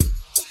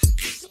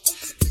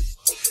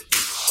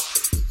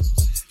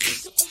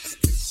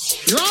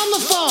on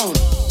the phone.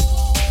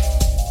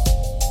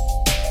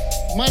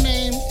 My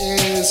name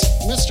is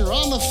Mr.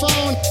 On the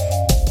Phone.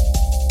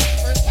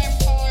 First time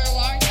caller,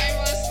 long time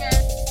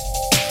listener.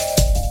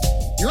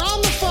 You're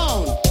on the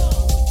phone.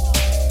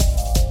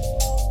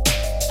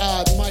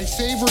 My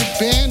favorite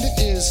band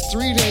is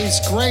 3 Days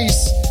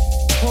Grace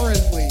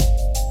currently.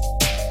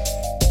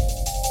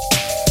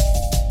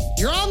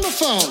 You're on the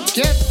phone.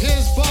 Get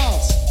his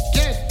balls.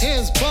 Get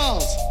his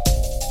balls.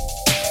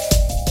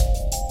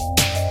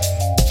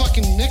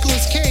 Fucking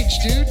Nicolas Cage,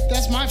 dude.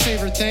 That's my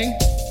favorite thing.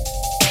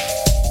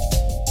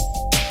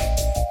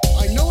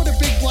 I know what a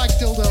big black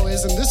dildo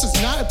is, and this is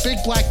not a big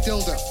black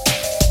dildo.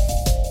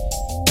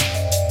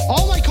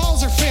 All my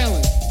calls are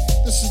failing.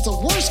 This is the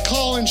worst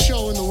call-in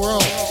show in the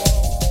world.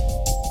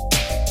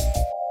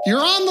 You're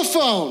on the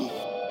phone.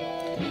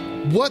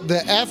 What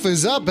the F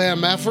is up,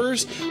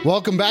 MFers?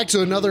 Welcome back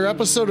to another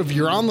episode of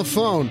You're on the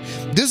Phone.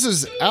 This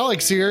is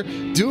Alex here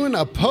doing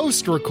a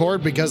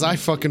post-record because I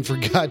fucking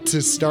forgot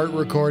to start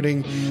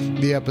recording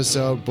the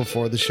episode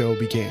before the show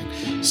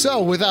began.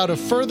 So without a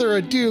further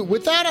ado,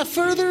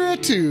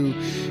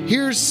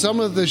 here's some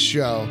of the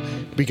show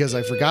because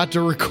I forgot to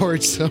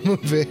record some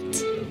of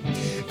it.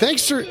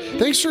 Thanks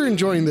for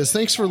enjoying this.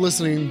 Thanks for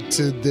listening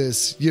to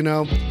this. You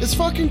know, it's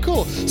fucking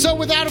cool. So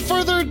without a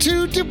further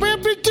ado,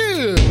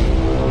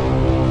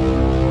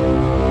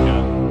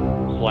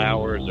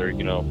 flowers or,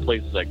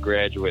 places I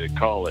graduated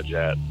college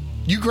at.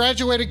 You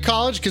graduated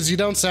college? Because you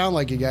don't sound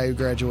like a guy who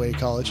graduated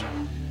college.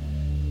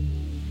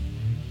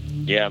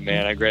 Yeah,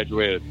 man, I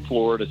graduated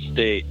Florida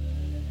State.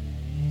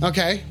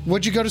 Okay.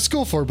 What'd you go to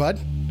school for, bud?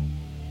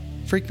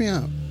 Freak me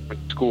out.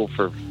 Went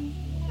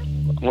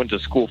to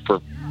school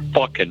for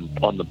fucking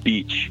on the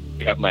beach.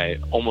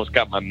 Almost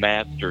got my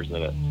master's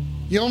in it.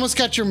 You almost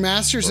got your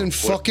master's in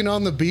fucking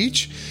on the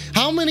beach?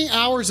 How many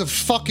hours of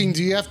fucking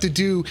do you have to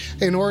do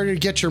in order to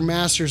get your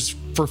master's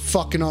for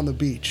fucking on the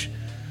beach?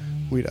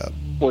 Weed up.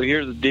 Well,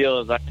 here's the deal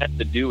is I had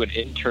to do an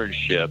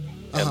internship,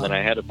 and then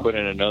I had to put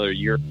in another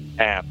year and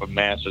a half of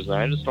master's, and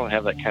I just don't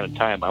have that kind of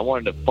time. I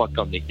wanted to fuck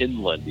on the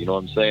inland, you know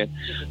what I'm saying?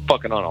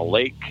 Fucking on a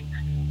lake,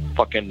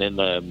 fucking in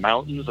the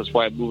mountains. That's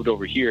why I moved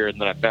over here, and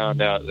then I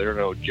found out there are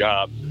no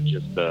jobs. It's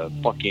just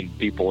fucking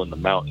people in the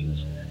mountains.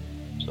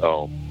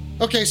 So...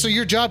 Okay, so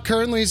your job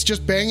currently is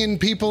just banging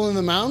people in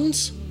the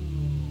mountains?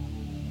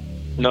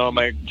 No,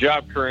 my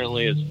job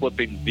currently is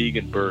flipping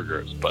vegan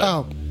burgers. But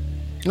oh,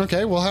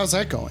 okay. Well, how's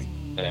that going?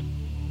 Yeah.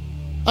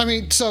 I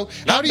mean, so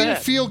how do you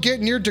feel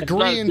getting your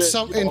degree in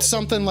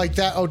something like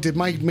that? Oh, did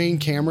my main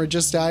camera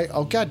just die?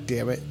 Oh, god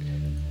damn it!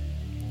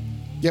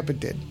 Yep,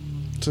 it did.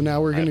 So now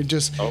we're gonna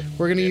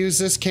use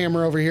this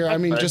camera over here. I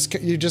mean,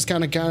 you just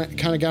kind of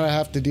gotta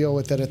have to deal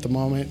with it at the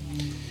moment.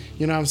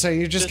 You know what I'm saying?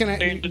 You're just gonna.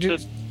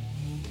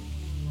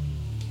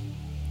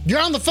 You're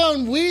on the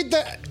phone,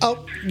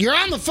 you're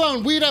on the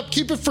phone, weed up,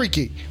 keep it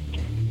freaky.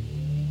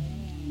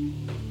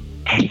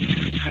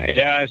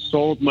 Yeah, I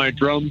sold my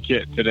drum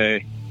kit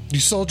today. You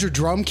sold your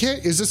drum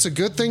kit? Is this a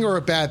good thing or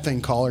a bad thing,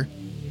 caller?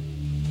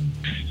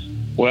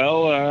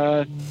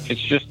 Well, it's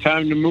just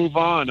time to move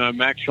on.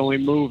 I'm actually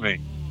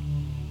moving.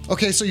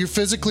 Okay, so you're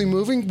physically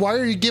moving? Why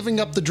are you giving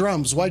up the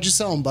drums? Why'd you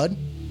sell them, bud?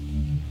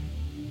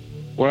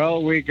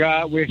 Well, we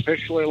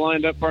officially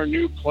lined up our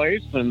new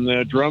place, and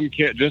the drum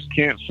kit just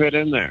can't fit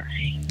in there.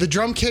 The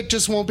drum kit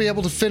just won't be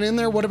able to fit in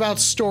there? What about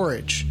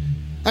storage?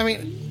 I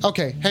mean,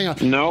 okay, hang on.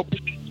 Nope.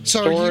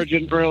 So storage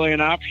isn't really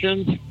an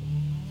option.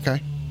 Okay,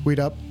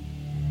 weed up.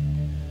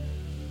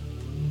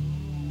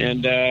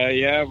 And,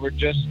 yeah, we're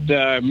just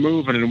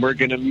moving, and we're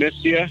going to miss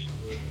you.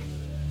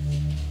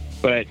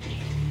 But,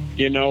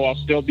 I'll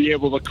still be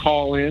able to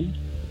call in.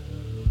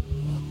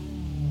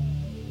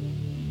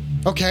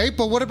 Okay,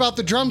 but what about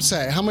the drum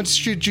set? How much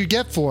should you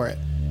get for it?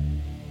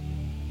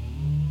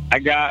 I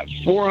got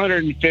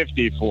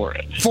 $450 for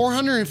it.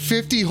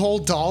 $450 whole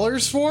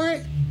dollars for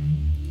it?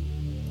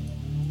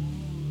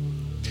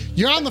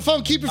 You're on the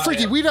phone. Keep it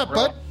freaky. Weed up,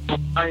 bud.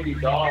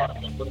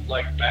 $90 look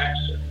like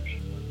Baxter.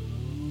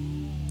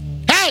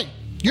 Hey!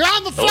 You're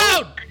on the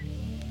phone!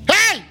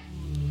 Hey!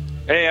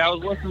 Hey, I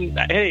was listening to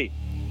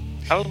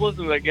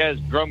that guy's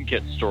drum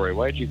kit story.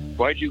 Why'd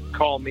you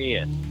call me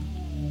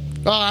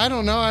in? Oh, I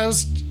don't know. I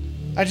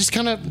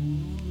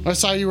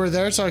saw you were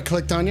there, so I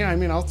clicked on you. I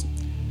mean,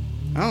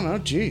 I don't know.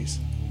 Jeez.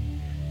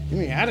 Give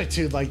me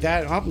attitude like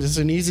that. This is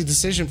an easy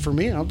decision for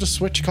me. I'll just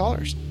switch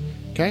callers.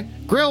 Okay?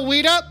 Grill,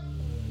 weed up.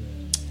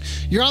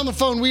 You're on the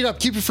phone. Weed up.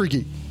 Keep it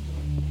freaky.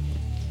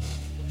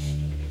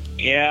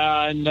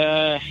 Yeah, and,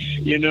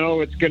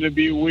 it's going to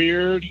be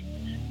weird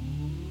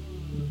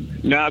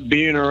not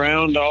being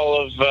around all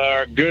of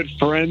our good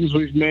friends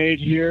we've made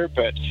here,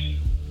 but...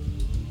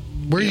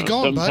 Where are you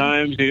going,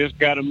 sometimes bud? you just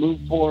got to move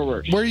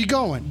forward. Where are you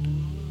going?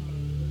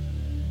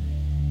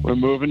 We're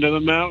moving to the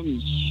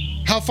mountains.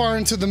 How far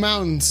into the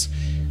mountains?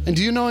 And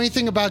do you know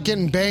anything about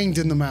getting banged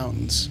in the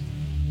mountains?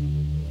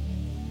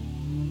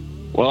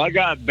 Well, I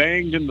got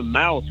banged in the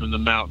mouth in the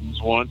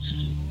mountains once.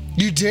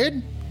 You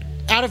did?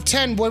 Out of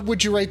 10, what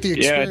would you rate the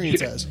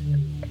experience as?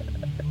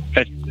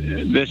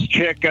 This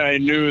chick I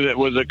knew that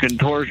was a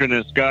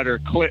contortionist got her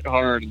clit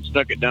hard and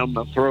stuck it down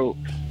my throat.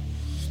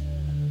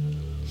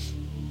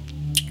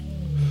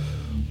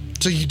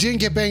 So you didn't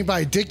get banged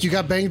by a dick, you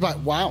got banged by...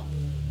 Wow.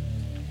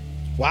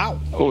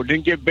 Oh,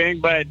 didn't get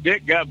banged by a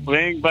dick, got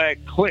banged by a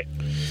clit.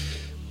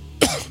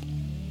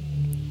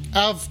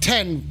 Out of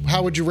 10,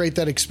 how would you rate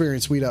that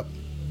experience, Weed Up?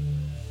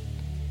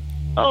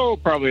 Oh,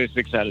 probably a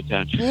 6 out of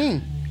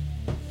 10.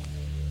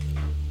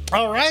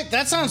 All right,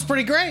 that sounds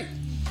pretty great.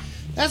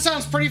 That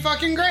sounds pretty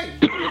fucking great.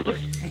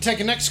 I'll take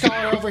a next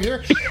caller over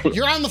here.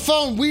 You're on the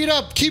phone. Weed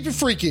Up. Keep it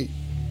freaky.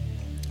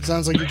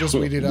 Sounds like you just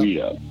weeded up.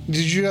 Weed up.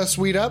 Did you just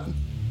weed up?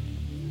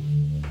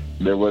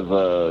 There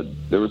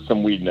was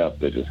some weeding up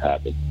that just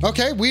happened.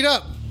 Okay, weed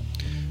up.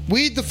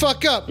 Weed the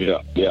fuck up.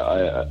 Yeah.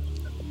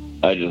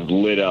 I just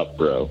lit up,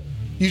 bro.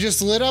 You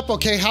just lit up?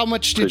 Okay, how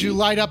much did you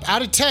light up?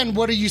 Out of 10,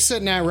 what are you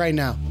sitting at right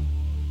now?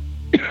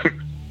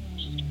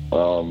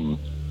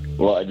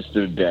 Well, I just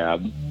did a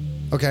dab.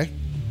 Okay.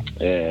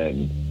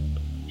 And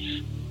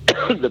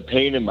the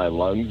pain in my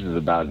lungs is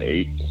about an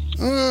 8.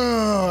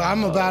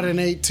 I'm about an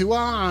 8 too.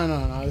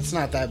 No. It's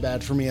not that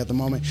bad for me at the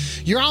moment.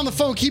 You're on the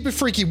phone. Keep it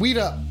freaky. Weed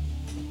up.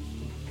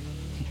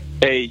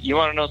 Hey, you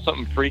want to know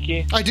something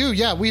freaky? I do,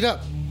 yeah. Weed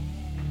up.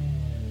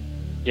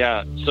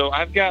 Yeah, so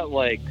I've got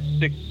like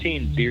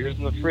 16 beers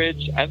in the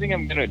fridge. I think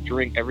I'm going to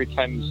drink every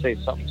time you say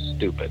something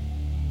stupid.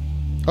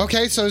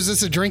 Okay, so is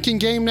this a drinking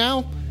game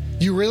now?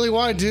 You really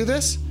want to do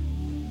this?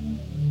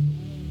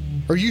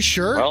 Are you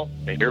sure? Well,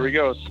 here we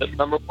go. Step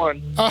number 1.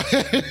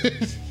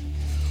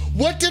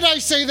 What did I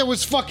say that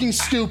was fucking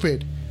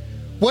stupid?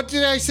 What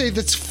did I say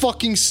that's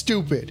fucking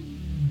stupid?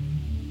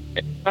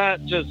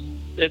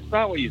 It's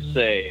not what you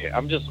say.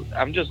 I'm just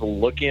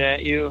looking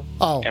at you.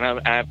 Oh. And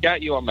I've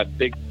got you on my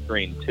big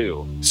screen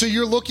too. So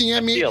you're looking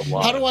at me.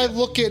 How do I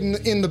look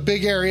in the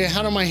big area?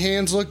 How do my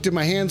hands look? Do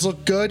my hands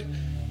look good?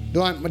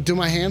 Do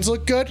my hands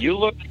look good? You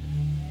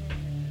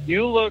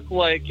look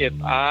like if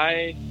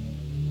I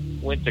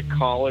went to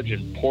college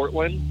in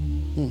Portland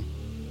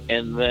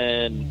and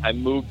then I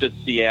moved to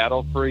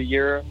Seattle for a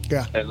year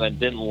and then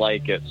didn't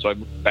like it, so I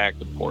moved back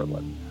to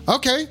Portland.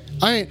 Okay.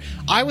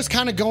 I was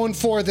kind of going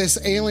for this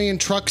alien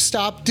truck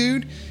stop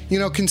dude,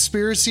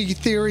 conspiracy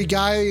theory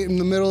guy in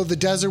the middle of the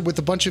desert with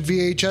a bunch of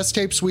VHS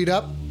tapes. Weed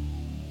up.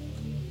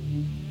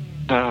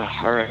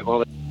 All right,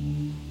 well,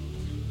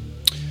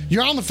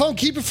 you're on the phone.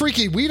 Keep it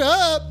freaky. Weed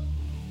up.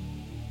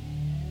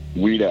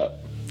 Weed up.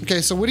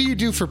 Okay, so what do you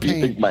do for Do you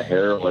pain? think my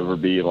hair will ever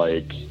be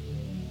like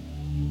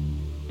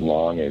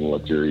long and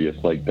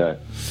luxurious like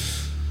that?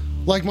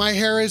 Like my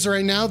hair is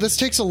right now? This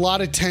takes a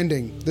lot of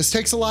tending. This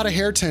takes a lot of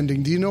hair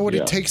tending. Do you know what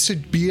it takes to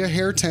be a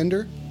hair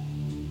tender?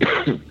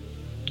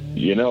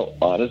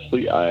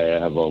 Honestly, I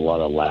have a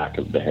lot of lack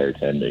of the hair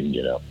tending,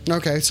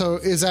 Okay, so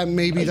is that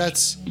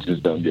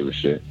just don't give a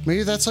shit.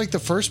 Maybe that's like the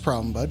first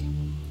problem, bud.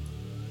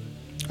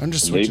 I'm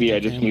just maybe I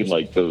just need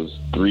like those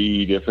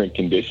 3 different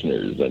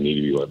conditioners. I need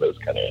to be one of those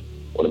kind of.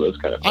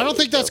 I don't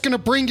think that's going to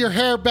bring your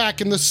hair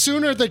back, and the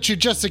sooner that you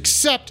just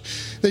accept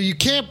that you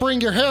can't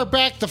bring your hair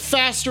back, the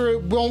faster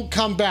it won't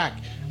come back.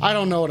 I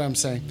don't know what I'm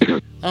saying.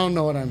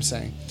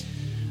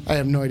 I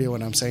have no idea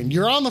what I'm saying.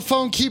 You're on the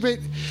phone. Keep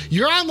it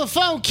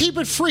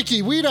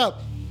freaky. Weed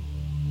up.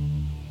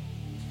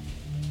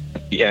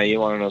 Yeah, you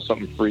want to know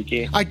something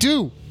freaky? I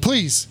do.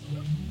 Please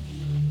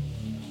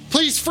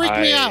freak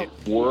me out.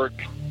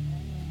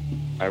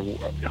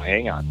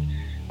 Hang on.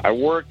 I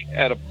work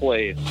at a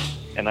place,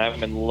 and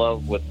I'm in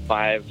love with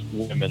 5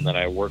 women that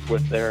I work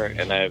with there,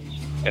 and I've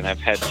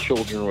had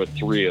children with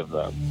 3 of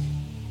them.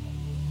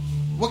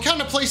 What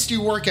kind of place do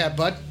you work at,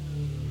 bud?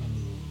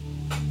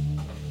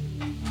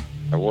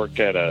 I work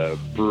at a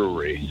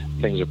brewery.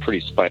 Things are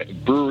pretty spicy.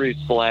 Brewery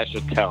 /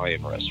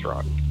 Italian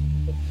restaurant.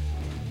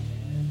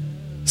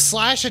 /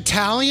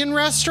 Italian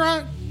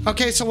restaurant?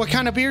 Okay, so what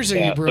kind of beers are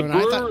you brewing?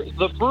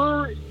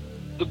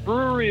 The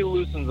brewery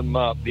loosens them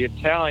up. The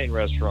Italian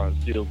restaurant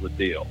seals the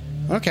deal.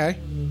 Okay.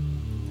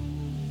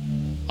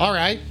 All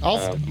right,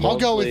 I'll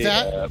go with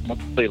that.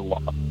 Mostly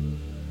long.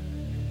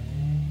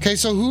 Okay,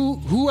 so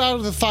who out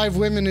of the 5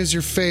 women is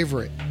your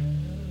favorite?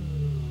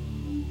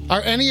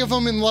 Are any of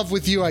them in love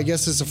with you? I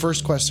guess is the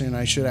first question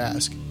I should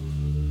ask.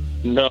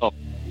 No,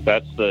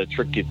 that's the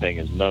tricky thing.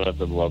 Is none of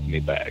them love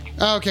me back.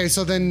 Okay,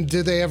 so then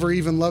did they ever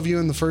even love you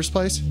in the first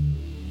place?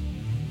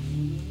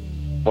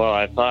 Well,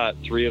 I thought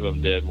 3 of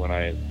them did when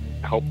I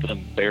helped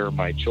them bear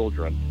my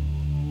children.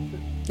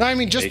 I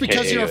mean, just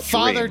because you're a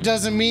father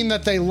doesn't mean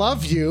that they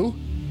love you.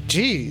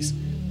 Jeez.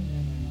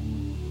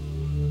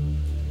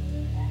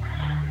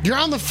 You're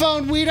on the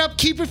phone. Weed up.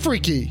 Keep it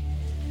freaky.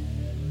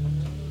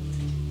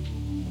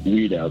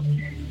 Weed up.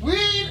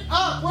 Weed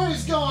up. What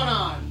is going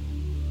on?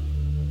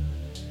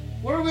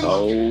 What are we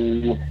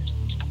looking at?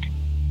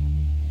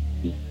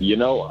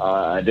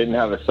 I didn't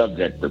have a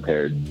subject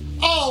prepared.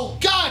 Oh,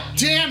 God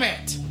damn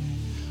it.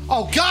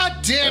 Oh, God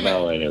damn it. I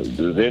know, and it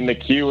was in the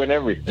queue and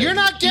everything. You're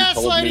not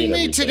gaslighting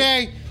me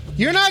today.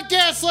 You're not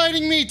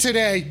gaslighting me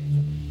today.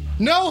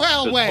 No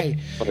hell way.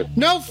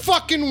 No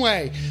fucking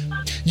way.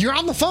 You're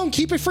on the phone.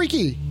 Keep it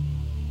freaky.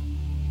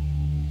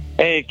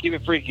 Hey, keep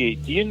it freaky.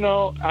 Do you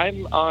know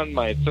I'm on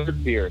my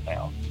 3rd beer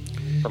now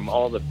from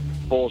all the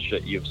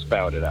bullshit you've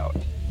spouted out?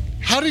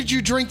 How did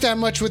you drink that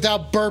much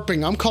without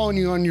burping? I'm calling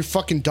you on your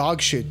fucking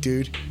dog shit,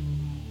 dude.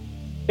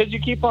 Because you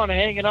keep on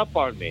hanging up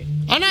on me.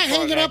 I'm not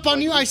hanging up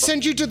on you. I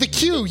send you to the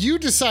queue. You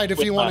decide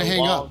if you want to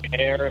hang up.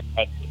 Hair,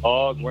 a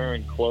dog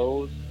wearing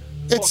clothes.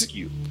 Fuck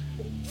you.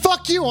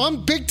 Fuck you.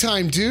 I'm big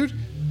time, dude.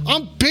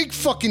 I'm big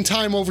fucking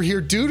time over here,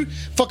 dude.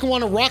 Fucking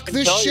want to rock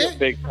this shit?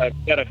 Big time.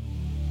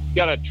 You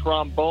got a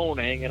trombone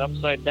hanging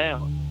upside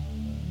down.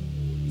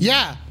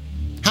 Yeah.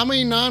 How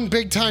many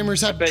non-big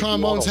timers have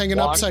trombones hanging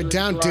upside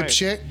down,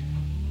 dipshit?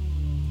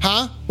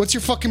 Huh? What's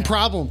your fucking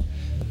problem?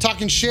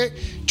 Talking shit?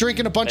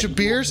 Drinking a bunch of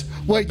beers?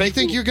 What, you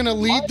think you're going to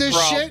lead this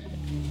shit?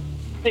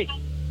 Hey,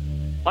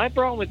 my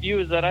problem with you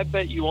is that I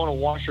bet you own a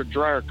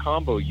washer-dryer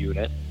combo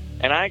unit,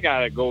 and I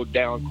got to go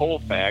down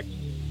Colfax,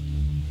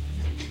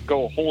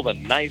 go hold a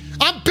knife.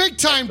 I'm big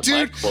time,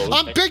 dude.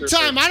 I'm big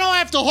time. I don't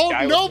have to hold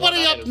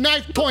nobody up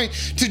knife point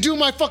to do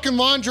my fucking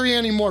laundry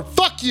anymore.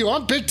 Fuck you.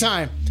 I'm big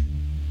time.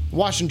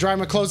 Wash and dry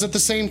my clothes at the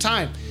same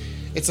time.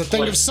 It's a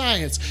thing of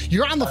science.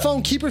 You're on the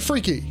phone. Keep it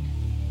freaky.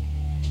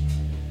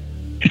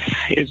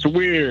 It's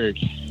weird.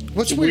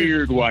 What's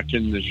weird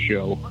watching this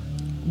show?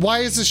 Why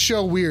is this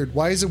show weird?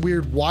 Why is it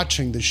weird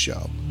watching this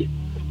show?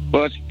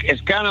 Well,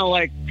 it's kind of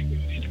like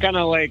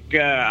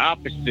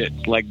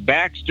opposites. Like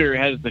Baxter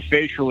has the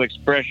facial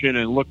expression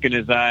and look in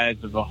his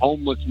eyes of a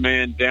homeless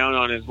man down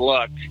on his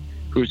luck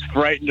who's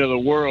frightened of the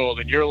world,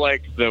 and you're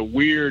like the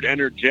weird,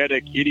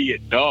 energetic,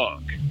 idiot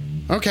dog.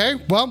 Okay,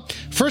 well,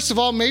 first of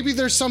all, maybe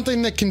there's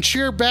something that can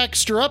cheer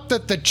Baxter up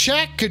that the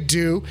chat could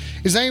do.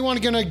 Is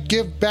anyone going to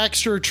give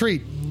Baxter a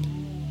treat?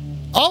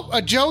 Oh,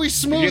 a Joey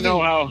Smoothie. You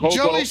know how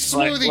Joey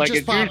Smoothie like just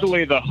it's popped.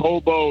 Usually the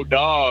hobo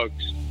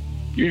dogs.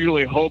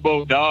 Usually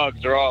hobo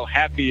dogs are all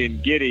happy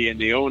and giddy, and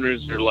the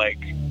owners are like,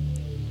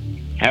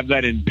 have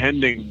that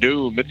impending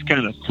doom. It's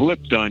kind of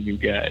flipped on you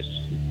guys.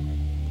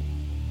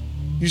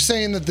 You're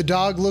saying that the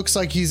dog looks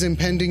like he's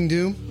impending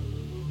doom?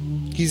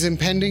 He's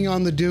impending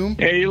on the doom?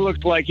 Hey, he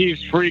looks like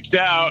he's freaked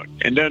out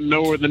and doesn't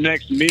know where the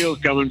next meal's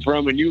coming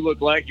from, and you look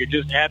like you're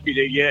just happy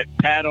to get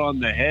pat on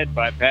the head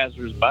by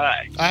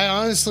passersby. I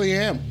honestly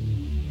am.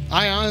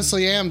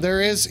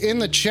 There is, in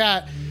the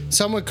chat,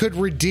 someone could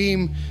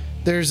redeem.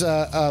 There's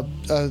a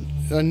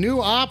new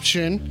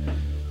option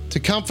to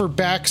comfort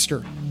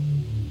Baxter.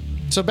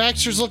 So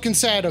Baxter's looking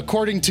sad,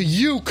 according to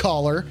you,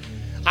 caller.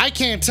 I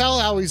can't tell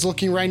how he's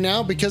looking right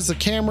now because the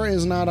camera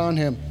is not on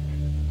him.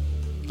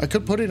 I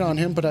could put it on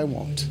him, but I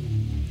won't.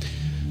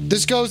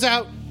 This goes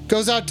out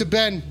to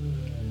Ben.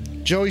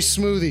 Joey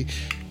Smoothie.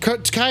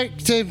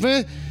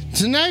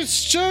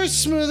 Tonight's Joey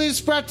Smoothie is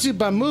brought to you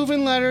by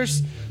Moving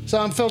Letters.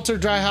 So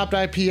unfiltered dry hopped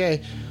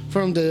IPA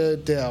from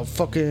the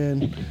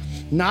fucking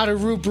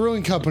Not-A-Root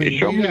Brewing Company. Hey,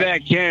 show me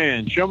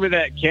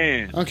that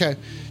can. Okay.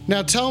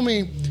 Now tell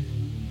me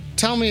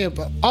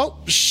about... Oh,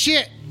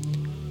 shit.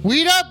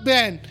 Weed up,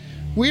 Ben.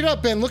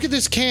 Look at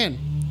this can.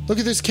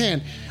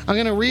 I'm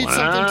going to read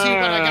something to you,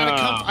 but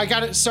I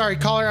got to... Sorry,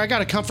 caller. I got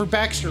to comfort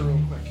Baxter real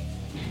quick.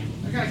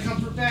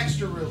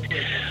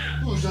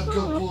 Who's a good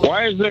boy?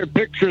 Why is there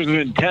pictures of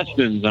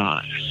intestines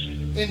on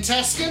it?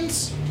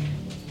 Intestines?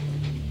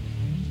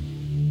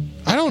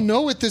 I don't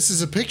know what this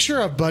is a picture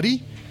of,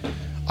 buddy.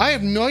 I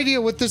have no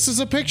idea what this is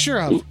a picture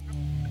of.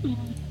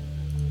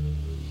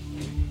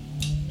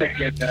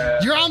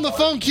 You're on the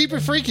phone. Keep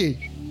it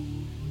freaky.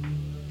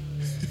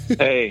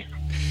 Hey,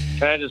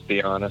 can I just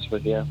be honest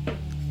with you?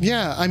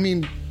 Yeah, I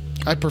mean,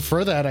 I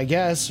prefer that, I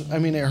guess. I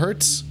mean, it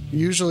hurts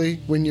usually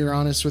when you're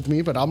honest with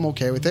me, but I'm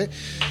okay with it.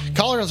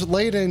 Caller,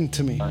 lay it in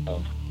to me.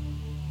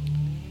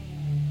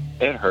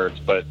 It hurts,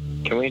 but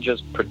can we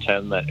just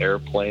pretend that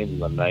airplanes in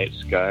the night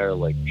sky are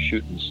like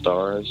shooting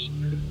stars?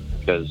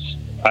 Because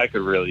I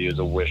could really use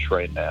a wish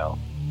right now.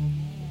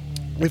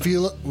 If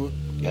you look...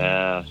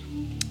 Yeah.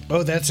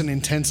 Oh, that's an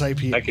intense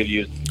IP. I could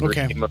use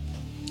a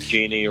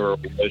genie or a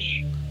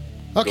wish.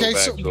 Okay, go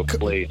back so... to a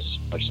place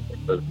much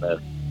simpler than that.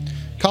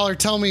 Caller,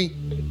 tell me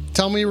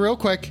real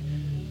quick,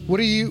 what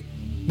do you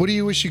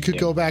wish you could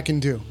go back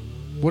and do?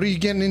 What are you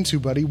getting into,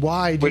 buddy?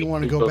 Why do you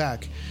want to go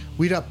back?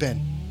 Weed up,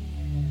 Ben.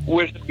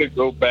 Wish I could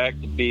go back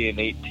to being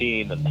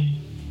 18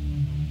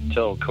 and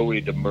tell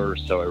Cody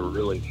Demers how I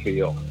really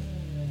feel.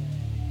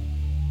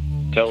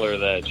 Tell her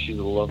that she's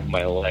the love of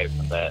my life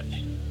and that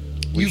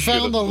you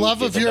found the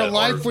love of your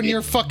life when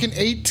you're fucking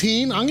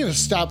 18? I'm going to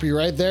stop you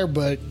right there,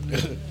 but...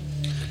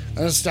 I'm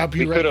going to stop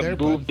you right there. We could have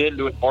moved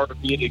into an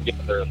RV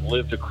together and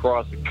lived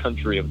across a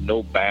country of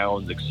no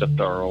bounds except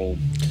our own.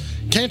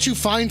 Can't you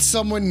find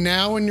someone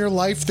now in your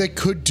life that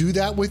could do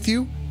that with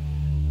you?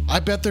 I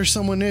bet there's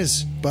someone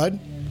is, bud.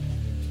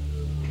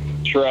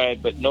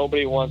 Tried, but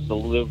nobody wants to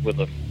live with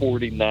a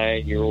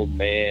 49-year-old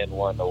man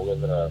wanting to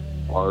live in an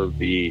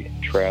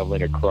RV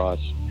traveling across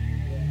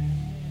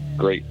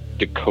Great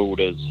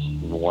Dakotas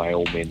and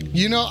Wyoming.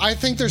 You know, I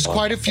think there's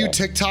quite a few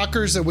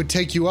TikTokers that would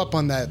take you up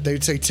on that.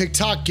 They'd say,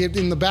 TikTok, get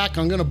in the back.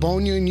 I'm going to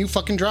bone you and you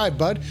fucking drive,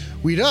 bud.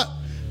 Weed up.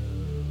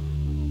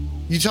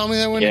 You tell me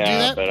that when you do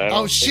that?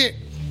 Oh, shit.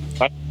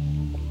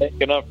 I'm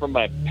making up from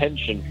my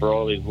pension for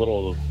all these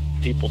little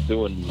people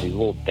doing these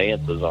little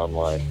dances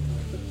online.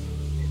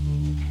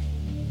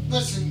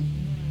 Listen,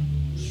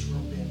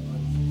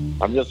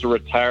 I'm just a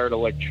retired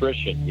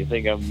electrician. You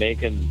think I'm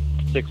making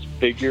 6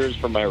 figures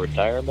for my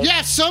retirement?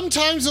 Yeah,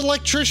 sometimes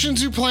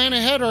electricians who plan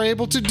ahead are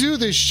able to do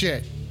this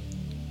shit.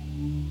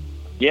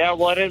 Yeah,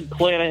 well, I didn't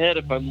plan ahead.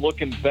 If I'm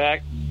looking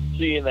back and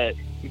seeing that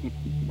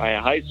my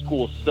high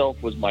school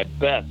self was my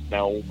best,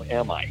 now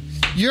am I?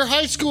 Your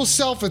high school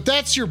self, if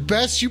that's your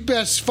best, you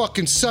best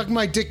fucking suck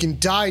my dick and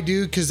die,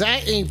 dude, because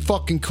that ain't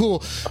fucking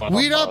cool.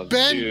 Weed up,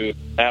 Ben. Dude,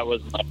 that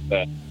was my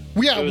best.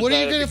 Yeah, what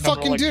are you going to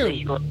fucking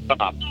do?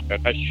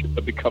 I should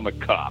have become a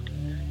cop.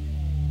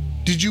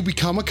 Did you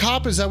become a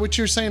cop? Is that what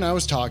you're saying? I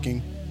was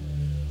talking.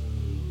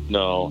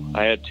 No,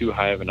 I had too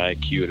high of an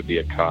IQ to be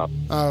a cop.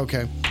 Oh,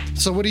 okay.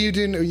 So what are you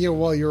doing?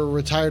 Well, you're a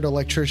retired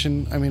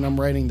electrician. I mean, I'm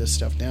writing this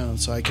stuff down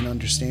so I can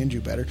understand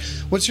you better.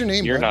 What's your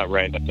name, You're bud? not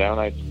writing it down.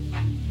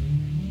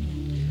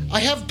 I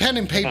have pen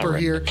and paper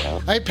here.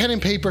 I have pen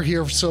and paper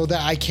here so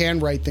that I can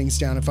write things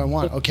down if I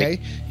want, okay?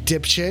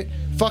 Dipshit.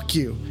 Fuck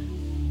you.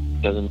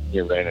 Doesn't mean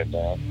you're writing it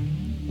down.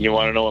 You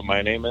want to know what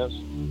my name is?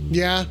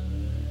 Yeah.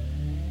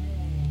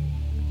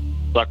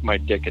 Suck my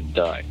dick and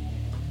die.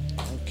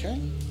 Okay.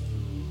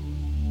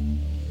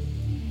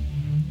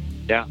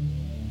 Yeah.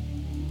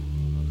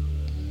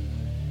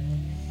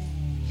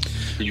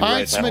 Did you All write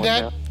right, that one Smedad.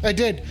 down? I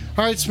did.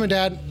 All right,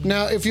 Smedad.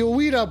 Now, if you'll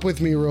weed up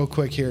with me real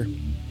quick here.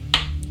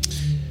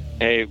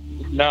 Hey,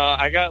 no,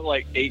 I got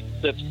like 8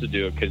 sips to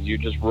do because you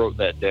just wrote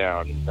that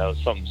down. That was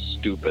something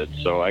stupid,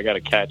 so I got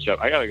to catch up.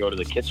 I got to go to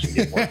the kitchen and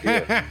get more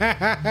beer.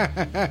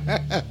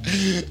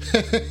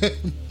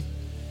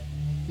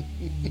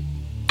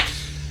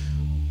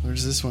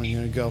 Where's this one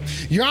going to go?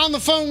 You're on the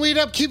phone, weed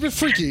up. Keep it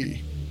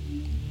freaky.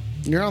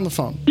 You're on the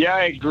phone. Yeah,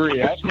 I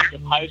agree. I think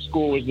if high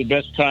school was the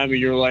best time of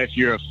your life,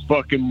 you're a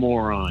fucking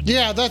moron.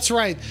 Yeah, that's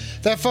right.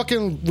 That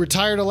fucking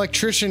retired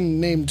electrician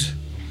named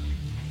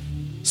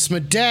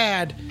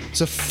Smedad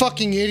is a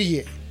fucking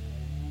idiot.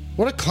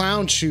 What a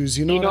clown shoes,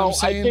 you know what I'm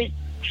saying? I think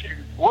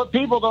what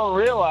people don't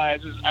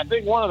realize is I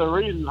think one of the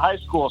reasons high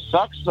school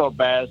sucks so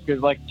bad is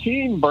because, like,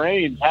 teen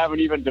brains haven't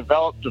even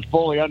developed to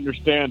fully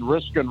understand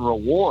risk and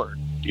reward,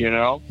 you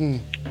know?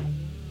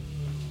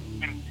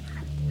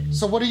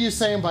 So what are you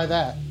saying by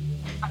that?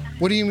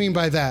 What do you mean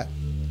by that?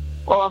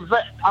 Well,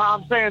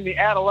 I'm saying the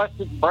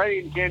adolescent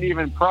brain can't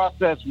even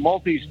process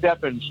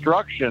multi-step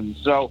instructions,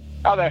 so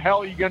how the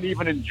hell are you going to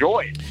even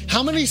enjoy it?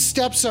 How many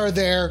steps are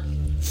there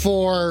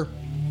for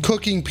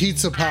cooking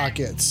pizza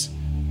pockets?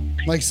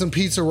 Like some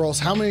pizza rolls.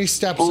 How many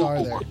steps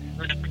are there?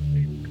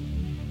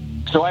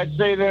 So I'd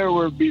say there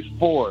would be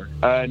 4.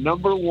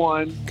 Number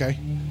 1, Okay.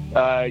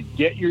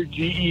 Get your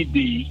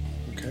GED.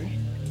 Okay.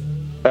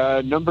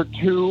 Number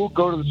 2,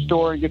 go to the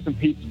store and get some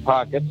pizza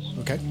pockets.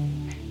 Okay.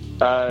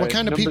 What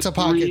kind of number pizza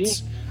 3,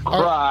 pockets?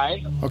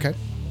 Cry Okay.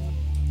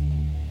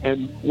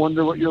 and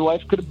wonder what your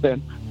life could have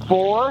been.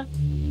 4,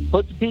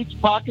 put the pizza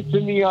pockets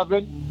in the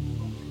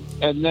oven,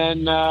 and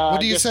then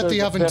What do you set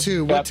the oven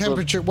to? What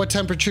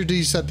temperature do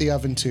you set the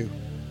oven to?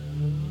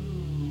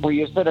 Well,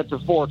 you set it to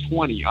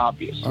 420,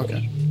 obviously.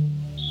 Okay.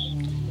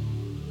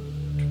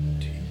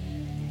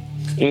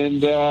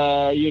 And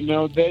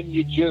then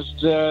you just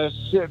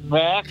sit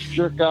back,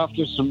 jerk off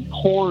to some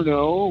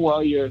porno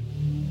while you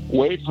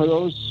wait for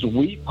those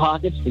sweet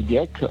pockets to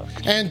get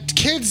cooked. And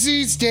kids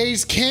these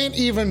days can't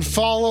even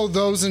follow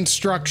those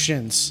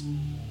instructions.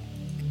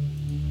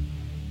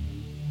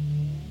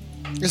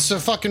 It's a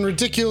fucking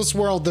ridiculous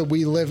world that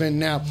we live in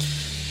now.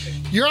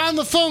 You're on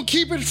the phone.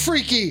 Keep it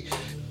freaky.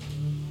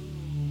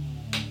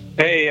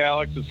 Hey,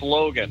 Alex, it's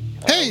Logan.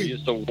 Hey. We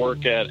used to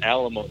work at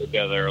Alamo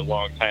together a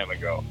long time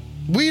ago.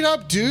 Weed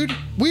up, dude.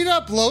 Weed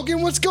up,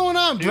 Logan. What's going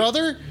on,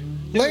 brother?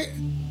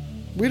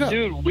 Weed up.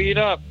 Dude, weed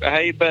up. How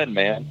you been,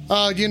 man?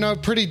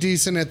 Pretty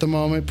decent at the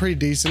moment. Pretty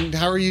decent.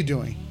 How are you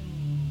doing?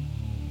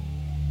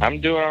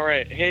 I'm doing all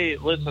right. Hey,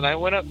 listen, I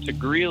went up to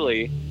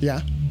Greeley.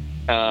 Yeah.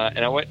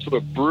 And I went to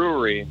a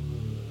brewery,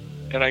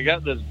 and I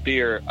got this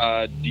beer.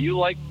 Do you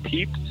like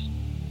Peeps?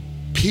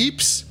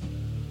 Peeps?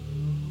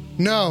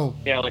 No.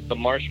 Yeah, like the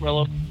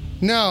marshmallow?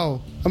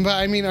 No.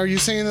 I mean, are you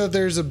saying that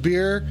there's a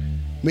beer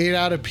made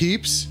out of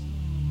Peeps?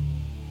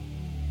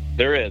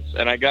 There is,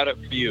 and I got it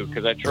for you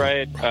because I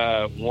tried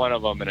one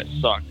of them and it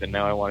sucked, and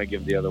now I want to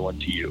give the other one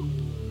to you.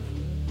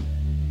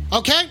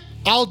 Okay,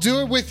 I'll do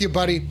it with you,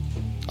 buddy.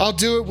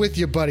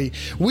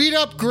 Weed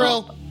up,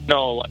 grill.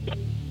 No,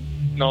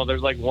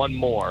 there's like one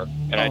more,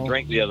 and I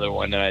drank the other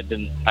one, and I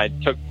didn't. I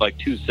took like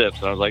 2 sips,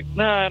 and I was like,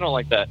 nah, I don't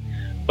like that.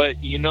 But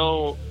I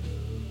know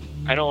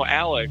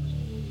Alex.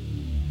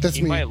 That's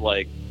he me. might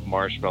like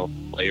marshmallow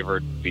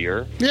flavored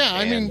beer. Yeah,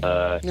 I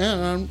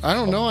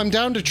don't know. I'm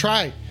down to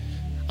try.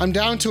 I'm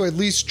down to at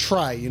least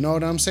try. You know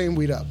what I'm saying?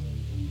 Weed up.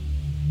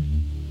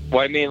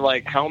 Well, I mean,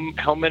 like, how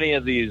many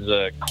of these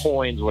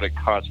coins would it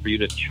cost for you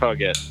to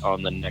chug it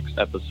on the next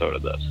episode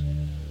of this?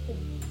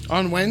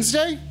 On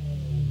Wednesday?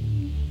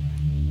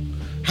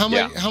 How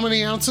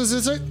many ounces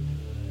is it?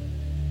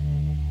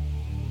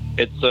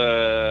 It's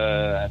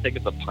I think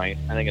it's a pint.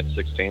 I think it's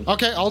 16.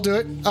 Okay, I'll do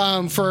it.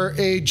 For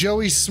a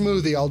Joey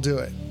smoothie, I'll do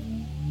it.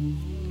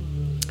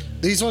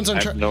 These ones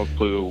I have no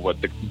clue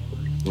what the.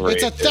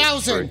 It's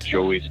 1,000.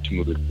 Joey's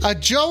smoothie. A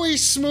Joey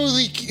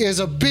smoothie is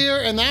a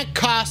beer, and that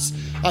costs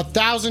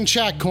 1,000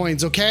 chat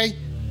coins, okay?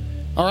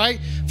 All right?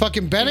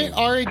 Fucking Bennett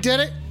already did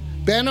it.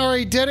 Ben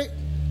already did it.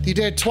 He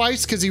did it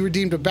twice because he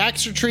redeemed a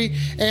Baxter tree,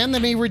 and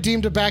then he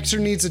redeemed a Baxter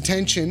Needs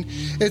Attention.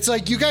 It's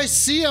like, you guys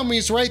see him,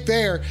 he's right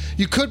there.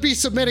 You could be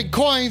submitting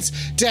coins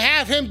to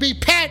have him be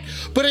pet,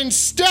 but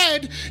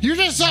instead, you're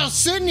just all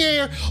sitting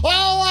here,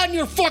 all on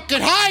your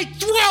fucking high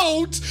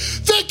throats,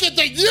 thinking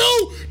that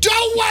you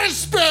don't want to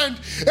spend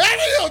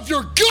any of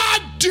your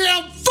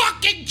goddamn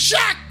fucking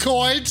chat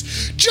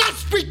coins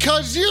just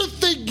because you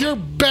think you're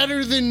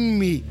better than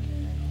me.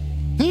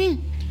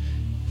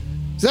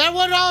 Is that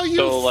what all you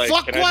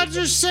fuckwads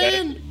are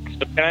saying?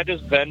 Can I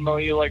just Venmo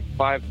you like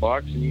 $5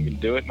 and you can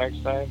do it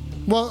next time?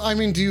 Well, I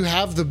mean, do you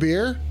have the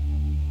beer?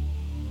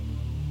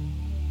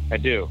 I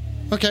do.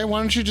 Okay, why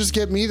don't you just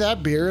get me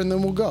that beer and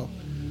then we'll go.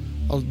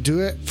 I'll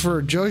do it for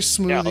a Joey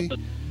smoothie.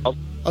 Yeah,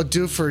 I'll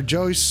do it for a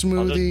Joey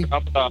smoothie.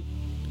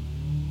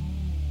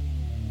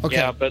 Okay.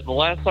 Yeah, but the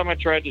last time I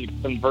tried to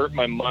convert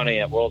my money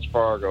at Wells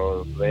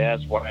Fargo, they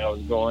asked why I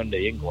was going to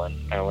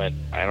England. I went,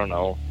 I don't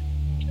know.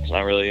 It's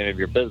not really any of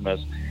your business.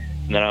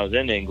 And then I was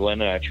in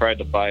England, and I tried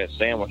to buy a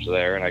sandwich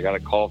there, and I got a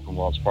call from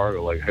Wells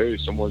Fargo, like, hey,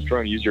 someone's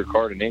trying to use your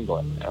card in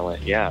England. I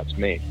went, yeah, it's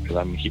me, because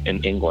I'm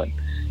in England.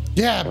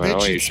 Yeah, bitch,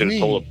 it's me. You should have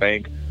told a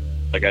bank.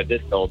 Like, I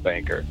did tell a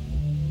banker.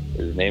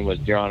 His name was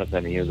Jonathan,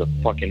 and he was a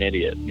fucking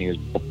idiot. And he was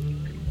a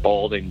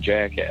balding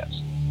jackass.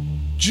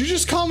 Did you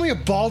just call me a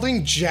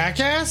balding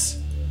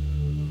jackass?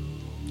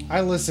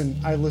 I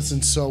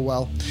listen so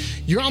well.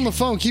 You're on the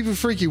phone. Keep it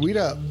freaky. Weed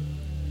up.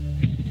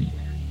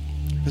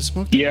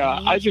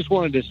 Yeah, I just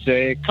wanted to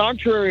say,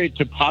 contrary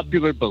to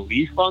popular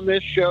belief on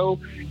this show,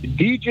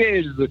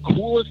 DJ is the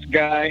coolest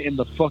guy in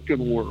the fucking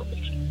world.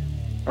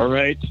 All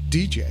right?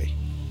 DJ?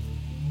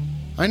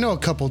 I know a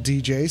couple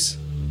DJs.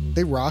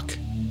 They rock.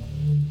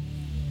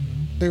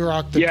 They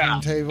rock the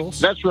turntables.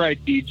 That's right,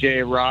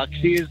 DJ rocks.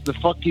 He is the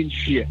fucking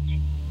shit.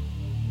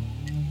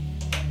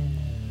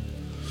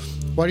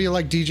 Why do you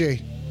like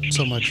DJ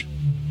so much?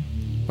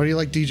 Why do you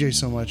like DJ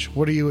so much?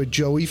 What are you, a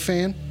Joey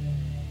fan?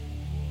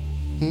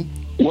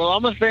 Well,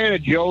 I'm a fan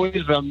of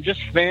Joey's. I'm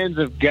just fans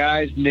of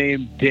guys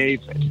named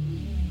David.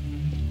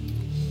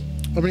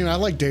 I mean, I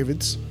like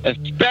David's.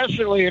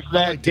 Especially if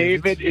that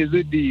David is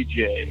a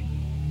DJ.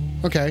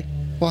 Okay.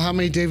 Well, how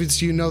many Davids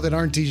do you know that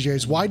aren't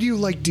DJs? Why do you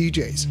like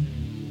DJs?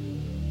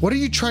 What are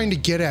you trying to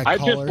get at, caller? I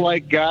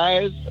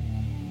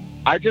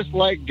just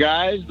like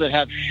guys that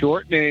have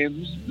short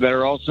names that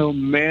are also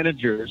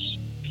managers.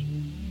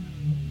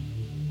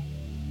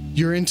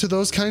 You're into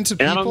those kinds of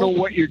people? And I don't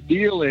know what your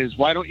deal is.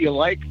 Why don't you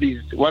like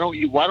these? I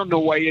don't know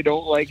why you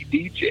don't like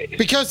DJs.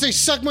 Because they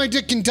suck my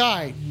dick and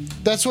die.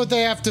 That's what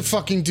they have to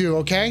fucking do,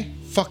 okay?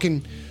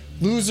 Fucking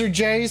loser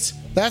Jays.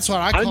 That's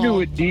what I call I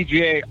knew a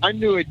DJ that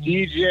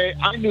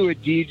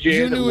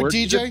worked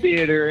in the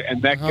theater,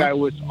 and that guy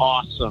was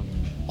awesome.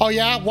 Oh,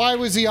 yeah? Why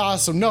was he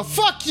awesome? No,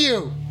 fuck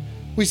you.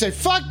 We say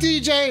fuck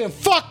DJ and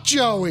fuck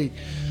Joey.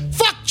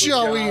 Fuck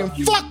Joey and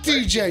fuck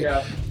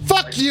DJ.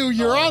 Fuck you.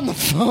 You're on the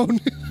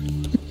phone.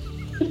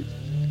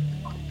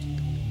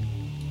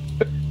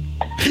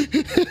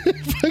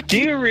 Do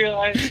you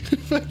realize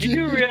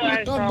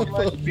how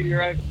much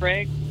beer I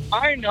drank?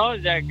 I know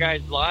that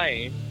guy's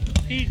lying.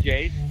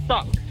 DJ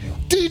sucks.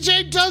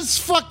 DJ does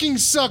fucking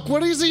suck.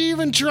 What is he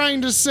even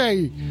trying to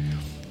say?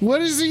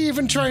 What is he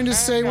even trying to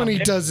say when he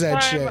does that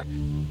shit?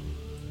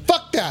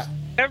 Fuck that.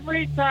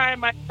 Every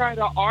time I try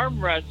to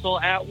arm wrestle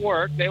at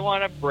work, they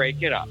want to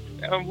break it up.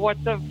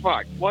 What the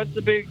fuck? What's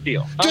the big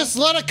deal? Huh? Just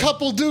let a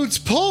couple dudes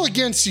pull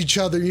against each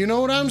other. You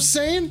know what I'm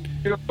saying?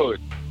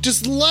 Dude.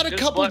 Just let a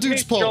couple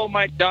dudes pull. Let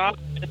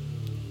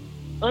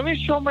me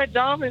show my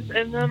dominance,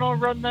 and then I'll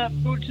run that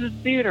food to the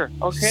theater.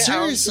 Okay? Seriously.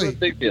 I don't see what the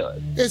big deal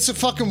is. It's a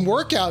fucking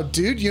workout,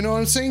 dude. You know what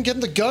I'm saying?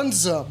 Getting the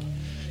guns up.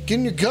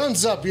 Getting your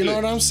guns up. You know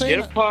what I'm saying?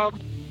 Get a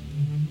pump,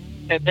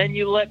 and then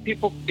you let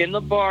people in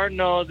the bar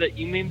know that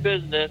you mean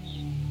business.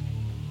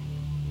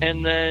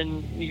 And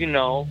then, you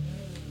know,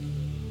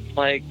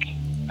 like,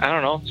 I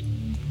don't know.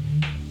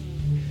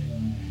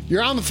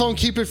 You're on the phone.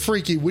 Keep it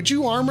freaky. Would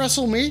you arm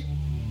wrestle me?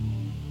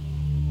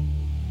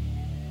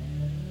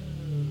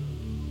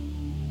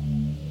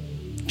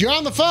 You're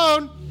on the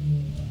phone.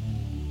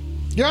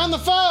 You're on the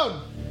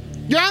phone.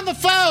 You're on the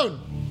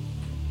phone.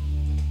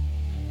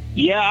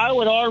 Yeah, I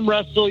would arm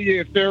wrestle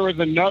you if there was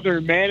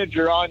another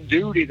manager on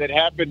duty that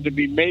happened to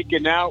be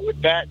making out with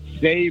that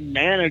same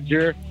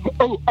manager.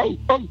 Oh.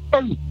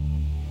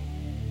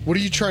 What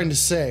are you trying to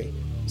say?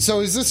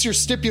 So is this your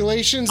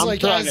stipulations? I'm like,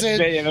 trying as to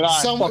say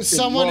that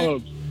someone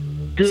loves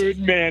good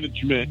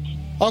management.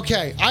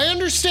 Okay, I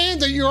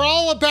understand that you're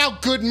all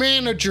about good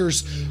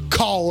managers,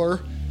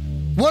 caller.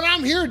 What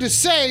I'm here to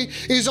say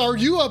is, are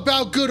you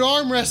about good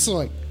arm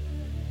wrestling?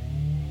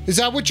 Is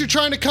that what you're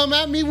trying to come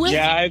at me with?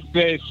 Yeah, I'd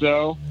say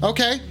so.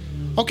 Okay.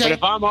 But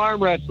if I'm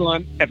arm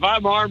wrestling,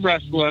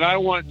 I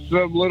want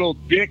some little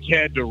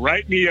dickhead to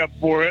write me up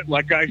for it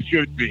like I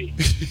should be.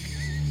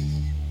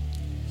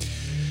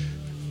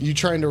 You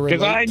trying to relate?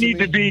 Because I need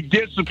to be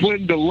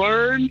disciplined to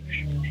learn,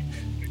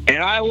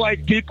 And I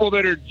like people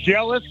that are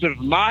jealous of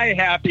my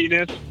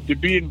happiness to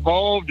be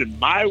involved in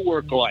my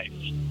work life.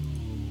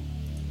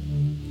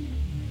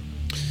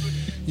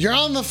 You're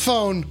on the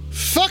phone.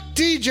 Fuck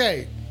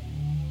DJ.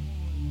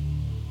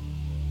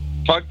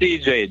 Fuck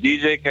DJ.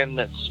 DJ can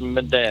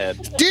smedad.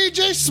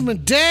 DJ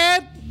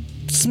Smedad.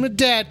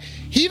 Smedad.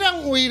 He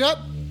don't weed up.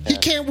 He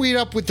can't weed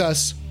up with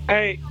us.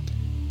 Hey,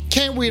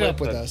 Can't weed up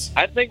with us.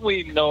 I think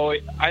we know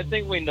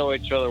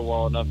each other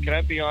well enough. Can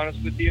I be honest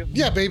with you?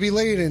 Yeah, baby,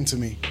 lay it into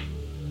me.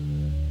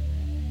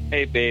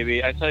 Hey,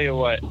 baby, I tell you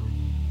what.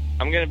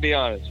 I'm gonna be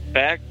honest.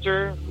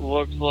 Baxter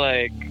looks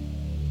like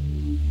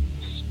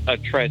a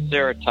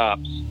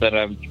Triceratops that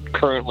I'm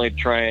currently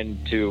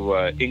trying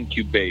to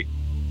incubate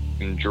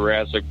in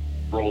Jurassic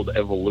World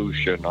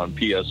Evolution on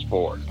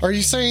PS4. Are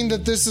you saying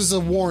that this is a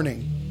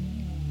warning?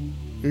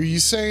 Are you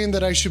saying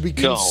that I should be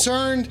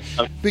concerned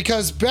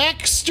because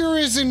Baxter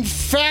is in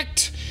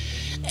fact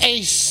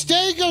a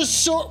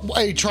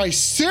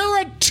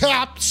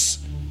Triceratops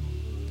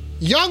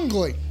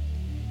youngling?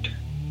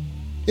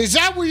 Is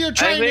that what you're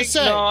trying to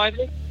say? No, I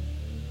think.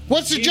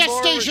 What's the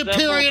gestation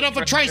period of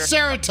a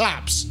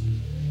Triceratops?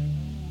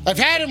 I've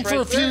had him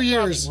for a few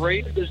years.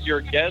 Raises your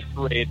guess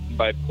rate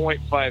by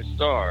 0.5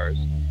 stars,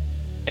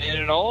 and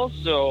it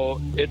also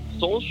it's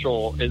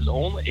social.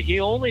 He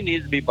only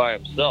needs to be by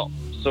himself.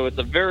 So it's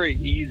a very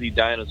easy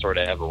dinosaur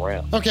to have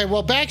around. Okay,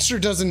 well, Baxter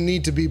doesn't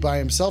need to be by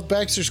himself.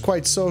 Baxter's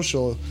quite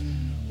social.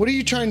 What are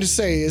you trying to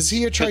say? Is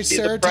he a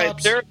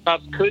Triceratops? The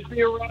Triceratops could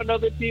be around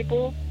other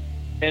people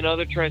and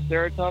other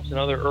Triceratops and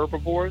other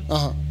herbivores,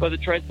 but the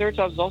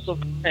Triceratops is also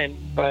fine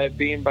by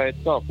being by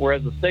itself,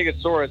 whereas the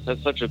Stegosaurus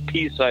has such a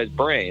pea-sized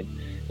brain,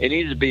 it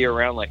needs to be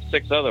around like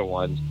 6 other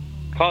ones,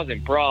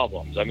 causing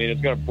problems. I mean,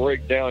 it's going to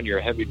break down your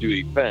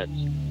heavy-duty fence.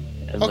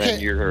 And then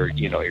you're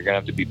gonna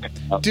have to be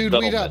dude.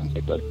 Weed up.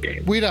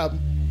 Weed up.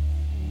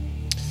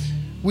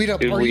 Weed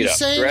up. Are you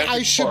saying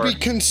I should be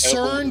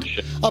concerned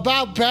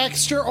about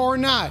Baxter or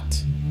not?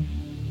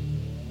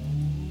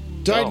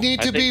 Do I need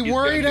to be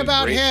worried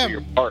about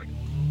him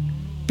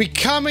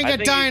becoming a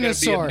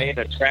dinosaur? Be a main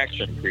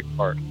attraction for your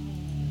park.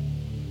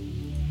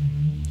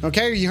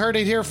 Okay, you heard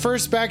it here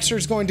first.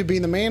 Baxter's going to be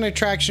the main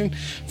attraction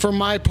for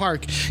my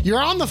park.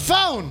 You're on the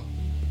phone.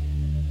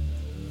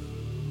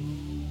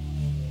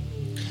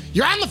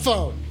 You're on the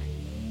phone.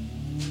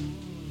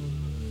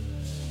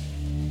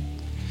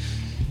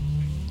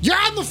 You're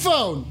on the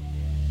phone.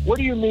 What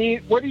do you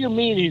mean? What do you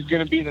mean he's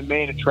going to be the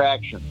main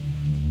attraction?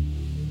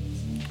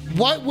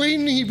 What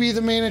wouldn't he be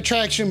the main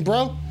attraction,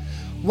 bro?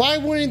 Why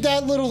wouldn't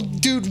that little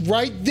dude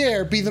right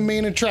there be the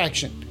main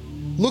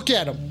attraction? Look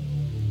at him.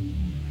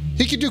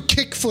 He could do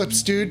kick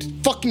flips, dude.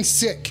 Fucking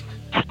sick.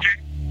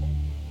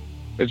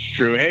 It's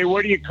true. Hey,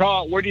 what do you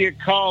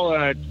call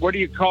a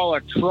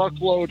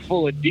truckload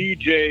full of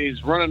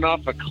DJs running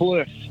off a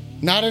cliff?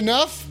 Not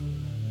enough?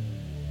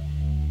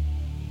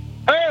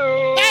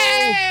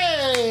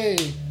 Hey!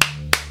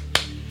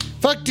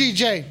 Fuck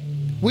DJ.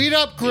 Weed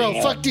up, grill.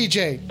 Yeah. Fuck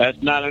DJ.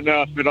 That's not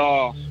enough at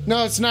all.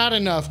 No, it's not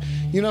enough.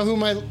 You know who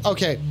my...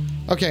 Okay,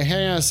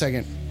 hang on a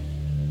second.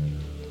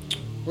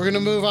 We're going to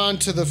move on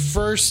to the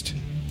first...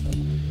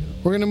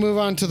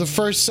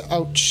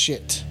 Oh,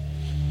 shit.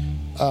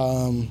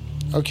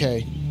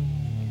 Okay.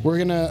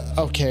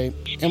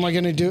 Am I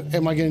gonna do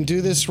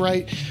this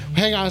right?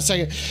 Hang on a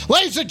second.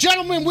 Ladies and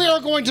gentlemen, we are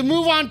going to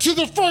move on to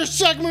the first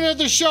segment of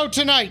the show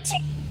tonight.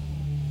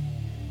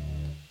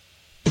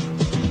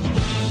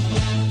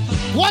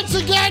 Once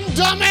again,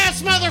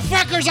 dumbass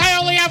motherfuckers, I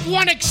only have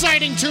one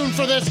exciting tune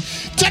for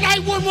this. Tonight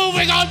we're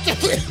moving on to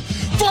the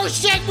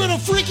first segment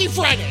of Freaky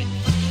Friday.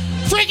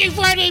 Freaky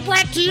Friday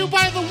brought to you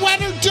by the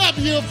Weather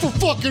W for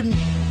fucking...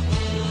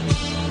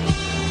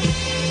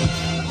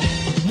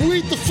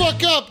 Weed the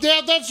fuck up.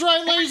 Yeah, that's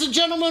right, ladies and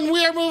gentlemen.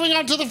 We are moving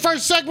on to the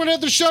first segment of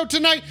the show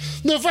tonight.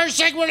 The first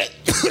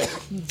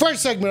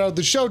segment of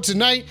the show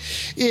tonight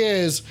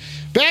is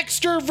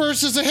Baxter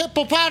versus a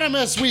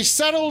hippopotamus. We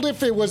settled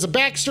if it was a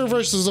Baxter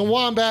versus a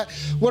wombat.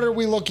 What are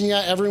we looking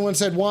at? Everyone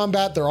said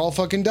wombat. They're all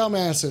fucking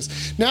dumbasses.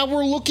 Now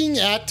we're looking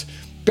at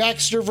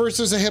Baxter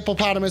versus a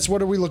hippopotamus.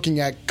 What are we looking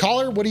at?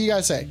 Caller, what do you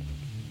guys say?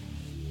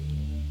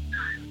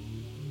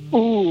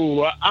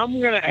 Ooh,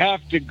 I'm going to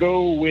have to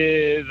go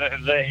with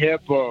the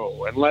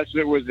hippo, unless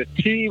it was a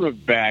team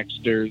of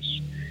Baxters.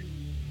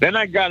 Then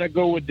I got to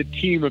go with the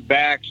team of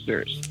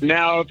Baxters.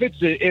 Now, if it's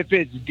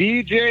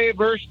DJ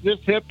versus this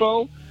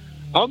hippo,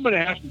 I'm going to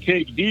have to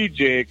take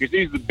DJ because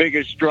he's the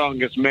biggest,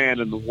 strongest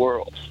man in the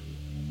world.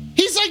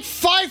 He's like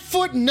 5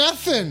 foot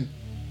nothing.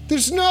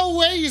 There's no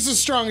way he's the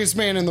strongest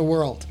man in the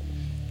world.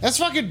 That's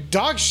fucking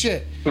dog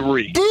shit.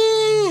 3.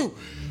 Boo!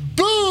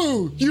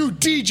 Boo! You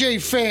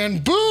DJ fan,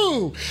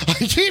 boo! I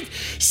keep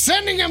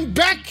sending him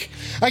back.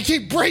 I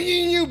keep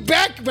bringing you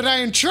back, but I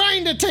am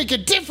trying to take a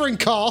different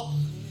call.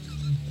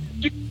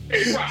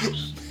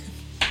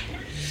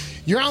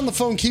 You're on the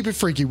phone. Keep it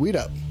freaky. Weed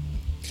up.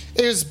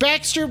 Is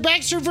Baxter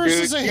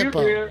versus a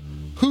hippo?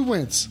 Who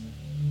wins?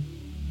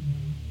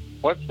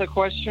 What's the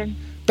question?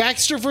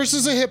 Baxter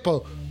versus a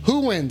hippo.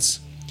 Who wins?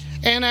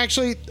 And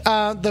actually,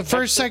 the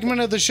first segment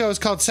of the show is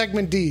called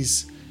Segment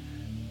D's.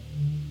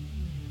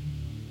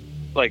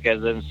 Like,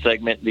 as in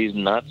segment these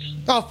nuts?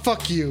 Oh,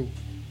 fuck you.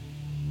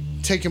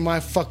 Taking my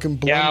fucking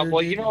blender, Yeah,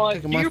 well, dude. you know what?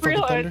 Taking Do my you fucking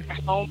realize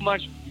thunder. how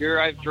much beer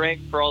I've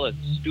drank for all that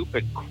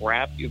stupid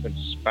crap you've been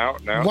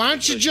spouting out? Why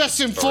don't you just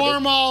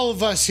inform all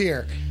of us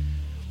here?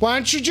 Why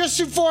don't you just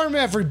inform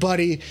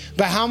everybody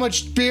about how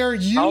much beer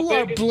you How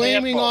big are is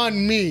blaming sample?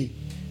 on me?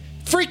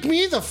 Freak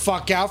me the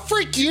fuck out.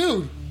 Freak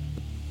you.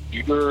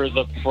 You're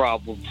the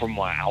problem for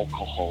my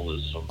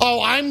alcoholism.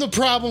 Oh, I'm the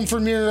problem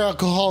from your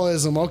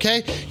alcoholism,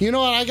 okay? You know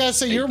what? I gotta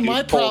say, you're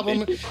my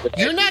problem.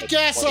 You're not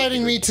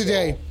gaslighting me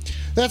today.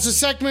 That's the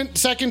second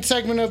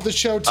segment of the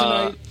show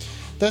tonight.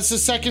 That's the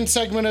second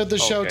segment of the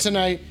show Okay.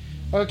 tonight.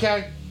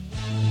 Okay?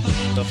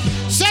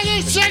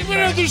 Second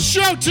segment of the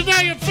show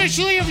tonight,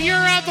 officially, if you're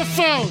on the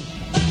phone.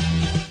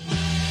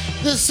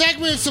 This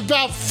segment is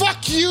about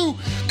fuck you,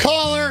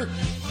 caller.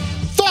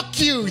 Fuck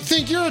you. You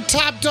think you're a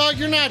top dog?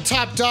 You're not a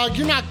top dog.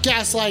 You're not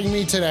gaslighting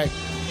me today.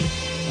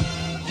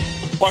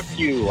 Fuck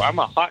you. I'm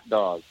a hot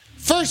dog.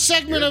 First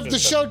segment You're of the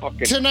just a show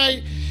fucking-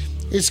 tonight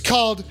is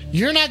called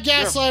You're Not You're a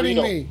Gaslighting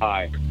Frito Me.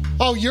 pie.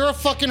 Oh, you're a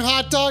fucking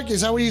hot dog?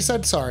 Is that what you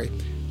said? Sorry.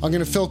 I'm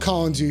going to Phil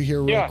Collins you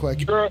here real Yeah, quick.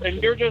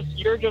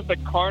 you're just a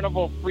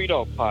carnival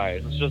Frito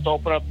pie. Let's just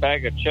open up a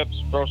bag of chips,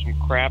 throw some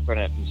crap in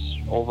it,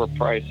 and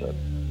overprice it.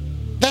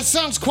 That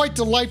sounds quite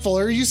delightful.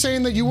 Are you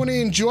saying that you want to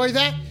enjoy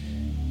that?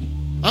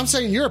 I'm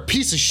saying you're a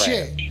piece of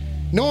shit.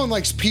 No one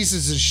likes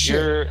pieces of shit,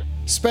 You're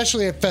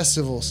especially at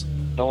festivals.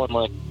 no one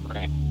likes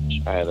crap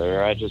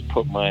either. I just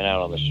put mine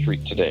out on the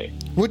street today.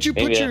 Would you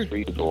Maybe put that's your? where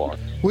you belong.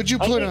 Would you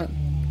I put need-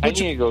 on? I Would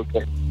need you, to go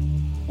get...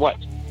 What?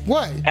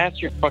 what?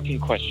 Ask your fucking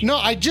question. No,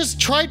 I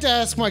just tried to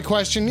ask my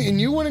question, and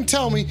you wouldn't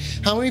tell me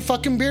how many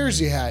fucking beers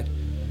you had.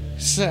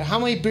 So how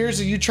many beers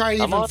did you try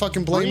even on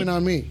fucking blaming 3.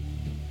 on me?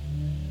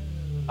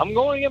 I'm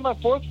going to get my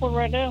 4th one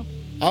right now.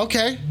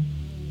 Okay.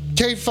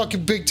 Okay,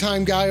 fucking big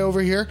time guy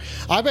over here.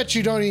 I bet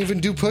you don't even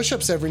do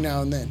push-ups every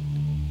now and then.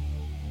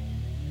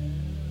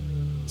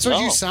 That's what No,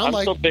 you sound I'm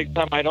like. so big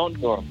time I don't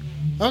do them.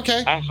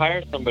 Okay. I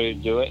hire somebody to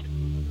do it.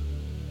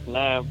 And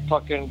I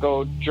fucking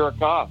go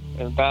jerk off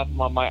in the bathroom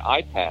on my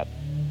iPad.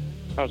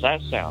 How does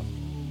that sound?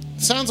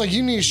 Sounds like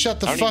you need to shut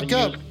the I don't fuck even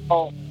up. use a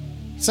phone.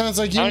 Sounds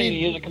like I you don't even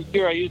need... use a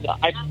computer. I use the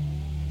iPad.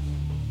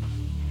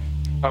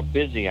 How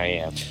busy I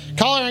am.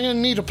 Caller, I'm going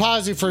to need to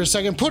pause you for a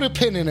second. Put a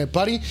pin in it,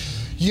 buddy.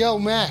 Yo,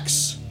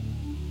 Max.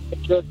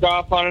 Jerk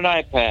off on an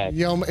iPad.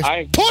 Yo, put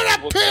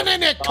a pin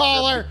in it,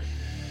 caller.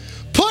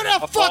 Put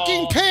a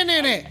fucking pin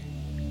in it.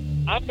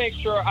 I make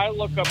sure I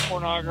look up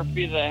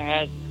pornography that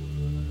has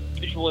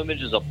visual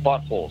images of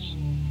buttholes.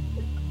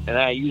 And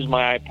I use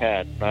my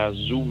iPad and I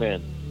zoom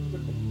in.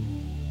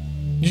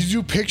 You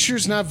do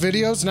pictures, not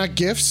videos, not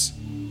GIFs?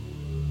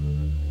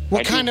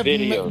 What I kind do of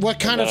videos, what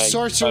kind and of then I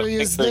sorcery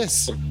is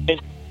this?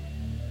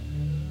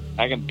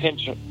 I can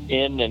pinch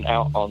in and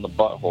out on the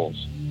buttholes.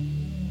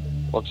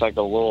 Looks like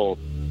a little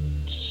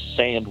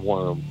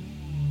sandworm.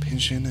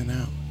 Pinch in and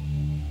out.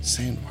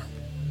 Sandworm.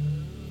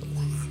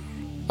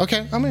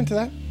 Okay, I'm into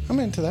that. I'm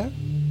into that.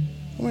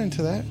 I'm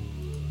into that.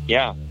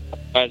 Yeah.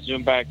 I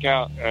zoom back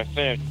out and I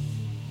finish.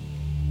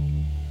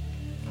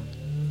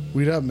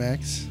 Weed up,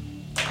 Max.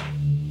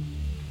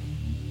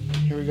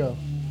 Here we go.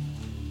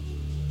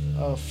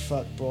 Oh,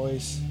 fuck,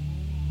 boys.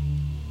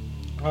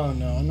 Oh,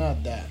 no,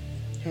 not that.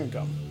 Here we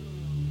go.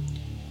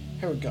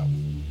 Here we go.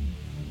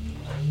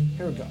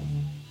 Here we go.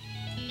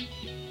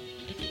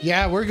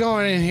 Yeah, we're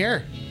going in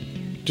here.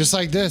 Just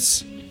like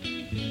this.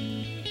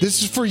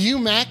 This is for you,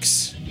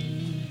 Max.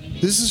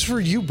 This is for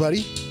you,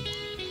 buddy.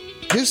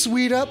 This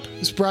Weed Up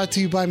is brought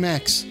to you by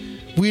Max.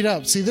 Weed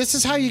Up. See, this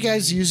is how you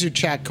guys use your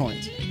chat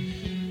coins.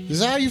 This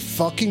is how you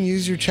fucking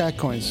use your chat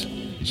coins.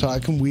 So I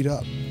can weed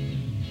up.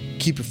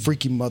 Keep it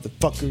freaky,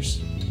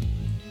 motherfuckers.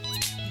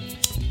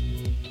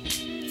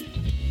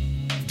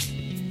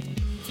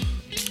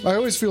 I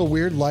always feel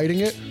weird lighting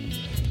it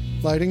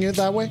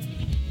that way.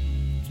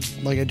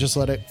 Like I just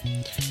let it.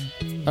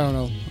 I don't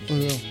know.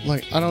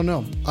 Like I don't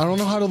know. I don't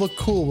know how to look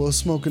cool while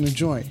smoking a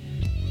joint.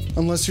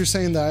 Unless you're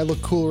saying that I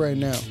look cool right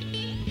now.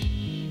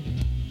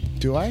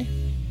 Do I?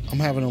 I'm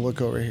having a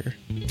look over here.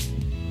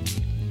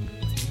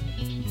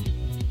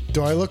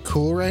 Do I look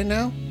cool right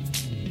now?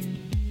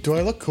 Do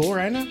I look cool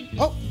right now?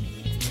 Oh,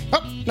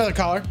 another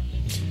caller.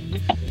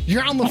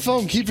 You're on the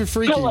phone. Keep it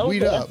freaky. Hello Weed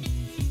there. up.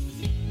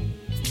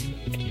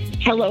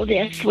 Hello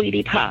there,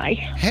 sweetie pie.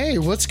 Hey,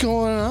 what's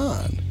going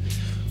on?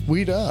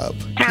 Weed up.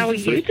 How are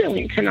Keep it you freaky.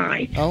 doing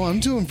tonight? Oh, I'm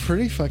doing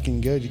pretty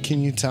fucking good.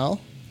 Can you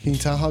tell? Can you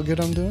tell how good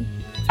I'm doing?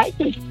 I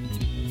think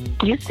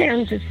you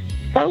sound just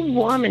so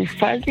warm and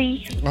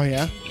fuzzy. Oh,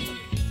 yeah?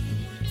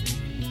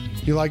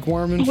 You like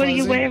warm and What fuzzy? are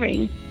you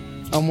wearing?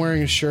 I'm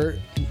wearing a shirt,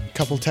 a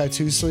couple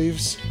tattoo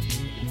sleeves.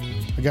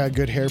 I got a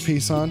good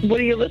hairpiece on. What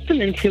are you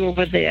listening to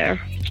over there?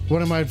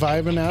 What am I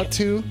vibing out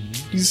to,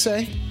 you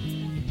say?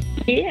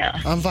 Yeah,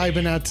 I'm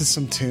vibing out to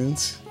some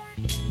tunes.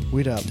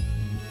 Weed up.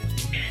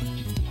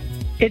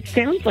 it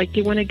sounds like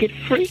you want to get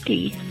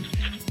freaky.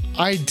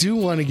 I do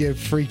want to get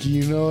freaky,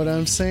 you know what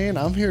I'm saying?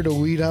 I'm here to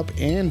weed up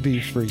and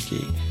be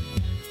freaky.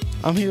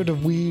 I'm here to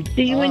weed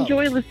Do you up.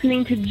 enjoy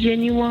listening to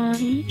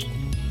Genuine?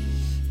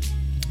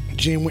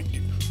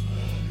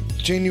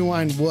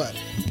 Genuine what?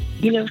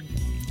 You know,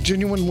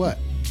 Genuine what?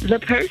 the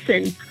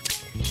person.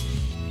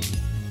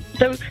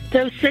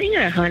 The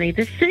singer, honey,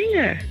 the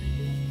singer.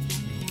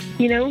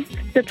 You know,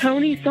 the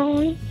pony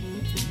song.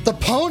 The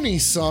pony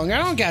song? I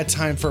don't got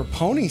time for a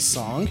pony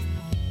song.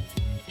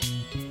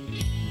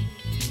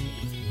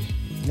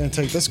 I'm gonna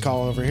take this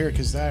call over here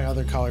because that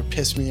other caller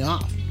pissed me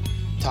off.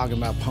 Talking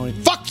about pony.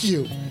 Fuck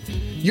you!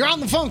 You're on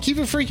the phone. Keep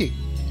it freaky.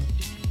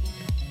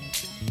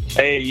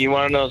 Hey, you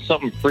want to know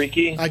something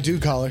freaky? I do,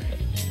 caller.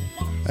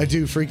 I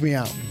do. Freak me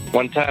out.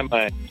 One time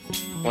I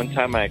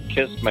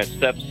kissed my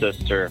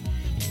stepsister,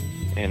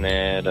 and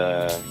it.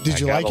 Did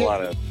you like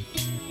it?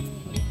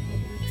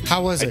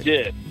 How was it? I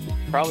did.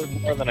 Probably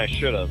more than I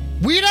should have.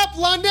 Weed up,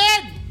 London!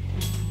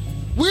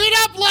 Weed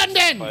up,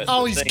 London! But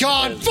Oh, the he's thing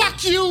gone. is-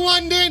 Fuck you,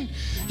 London!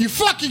 You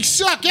fucking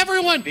suck.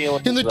 Everyone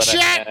Feelings in the that I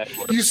chat, had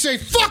were you say,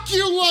 fuck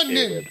you,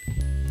 London!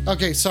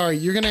 Okay, sorry.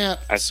 You're gonna have...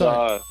 I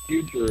sorry.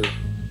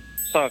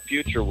 saw a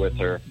future with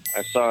her.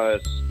 I saw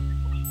us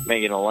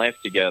making a life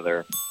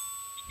together.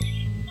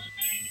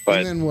 But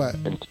And then what?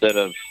 instead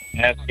of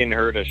asking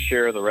her to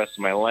share the rest of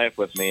my life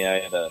with me,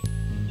 I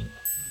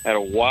had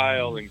a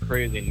wild and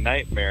crazy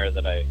nightmare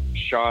that I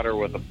shot her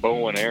with a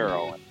bow and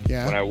arrow. And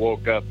Yeah. when I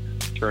woke up,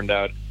 it turned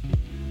out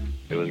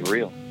it was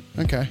real.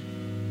 Okay.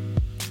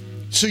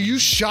 So you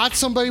shot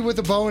somebody with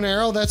a bow and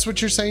arrow? That's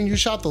what you're saying? You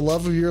shot the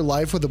love of your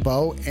life with a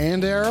bow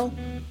and arrow?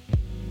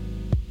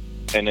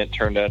 And it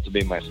turned out to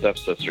be my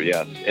stepsister,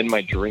 yes, in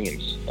my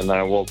dreams. And then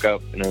I woke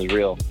up and it was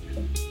real.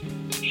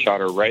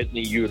 Shot her right in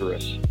the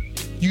uterus.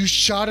 You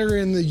shot her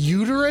in the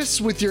uterus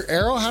with your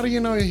arrow? How do you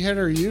know you hit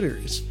her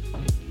uterus?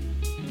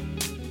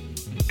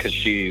 Because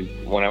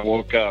when I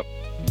woke up,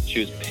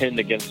 she was pinned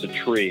against a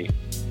tree.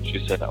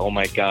 She said, "Oh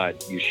my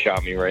God, you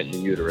shot me right in the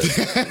uterus."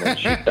 And then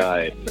she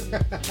died.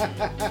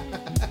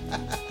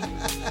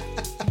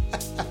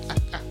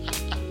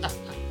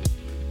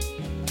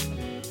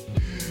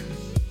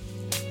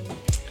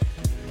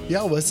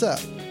 Yo, what's up?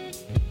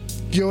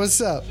 Yo,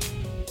 what's up?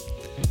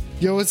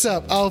 Yo, what's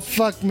up? Oh,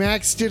 fuck,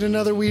 Max did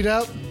another weed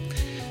up.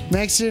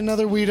 Max did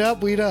another weed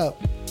up, weed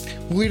up.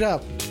 Weed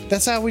up.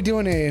 That's how we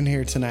doing it in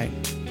here tonight.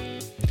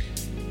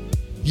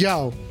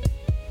 Yo.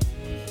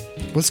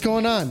 What's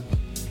going on?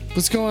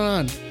 What's going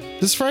on?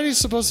 This Friday's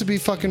supposed to be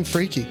fucking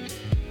freaky.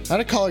 I had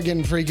a caller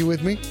getting freaky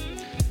with me.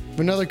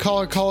 Another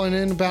caller calling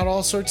in about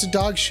all sorts of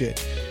dog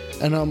shit.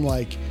 And I'm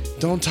like,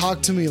 don't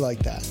talk to me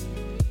like that.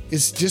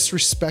 It's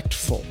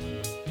disrespectful.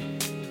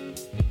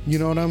 You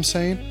know what I'm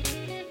saying?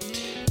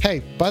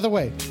 Hey, by the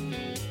way,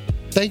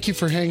 thank you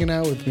for hanging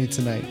out with me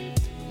tonight.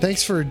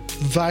 Thanks for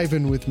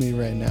vibing with me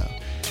right now.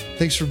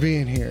 Thanks for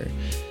being here.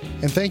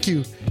 And thank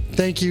you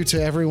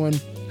to everyone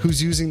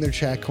who's using their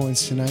chat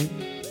coins tonight.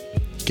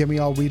 Get me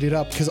all weeded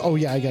up, because, oh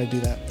yeah, I gotta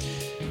do that.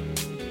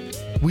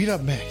 Weed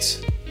up,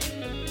 Max.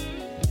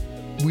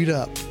 Weed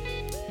up.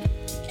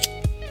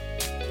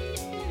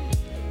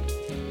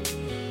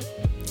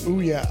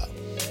 Ooh, yeah.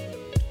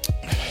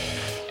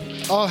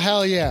 Oh,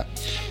 hell yeah.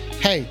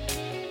 Hey,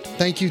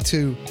 thank you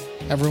to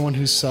everyone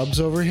who subs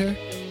over here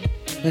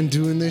and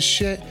doing this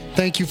shit.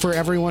 Thank you for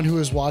everyone who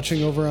is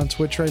watching over on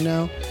Twitch right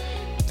now.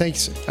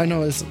 Thanks.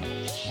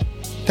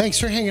 Thanks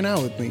for hanging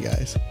out with me,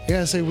 guys. I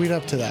gotta say weed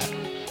up to that.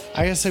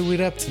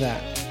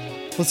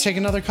 Let's take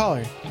another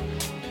caller.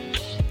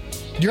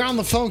 You're on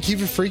the phone. Keep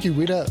it freaky.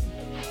 Weed up.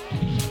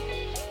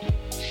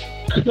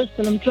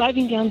 Listen, I'm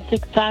driving down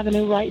 6th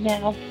Avenue right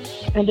now,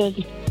 and there's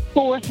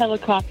 4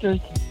 helicopters,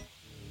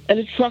 and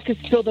a truck is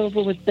filled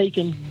over with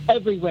bacon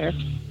everywhere.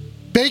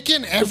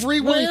 Bacon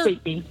everywhere? Really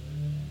bacon.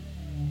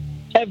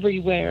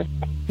 Everywhere.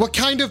 What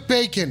kind of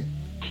bacon?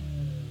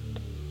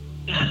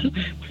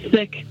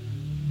 Thick.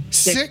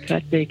 Sick?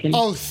 Fat bacon.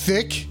 Oh,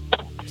 thick?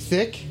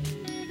 Thick?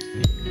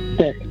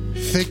 Thick.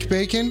 Thick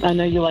bacon? I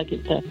know you like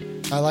it thick.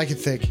 I like it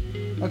thick.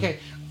 Okay.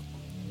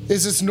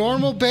 Is this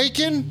normal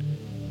bacon?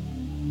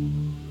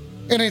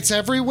 And it's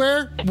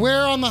everywhere?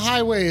 Where on the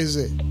highway is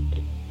it?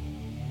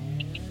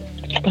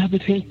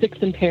 Between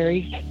 6th and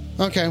Perry.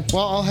 Okay,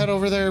 well, I'll head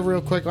over there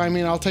real quick. I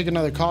mean, I'll take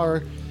another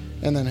car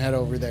and then head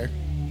over there.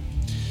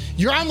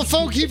 You're on the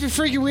phone. Keep your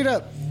freaky weed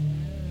up.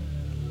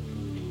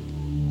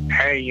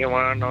 Hey, you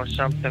want to know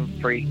something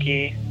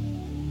freaky?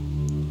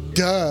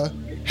 Duh.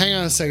 Hang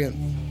on a second.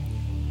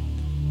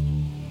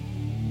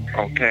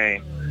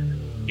 Okay.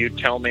 You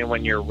tell me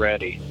when you're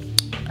ready.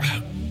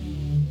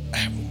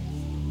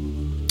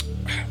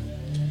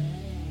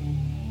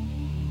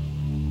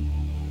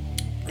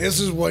 This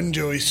is One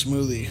Joey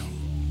Smoothie.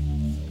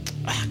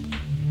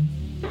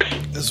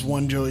 This is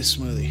One Joey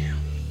Smoothie.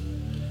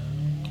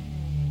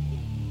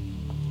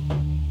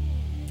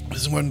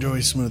 This is One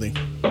Joey Smoothie.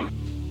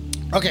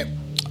 Okay.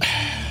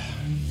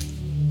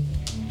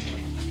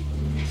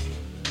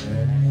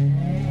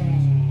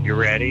 You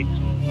ready?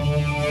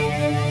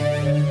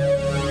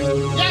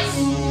 Yes!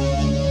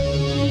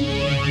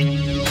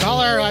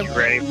 Caller, I'm You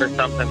ready for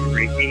something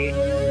freaky?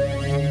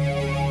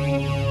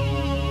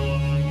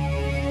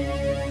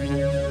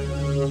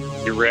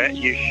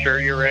 You sure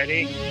you're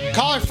ready?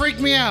 Caller, freak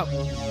me out.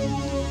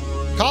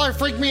 Caller,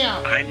 freak me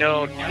out. I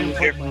know.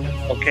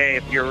 Okay,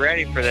 if you're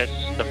ready for this,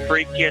 the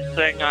freakiest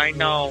thing I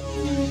know.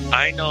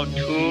 I know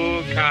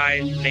 2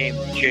 guys named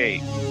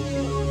Jake.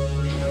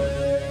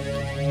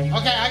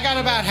 Okay, I got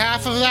about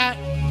half of that.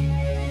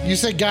 You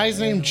said guys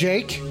named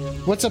Jake?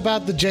 What's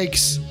about the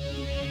Jakes?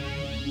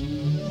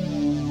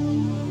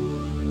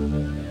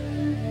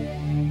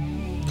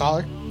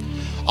 Caller?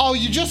 Oh,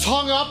 you just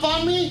hung up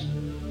on me?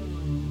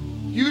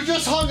 You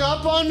just hung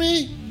up on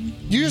me?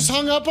 You just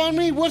hung up on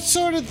me? What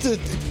sort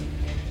of...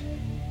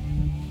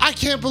 I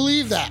can't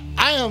believe that.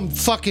 I am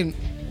fucking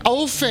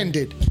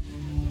offended.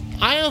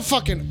 I am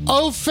fucking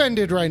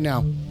offended right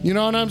now. You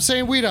know what I'm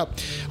saying? Weed up.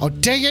 Oh,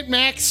 dang it,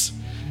 Max.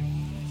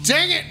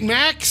 Dang it,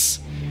 Max.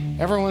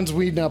 Everyone's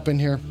weeding up in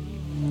here.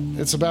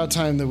 It's about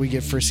time that we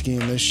get frisky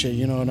in this shit.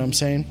 You know what I'm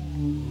saying?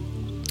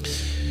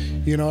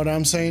 You know what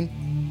I'm saying?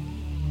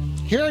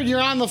 Here,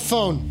 you're on the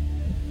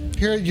phone.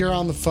 Here, you're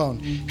on the phone.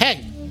 Hey.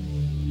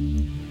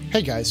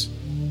 Hey, guys.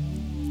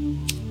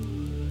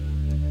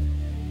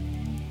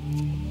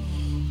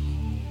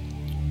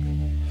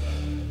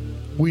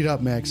 Weed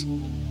up, Max.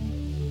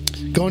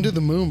 Going to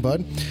the moon,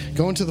 bud.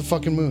 Going to the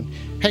fucking moon.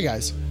 Hey,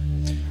 guys.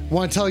 I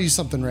want to tell you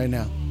something right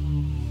now.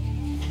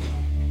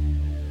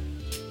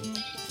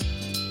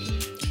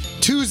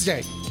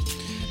 Tuesday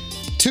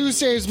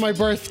is my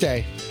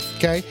birthday.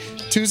 Okay?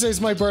 Tuesday's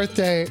my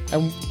birthday,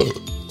 and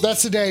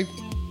that's the day.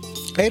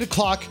 8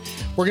 o'clock.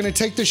 We're going to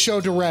take the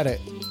show to Reddit.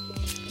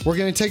 We're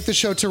going to take the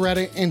show to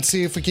Reddit and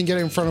see if we can get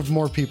it in front of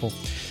more people.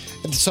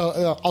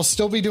 So I'll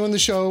still be doing the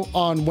show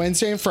on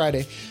Wednesday and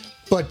Friday.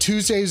 But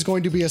Tuesday is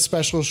going to be a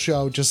special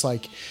show, just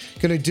like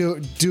gonna do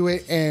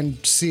it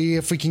and see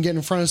if we can get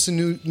in front of some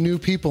new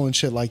people and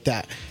shit like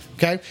that.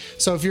 Okay,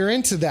 so if you're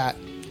into that,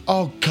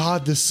 oh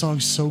god, this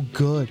song's so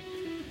good.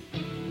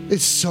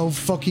 It's so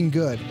fucking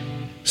good.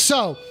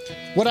 So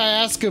what I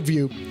ask of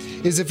you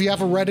is if you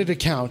have a Reddit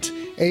account,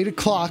 8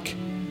 o'clock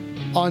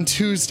on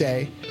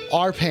Tuesday,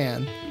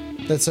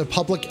 RPAN, that's a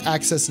public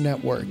access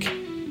network.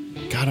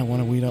 God, I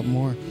want to weed up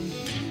more.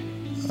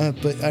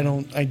 But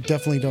I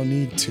definitely don't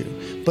need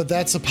to. But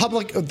that's the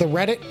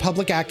Reddit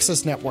public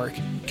access network.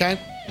 Okay?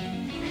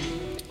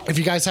 If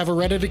you guys have a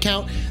Reddit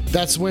account,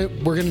 that's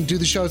when we're going to do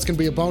the show. It's going to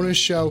be a bonus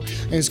show,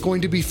 and it's going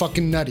to be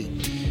fucking nutty.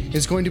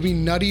 It's going to be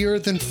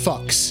nuttier than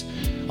fucks.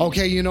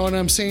 Okay, you know what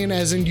I'm saying?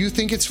 As in, you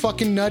think it's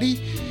fucking nutty?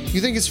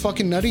 You think it's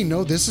fucking nutty?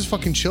 No, this is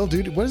fucking chill,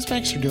 dude. What is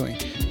Baxter doing?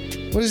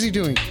 What is he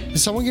doing?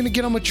 Is someone going to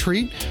get him a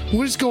treat?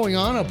 What is going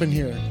on up in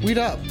here? Weed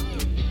up.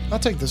 I'll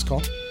take this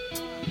call.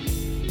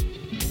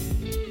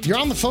 You're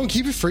on the phone.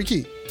 Keep it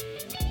freaky.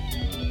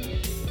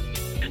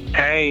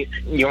 Hey,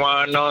 you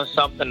want to know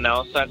something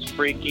else that's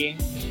freaky?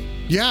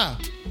 Yeah.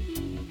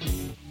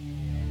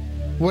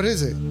 What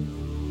is it?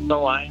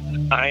 So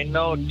I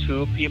know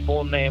 2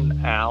 people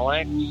named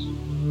Alex.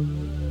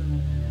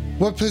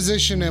 What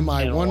position am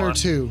I? One or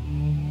 2?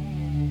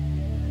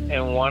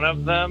 And one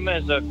of them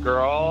is a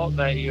girl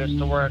that used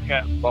to work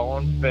at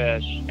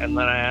Bonefish, and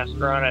then I asked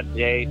her on a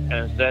date,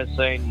 and instead of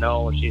saying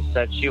no, she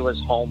said she was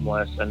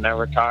homeless and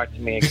never talked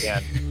to me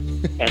again.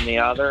 And the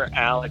other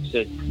Alex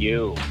is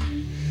you.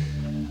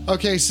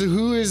 Okay, so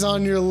who is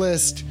on your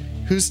list?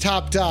 Who's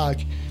top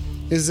dog?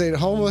 Is it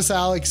homeless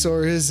Alex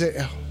or is it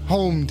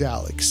homed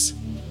Alex?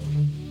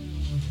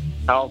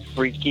 How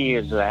freaky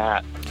is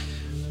that?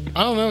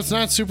 I don't know. It's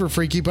not super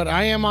freaky, but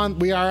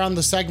we are on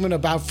the segment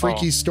about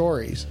freaky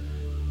stories.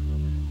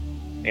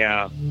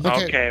 Yeah.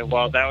 Okay,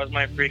 well, that was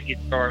my freaky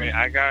story.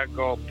 I gotta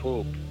go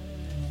poop.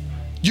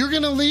 You're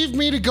gonna leave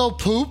me to go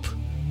poop?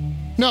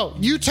 No,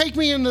 you take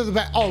me into the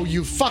back. Oh,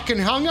 you fucking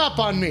hung up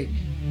on me.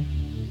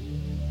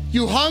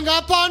 You hung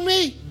up on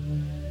me?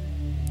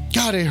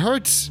 God, it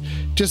hurts.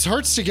 Just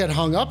hurts to get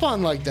hung up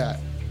on like that.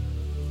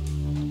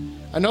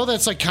 I know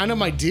that's like kind of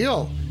my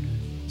deal.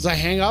 Is I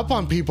hang up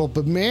on people,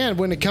 but man,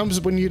 when I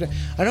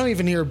don't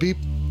even hear a beep.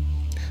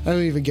 I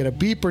don't even get a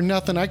beep or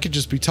nothing. I could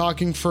just be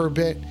talking for a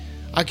bit.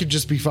 I could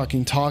just be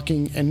fucking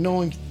talking and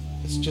knowing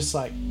it's just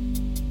like,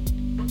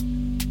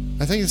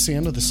 I think it's the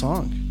end of the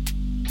song.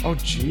 Oh,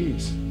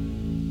 jeez.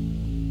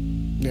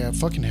 Yeah,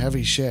 fucking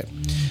heavy shit.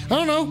 I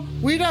don't know.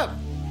 Weed up.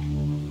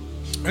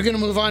 We're going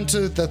to move on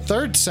to the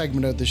third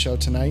segment of the show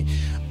tonight.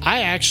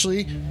 I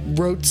actually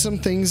wrote some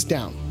things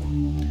down.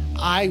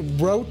 I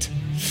wrote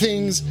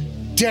things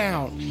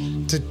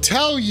down to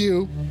tell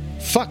you.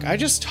 Fuck, I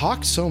just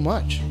talked so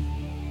much.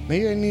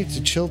 Maybe I need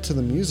to chill to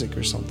the music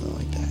or something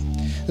like that.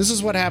 This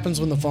is what happens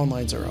when the phone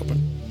lines are open.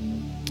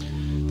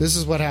 This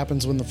is what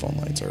happens when the phone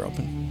lines are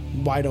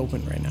open. Wide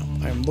open right now.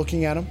 I'm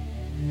looking at them.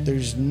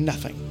 There's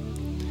nothing.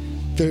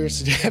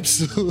 There's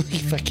absolutely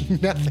fucking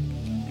nothing.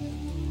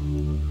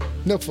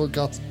 No phone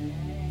calls.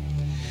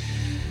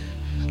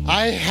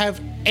 I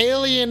have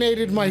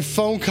alienated my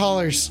phone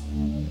callers.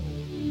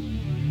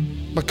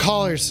 My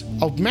callers.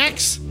 Oh,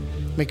 Max.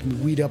 Making me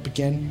weed up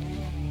again.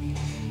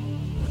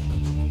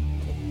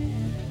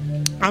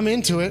 I'm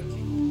into it.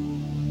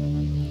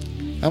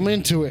 I'm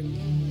into it.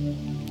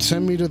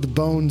 Send me to the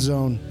bone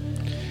zone.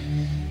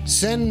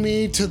 Send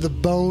me to the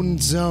bone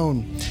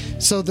zone.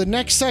 So the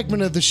next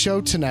segment of the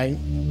show tonight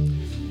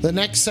The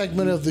next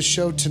segment of the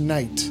show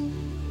tonight.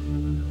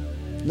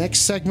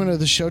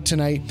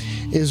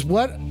 Is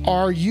what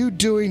are you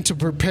doing to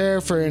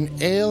prepare for an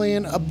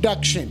alien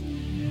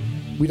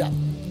abduction? We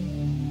don't.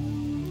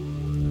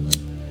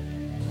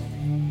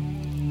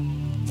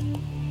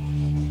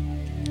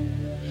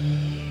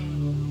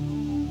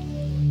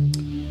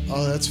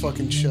 Oh, that's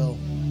fucking chill.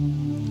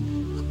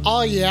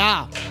 Oh,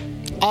 yeah.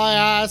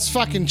 That's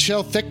fucking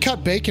chill. Thick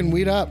cut bacon,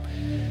 weed up.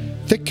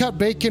 Thick cut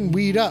bacon,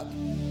 weed up.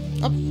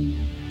 Oh,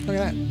 look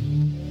at that.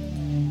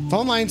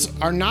 Phone lines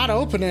are not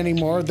open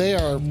anymore.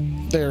 They're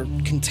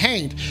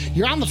contained.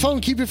 You're on the phone.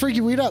 Keep it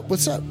freaky, weed up.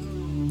 What's up?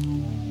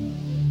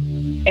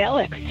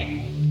 Alex.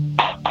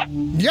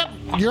 Yep,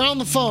 you're on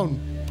the phone.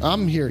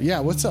 I'm here. Yeah,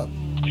 what's up?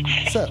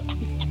 What's up?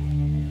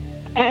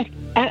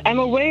 I'm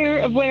aware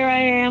of where I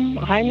am.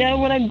 I know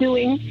what I'm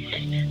doing.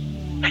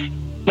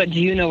 But do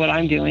you know what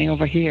I'm doing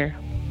over here?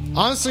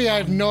 Honestly, I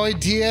have no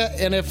idea.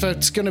 And if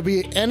it's going to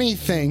be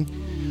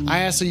anything, I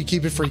ask that you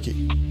keep it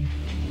freaky.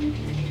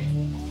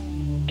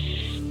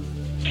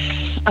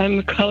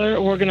 I'm color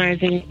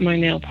organizing my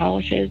nail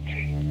polishes.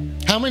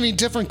 How many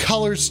different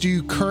colors do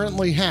you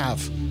currently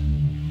have?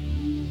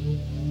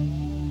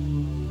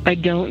 I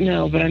don't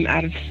know, but I'm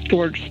out of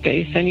storage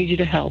space. I need you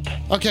to help.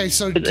 Okay,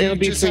 so do you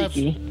just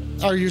freaky.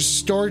 Are your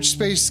storage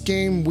space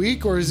game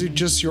weak, or is it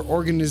just your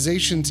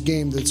organization's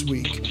game that's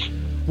weak?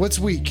 What's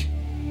weak?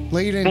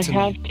 Lay it into me.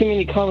 I have too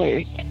many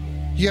colors.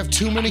 You have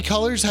too many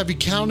colors? Have you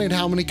counted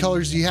how many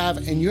colors you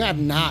have? And you have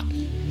not.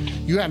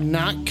 You have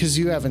not, because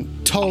you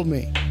haven't told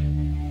me.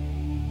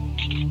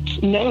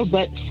 No,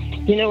 but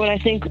you know what I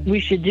think we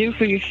should do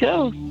for your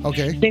show?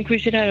 Okay. I think we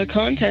should have a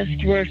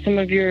contest where some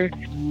of your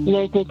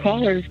local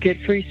callers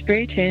get free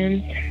spray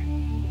tans.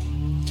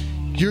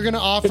 You're going to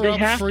offer but they up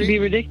have free... to be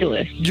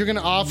ridiculous. You're going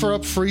to offer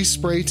up free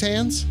spray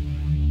tans?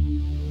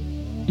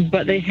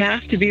 But they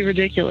have to be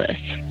ridiculous,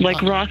 like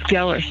Ross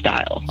Geller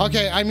style.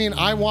 Okay, I mean,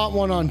 I want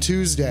one on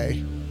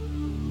Tuesday.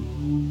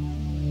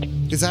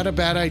 Is that a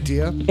bad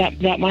idea?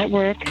 That might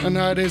work. Oh,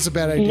 no, it is a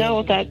bad idea.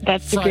 No,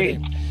 that's Friday.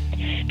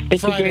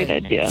 It's a great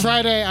idea.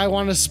 Friday, I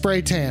want a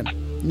spray tan.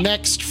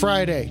 Next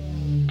Friday.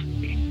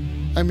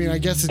 I mean, I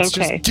guess it's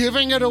just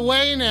giving it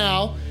away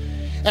now.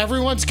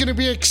 Everyone's going to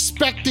be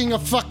expecting a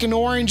fucking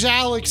Orange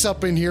Alex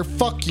up in here.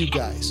 Fuck you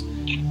guys.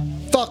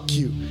 Fuck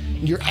you.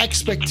 Your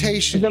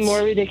expectations. The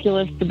more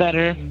ridiculous, the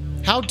better.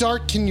 How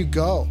dark can you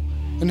go?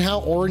 And how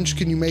orange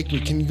can you make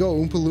me? Can you go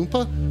Oompa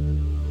Loompa?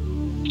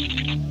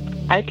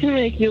 I can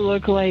make you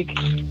look like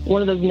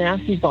one of those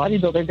nasty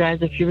bodybuilder guys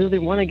if you really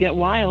want to get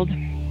wild.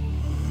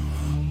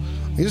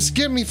 You just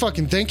get me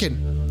fucking thinking.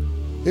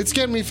 It's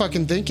getting me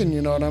fucking thinking,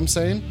 you know what I'm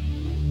saying?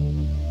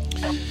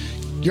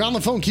 You're on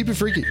the phone. Keep it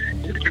freaky.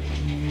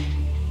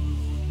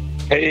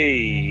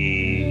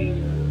 Hey,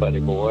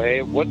 buddy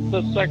boy. What's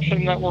the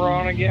section that we're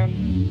on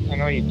again? I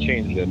know you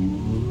changed it.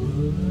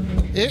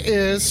 It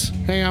is.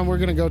 Hang on, we're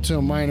going to go to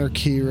a minor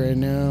key right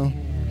now.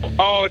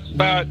 Oh, it's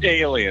about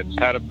aliens.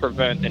 How to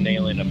prevent an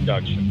alien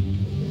abduction.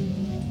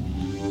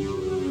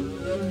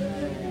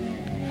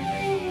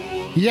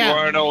 Yeah. You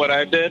want to know what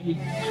I did?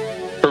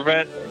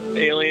 Prevent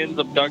aliens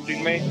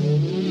abducting me?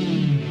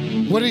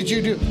 What did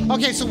you do?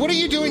 Okay, so what are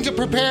you doing to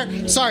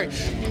prepare? Sorry.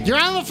 You're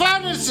on the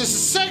phone. It's a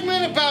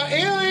segment about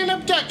alien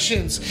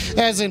abductions.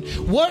 As in,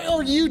 what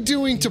are you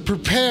doing to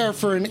prepare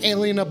for an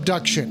alien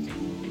abduction?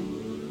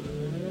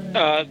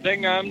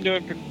 Thing I'm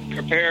doing to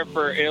prepare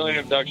for alien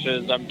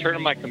abduction is I'm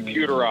turning my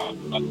computer off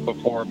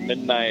before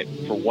midnight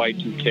for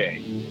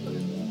Y2K.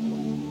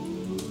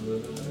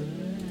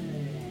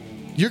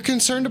 You're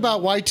concerned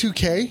about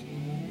Y2K?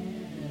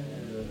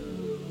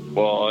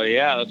 Well,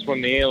 yeah, that's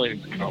when the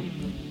aliens come.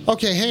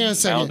 Okay, hang on a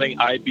second. I don't think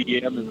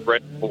IBM is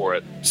ready for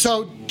it.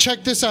 So,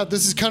 check this out.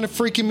 This is kind of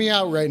freaking me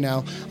out right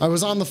now. I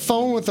was on the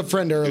phone with a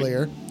friend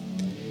earlier,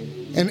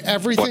 and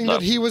everything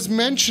that he was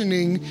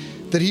mentioning,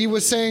 that he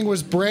was saying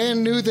was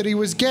brand new that he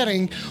was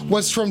getting,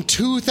 was from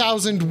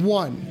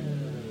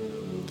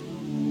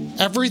 2001.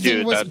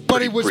 Everything was,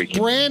 but it was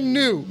brand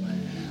new.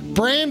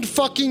 Brand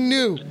fucking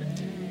new.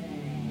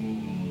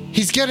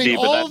 He's getting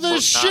all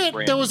this shit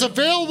that was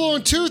available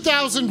in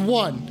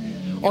 2001.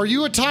 Are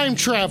you a time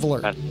traveler?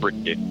 That's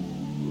freaky.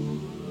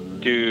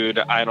 Dude,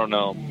 I don't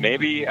know.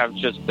 Maybe I've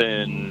just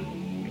been,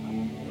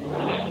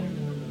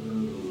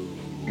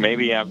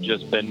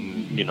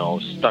 you know,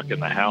 stuck in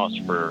the house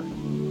for,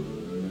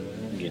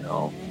 you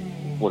know,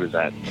 what is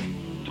that,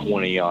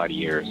 20 odd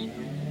years.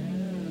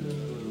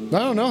 I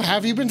don't know.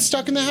 Have you been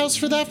stuck in the house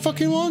for that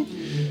fucking long?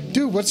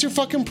 Dude, what's your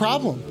fucking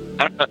problem?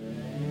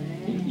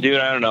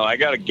 Dude, I don't know. I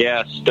got a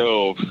gas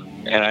stove,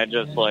 and I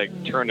just,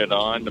 like, turned it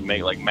on to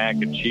make, like, mac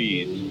and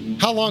cheese.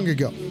 How long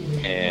ago?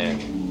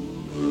 And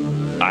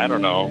I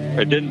don't know.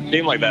 It didn't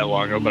seem like that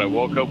long ago, but I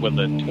woke up with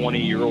a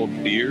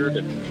 20-year-old beard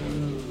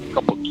and a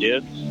couple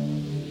kids.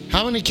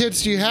 How many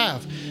kids do you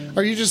have?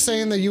 Are you just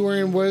saying that you were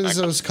in, what is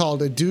those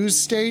called, a dues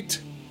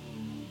state?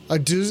 A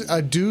dues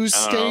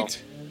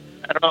state?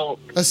 I don't know.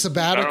 A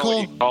sabbatical?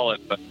 I don't know what you call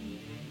it, but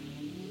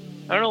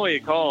I don't know what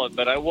you call it,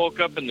 but I woke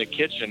up in the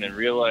kitchen and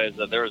realized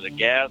that there was a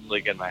gas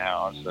leak in my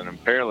house, and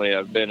apparently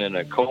I've been in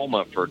a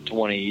coma for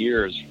 20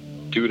 years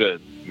due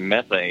to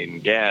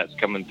methane gas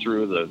coming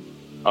through the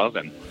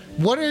oven.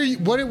 What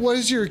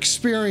is your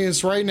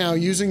experience right now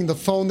using the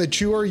phone that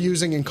you are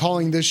using and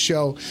calling this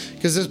show?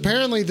 Because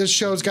apparently this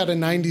show's got a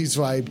 90s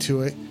vibe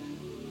to it.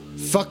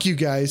 Fuck you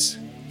guys.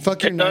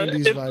 Fuck your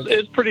 90s vibe.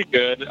 It's pretty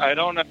good. I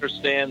don't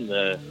understand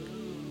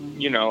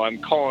I'm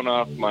calling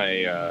off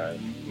my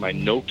my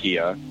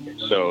Nokia,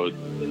 so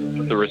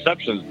the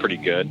reception's pretty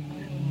good.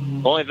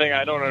 The only thing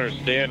I don't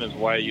understand is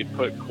why you'd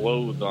put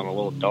clothes on a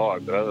little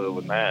dog, but other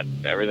than that,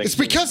 everything. It's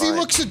because he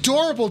looks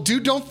adorable,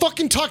 dude. Don't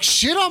fucking talk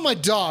shit on my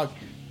dog.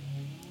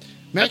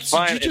 Max,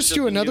 did you just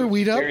do another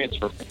weed up?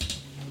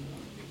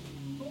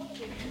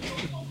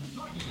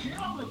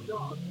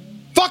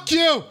 Fuck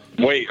you!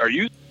 Wait, are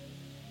you?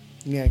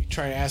 Yeah, you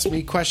trying to ask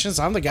me questions?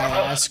 I'm the guy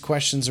that asks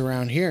questions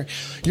around here.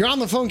 You're on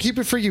the phone. Keep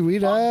it freaky.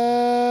 Weed up.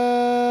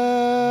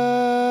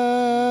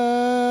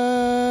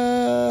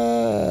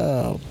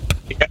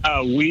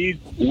 Yeah,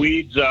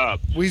 weeds up.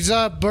 Weeds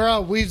up,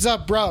 bro. Weeds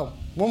up, bro.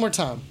 One more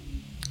time.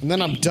 And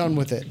then I'm done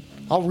with it.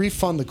 I'll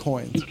refund the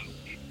coins.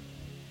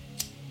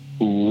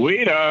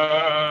 Weed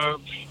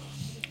up.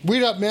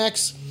 Weed up,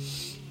 Max.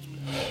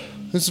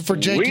 This is for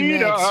Jake and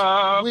Weed Max.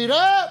 up. Weed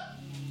up.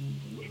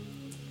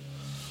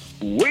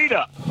 Weed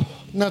up.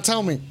 Now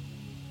tell me,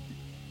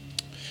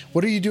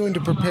 what are you doing to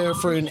prepare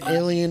for an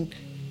alien?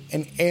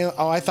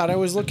 Oh, I thought I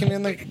was looking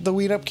in the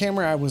weed up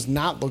camera. I was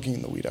not looking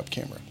in the weed up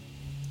camera.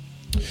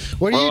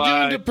 What are you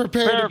doing to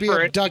prepare to be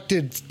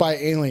abducted by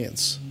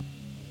aliens?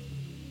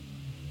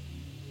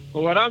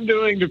 What I'm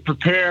doing to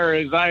prepare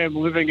is I am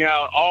living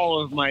out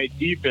all of my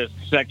deepest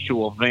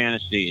sexual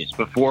fantasies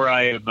before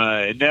I am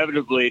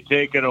inevitably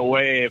taken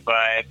away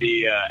by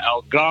the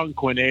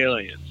Algonquin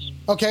aliens.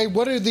 Okay,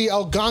 what do the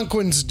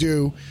Algonquins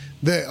do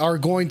that are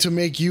going to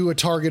make you a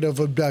target of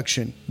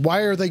abduction?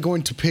 Why are they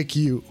going to pick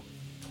you?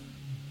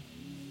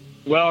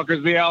 Well,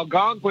 because the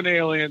Algonquin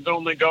aliens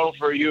only go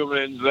for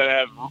humans that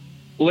have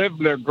lived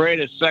their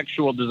greatest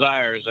sexual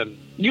desires, and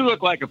you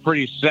look like a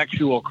pretty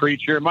sexual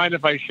creature. Mind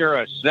if I share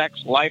a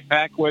sex life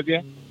hack with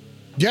you?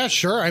 Yeah,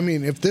 sure. I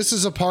mean, if this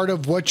is a part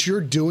of what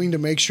you're doing to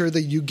make sure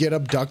that you get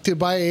abducted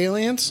by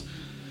aliens,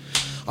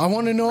 I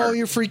want to know all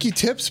your freaky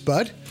tips,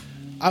 bud.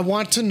 I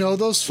want to know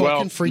those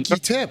fucking freaky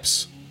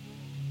tips.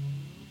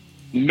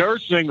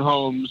 Nursing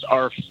homes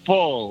are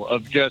full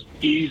of just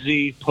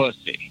easy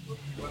pussy.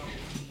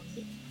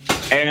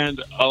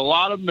 And a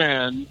lot of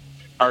men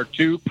are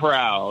too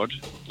proud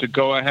to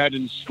go ahead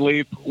and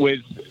sleep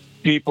with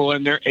people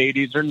in their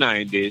 80s or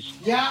 90s.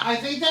 Yeah, I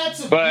think that's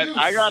abuse. But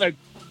I got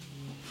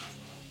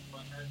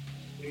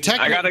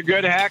a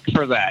good hack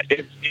for that.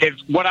 If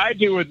what I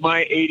do with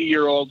my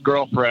 80-year-old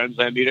girlfriends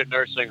I meet at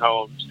nursing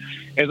homes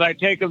is I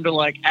take them to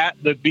like At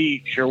the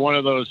Beach or one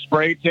of those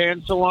spray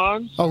tan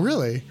salons. Oh,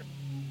 really?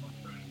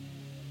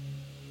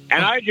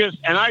 And I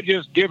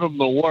just give them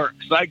the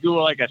works. I do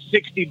like a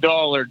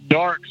 $60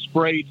 dark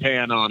spray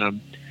tan on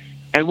them.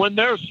 And when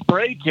they're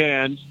spray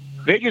tanned,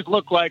 they just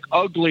look like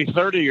ugly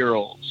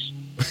 30-year-olds.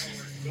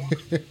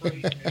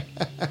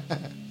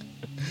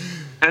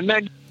 And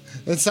then...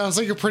 That sounds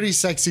like a pretty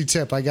sexy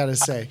tip, I gotta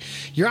say.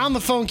 You're on the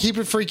phone. Keep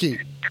it freaky.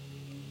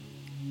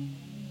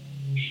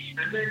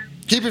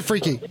 Keep it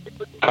freaky.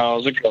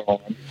 How's it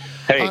going?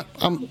 Hey.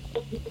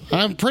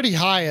 I'm pretty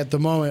high at the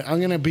moment. I'm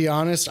gonna be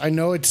honest. I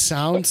know it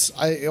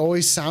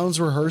always sounds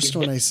rehearsed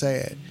when I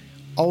say it.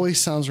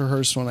 Always sounds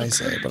rehearsed when I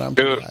say it, but I'm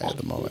pretty high at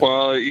the moment.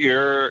 Well,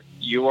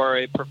 you are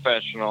a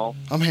professional.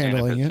 I'm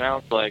handling it. It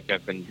sounds like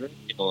I've been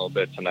drinking a little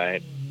bit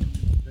tonight.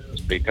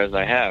 It's because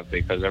I have.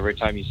 Because every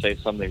time you say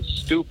something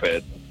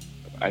stupid,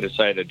 I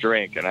decide to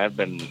drink, and I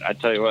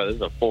tell you what, this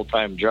is a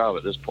full-time job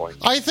at this point.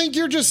 I think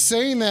you're just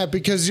saying that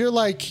because you're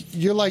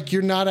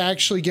not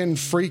actually getting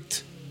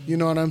freaked. You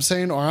know what I'm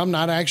saying? Or I'm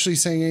not actually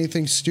saying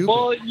anything stupid.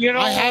 Well,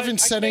 I haven't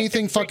said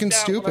anything fucking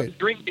stupid. I'm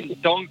drinking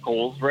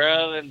dunkles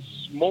rather than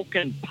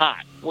smoking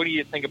pot. What do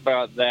you think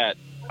about that,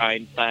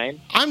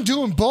 Einstein? I'm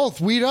doing both.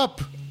 Weed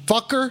up,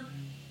 fucker.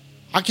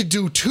 I could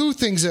do two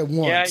things at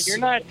once. Yeah, you're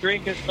not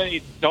drinking as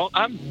many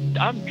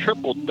I'm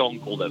triple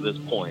dunkled at this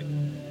point.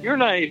 You're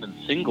not even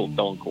single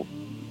dunkled.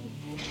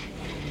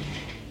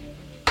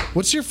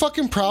 What's your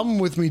fucking problem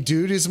with me,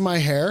 dude? Is it my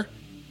hair?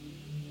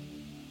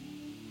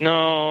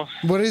 No.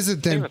 What is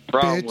it then, I have a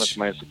problem bitch? with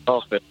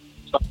myself. It's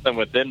something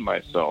within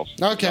myself.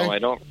 Okay. I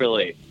don't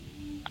really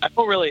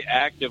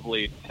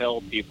actively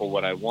tell people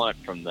what I want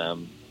from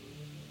them.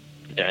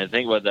 And I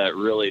think what that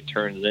really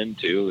turns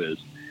into is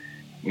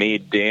me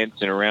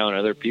dancing around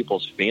other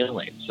people's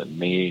feelings and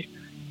me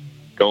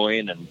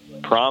going and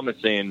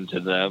promising to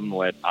them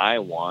what I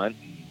want,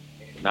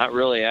 not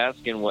really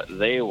asking what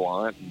they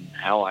want and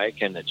how I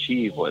can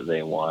achieve what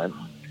they want.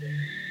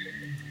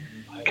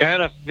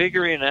 Kind of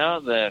figuring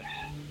out that,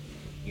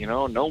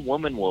 no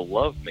woman will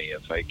love me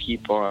if I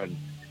keep on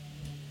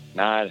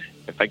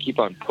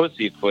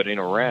pussyfooting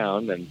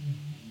around and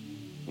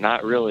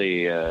not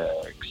really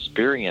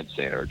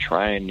experiencing or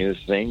trying new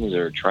things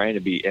or trying to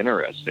be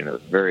interesting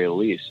at the very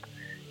least.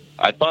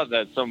 I thought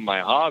that some of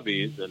my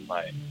hobbies and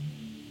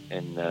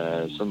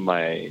some of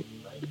my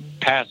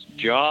past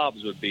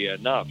jobs would be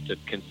enough to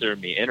consider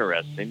me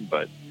interesting,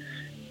 but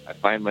I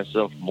find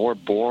myself more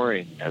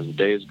boring as the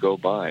days go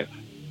by.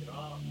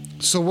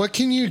 So what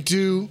can you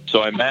do?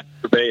 So I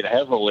masturbate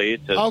heavily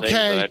to things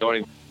that I don't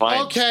even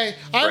find. Okay,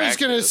 I was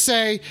gonna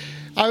say,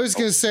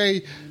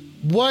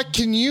 what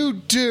can you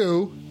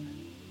do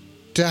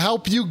to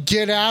help you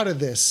get out of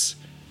this?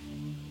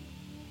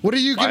 What are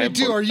you gonna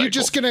do? Are you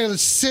just gonna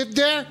sit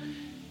there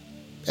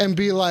and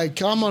be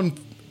like,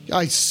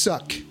 I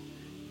suck?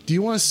 Do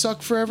you want to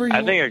suck forever?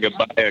 I think I could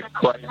buy a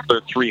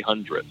Chrysler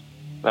 300.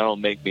 That'll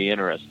make me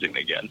interesting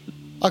again.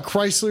 A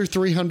Chrysler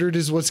 300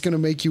 is what's going to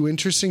make you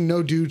interesting?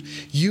 No, dude.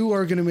 You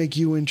are going to make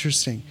you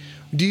interesting.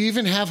 Do you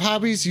even have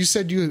hobbies? You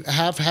said you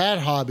have had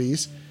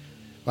hobbies,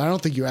 but I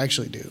don't think you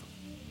actually do.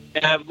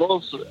 Yeah,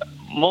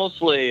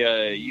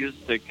 mostly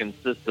used to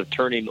consist of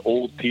turning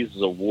old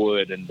pieces of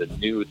wood into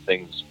new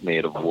things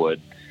made of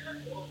wood.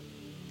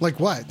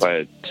 Like what? But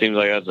it seems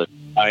like that's a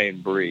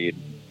dying breed.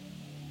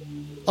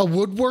 A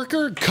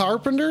woodworker?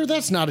 Carpenter?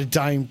 That's not a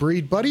dying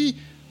breed, buddy.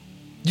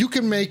 You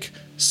can make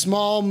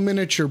small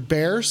miniature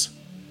bears.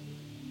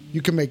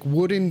 You can make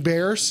wooden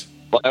bears.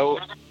 Well,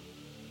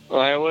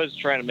 I was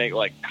trying to make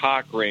like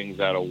cock rings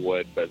out of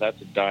wood, but that's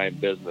a dying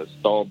business.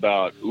 It's all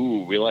about,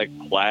 we like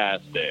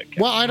plastic.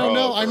 Well, I don't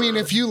know. I mean,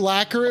 if you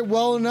lacquer it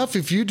well enough,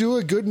 if you do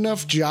a good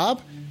enough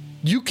job,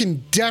 you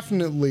can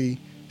definitely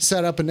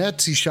set up an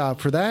Etsy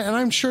shop for that. And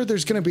I'm sure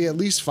there's going to be at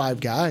least 5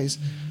 guys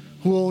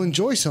who will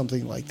enjoy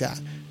something like that.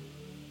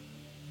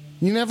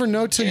 You never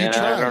know till you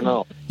try. I don't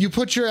know. You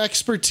put your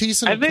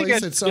expertise in a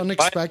place that's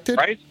unexpected.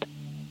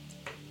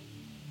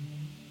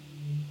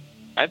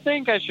 I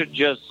think I should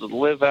just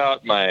live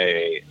out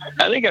I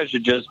think I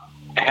should just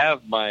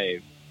have my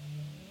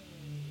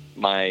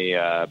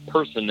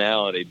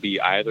personality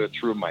be either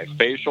through my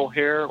facial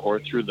hair or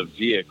through the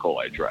vehicle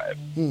I drive.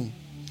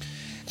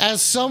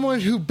 As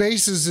someone who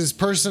bases his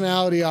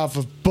personality off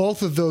of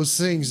both of those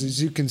things, as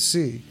you can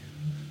see,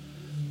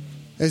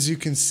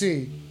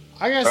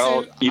 I gotta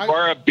say, you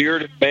are a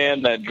bearded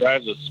man that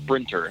drives a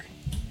Sprinter.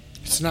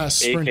 It's not a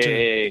Sprinter.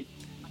 AKA.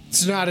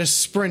 It's not a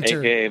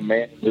Sprinter. AKA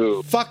man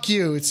who. Fuck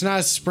you. It's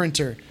not a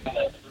Sprinter.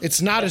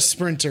 It's not a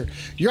Sprinter.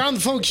 You're on the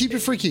phone. Keep it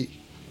freaky.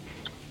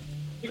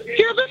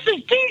 Yeah, this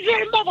is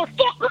DJ,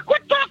 motherfucker.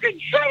 Quit talking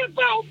shit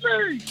about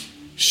me.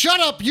 Shut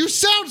up. You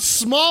sound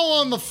small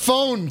on the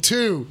phone,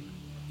 too.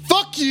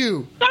 Fuck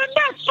you. I'm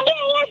not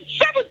small. I'm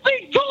 7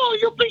 feet tall,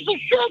 you piece of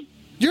shit.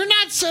 You're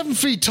not 7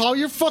 feet tall.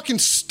 You're fucking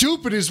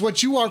stupid is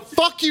what you are.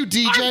 Fuck you,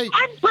 DJ.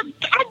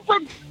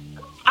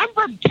 I'm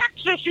from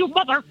Texas, you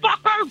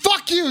motherfucker.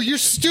 Fuck you. You're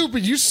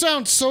stupid. You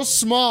sound so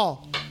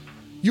small.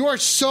 You are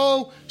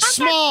so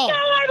small.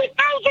 I'm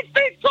 1,000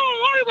 feet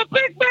tall. I'm a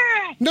big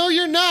man. No,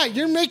 you're not.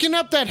 You're making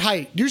up that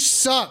height. You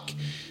suck.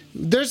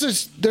 There's a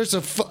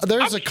club.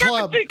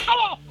 7 feet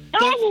tall.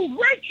 And I will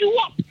rate you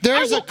up.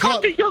 There's I will a club.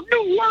 come to your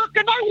new work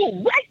and I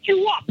will rate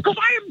you up because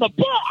I am the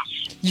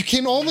boss. You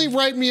can only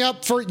write me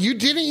up for... You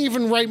didn't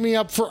even write me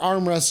up for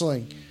arm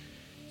wrestling.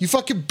 You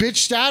fucking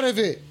bitched out of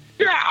it.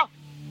 Yeah.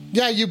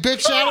 Yeah, you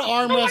bitched out of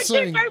arm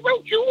wrestling. I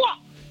wrote you up.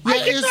 Yeah,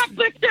 I did not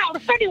bitch out.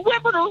 If any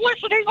women are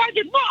listening, I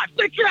did not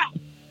bitch out.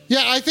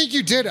 Yeah, I think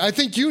you did. I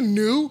think you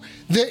knew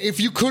that if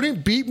you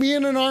couldn't beat me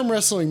in an arm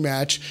wrestling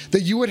match,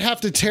 that you would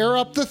have to tear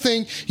up the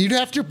thing, you'd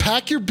have to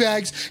pack your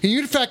bags, and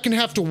you'd fucking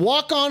have to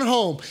walk on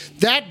home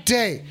that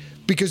day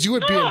because you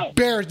would be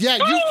embarrassed. Yeah,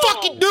 you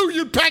fucking knew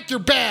you'd pack your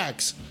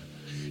bags.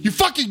 You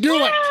fucking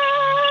knew it.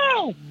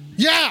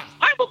 Yeah.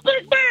 I'm a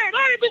big man.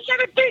 I am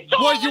 7 feet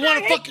tall. What,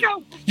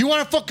 you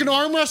want to fucking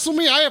arm wrestle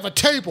me? I have a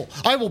table.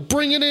 I will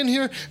bring it in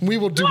here and we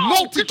will do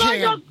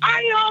multi-cam.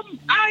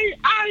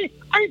 I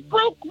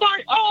broke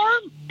my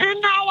arm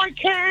and now I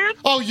can.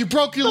 Oh, you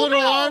broke your little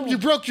arm? You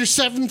broke your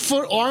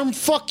 7-foot arm?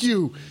 Fuck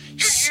you.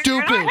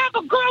 Stupid. And I have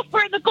a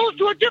girlfriend that goes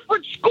to a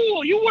different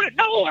school. You wouldn't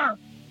know her.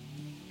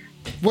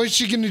 What is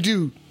she going to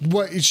do?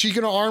 What, is she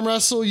going to arm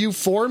wrestle you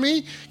for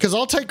me? Because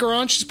I'll take her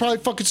on. She's probably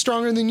fucking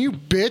stronger than you,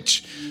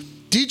 bitch.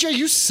 DJ,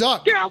 you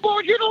suck. Yeah,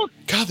 well, you don't...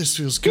 God, this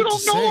feels good to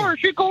say. You don't know her.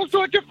 She goes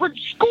to a different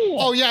school.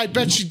 Oh, yeah, I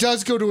bet she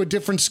does go to a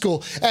different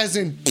school. As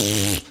in,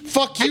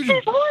 fuck you.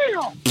 She's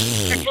real.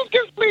 And she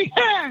gives me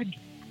head.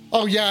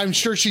 Oh, yeah, I'm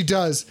sure she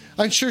does.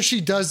 I'm sure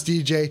she does,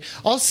 DJ.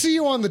 I'll see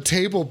you on the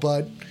table,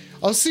 bud.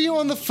 I'll see you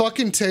on the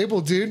fucking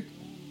table, dude.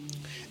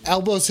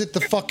 Elbows hit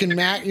the fucking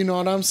mat, you know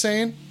what I'm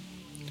saying?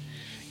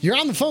 You're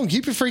on the phone.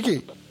 Keep it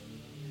freaky.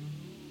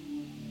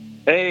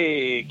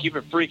 Hey, keep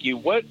it freaky.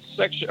 What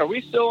section? Are we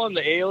still on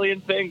the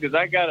alien thing? Because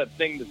I got a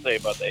thing to say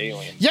about the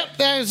alien. Yep,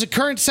 that is the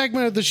current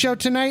segment of the show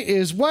tonight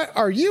is what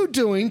are you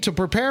doing to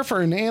prepare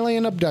for an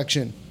alien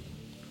abduction?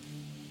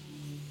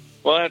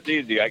 Well, that's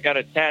easy. I got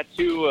a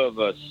tattoo of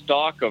a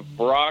stalk of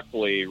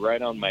broccoli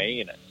right on my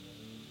anus.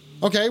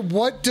 Okay,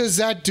 what does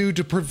that do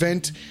to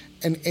prevent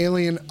an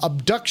alien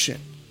abduction?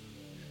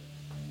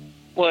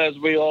 Well, as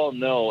we all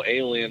know,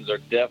 aliens are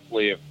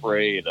definitely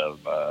afraid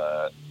of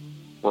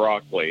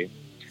broccoli.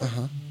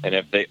 Uh-huh. And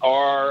if they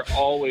are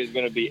always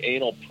going to be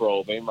anal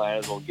probing, might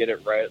as well get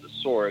it right at the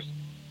source.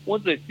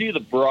 Once they see the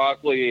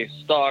broccoli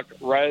stuck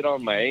right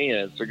on my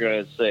anus, they're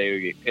going to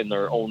say in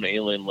their own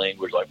alien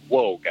language, like,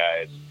 whoa,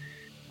 guys,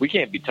 we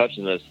can't be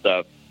touching this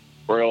stuff,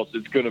 or else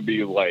it's going to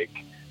be like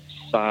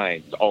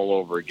signs all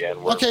over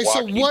again. We're Okay,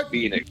 so what?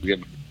 Phoenix.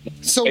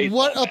 So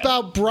what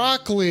about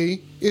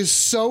broccoli is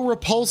so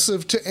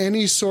repulsive to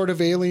any sort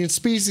of alien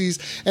species,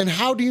 and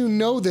how do you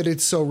know that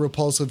it's so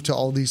repulsive to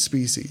all these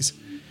species?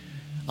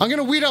 I'm going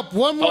to weed up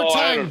one more time.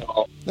 I don't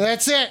know.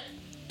 That's it.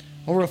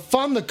 I'll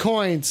refund the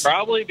coins.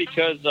 Probably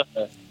because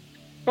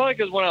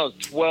when I was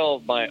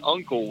 12, my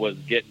uncle was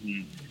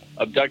getting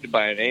abducted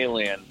by an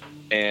alien,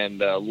 and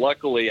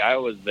luckily I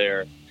was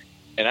there,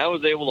 and I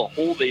was able to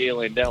hold the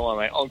alien down while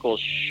my uncle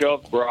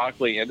shoved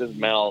broccoli in his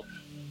mouth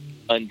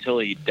until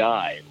he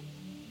died.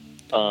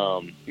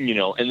 And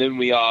then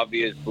we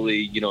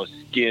obviously,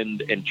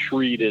 skinned and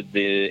treated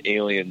the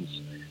alien's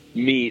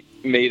meat,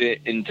 made it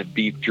into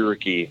beef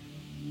jerky,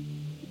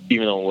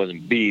 even though it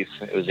wasn't beef,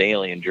 it was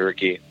alien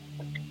jerky.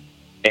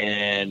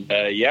 And,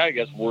 I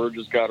guess word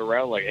just got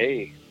around like,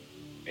 hey,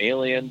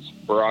 aliens,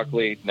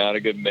 broccoli, not a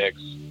good mix.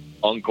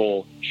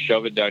 Uncle,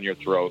 shove it down your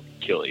throat,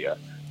 kill you.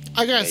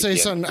 I gotta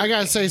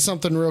say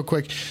something real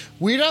quick.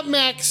 Weed Up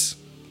Max.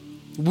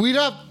 Weed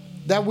Up.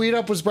 That Weed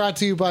Up was brought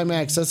to you by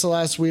Max. That's the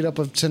last Weed Up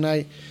of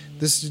tonight.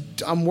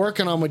 I'm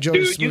working on my Joe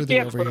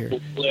Smoothie over here.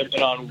 You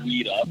can't on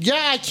Weed Up.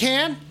 Yeah, I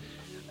can.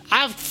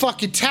 I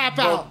fucking tap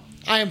out.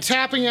 I am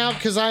tapping out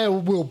because I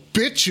will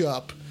bitch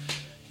up.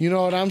 You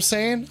know what I'm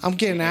saying? I'm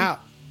getting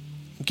out.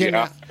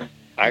 Out.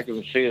 I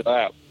can see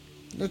that.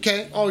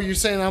 Okay. Oh, you're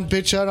saying I'm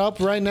bitch up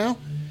right now?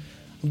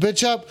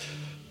 Bitch up.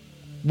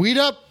 Weed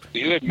up.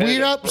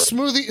 Weed up.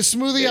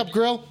 Smoothie up,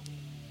 grill.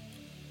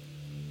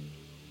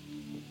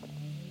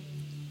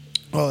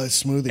 Oh,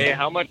 it's smoothie. Hey,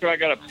 how much do I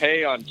got to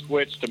pay on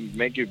Twitch to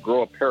make you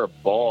grow a pair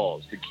of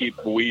balls to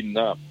keep weeding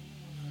up?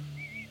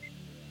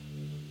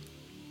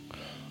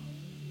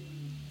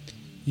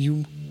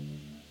 You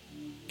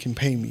can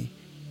pay me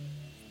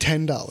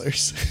 $10.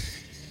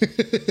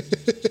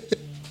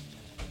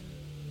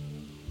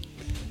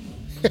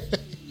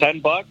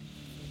 $10?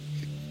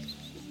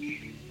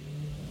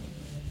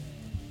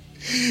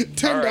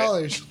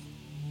 $10.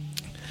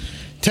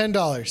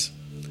 $10.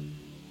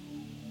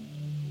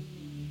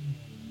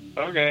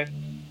 Okay.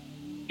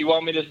 You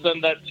want me to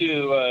send that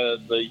to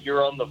the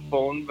You're on the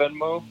Phone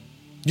Venmo?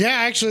 Yeah,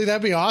 actually,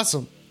 that'd be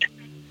awesome.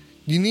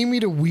 You need me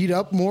to weed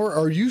up more?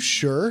 Are you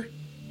sure?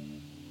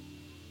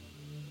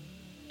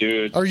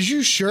 Dude. Are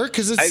you sure?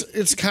 Because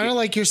it's kind of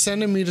like you're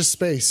sending me to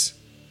space.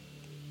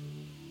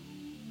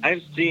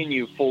 I've seen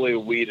you fully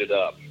weeded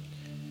up.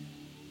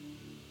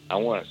 I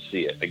want to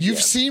see it again.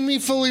 You've seen me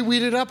fully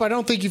weeded up? I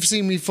don't think you've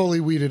seen me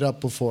fully weeded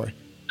up before.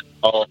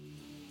 Oh,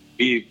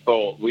 we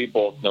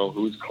both know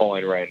who's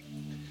calling right.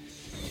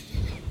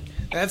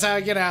 That's how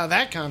I get out of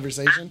that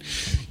conversation.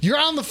 You're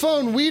on the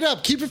phone. Weed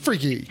up. Keep it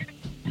freaky.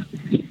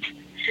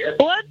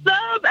 What's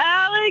up,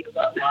 Alex?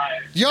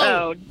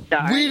 Yo,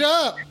 weed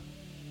up.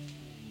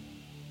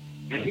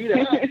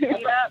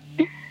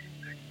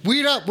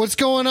 Weed up. What's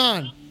going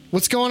on?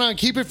 What's going on?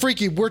 Keep it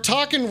freaky. We're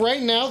talking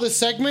right now. The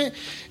segment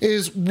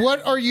is,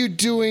 what are you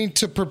doing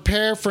to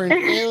prepare for an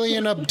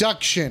alien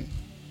abduction?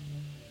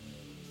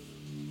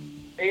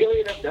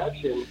 Alien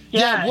abduction?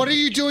 Yeah, what are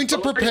you doing to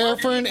prepare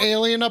for an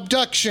alien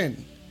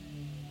abduction?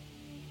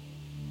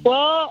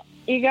 Well,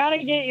 you gotta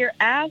get your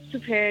ass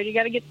prepared. You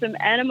gotta get some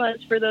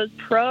enemas for those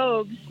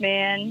probes,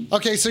 man.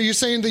 Okay, so you're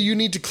saying that you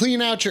need to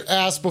clean out your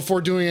ass before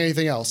doing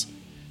anything else?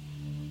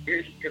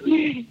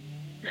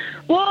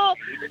 Well,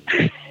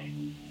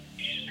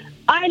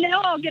 I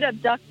know I'll get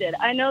abducted.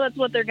 I know that's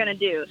what they're gonna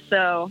do.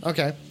 So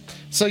okay,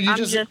 so I'm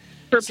just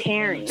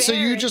preparing. So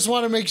you just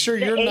want to make sure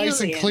you're nice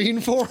and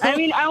clean for them? I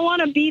mean, I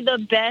want to be the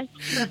best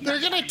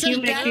they're gonna take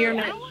human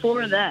experiment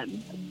for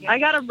them. I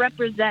gotta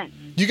represent.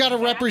 You got to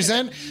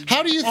represent?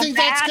 How do you think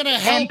that's going to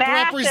help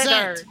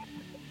represent?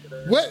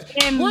 What?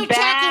 We're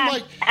talking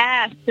like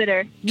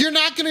ambassador. You're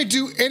not going to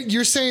do it.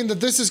 You're saying that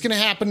this is going to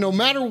happen no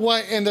matter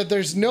what, and that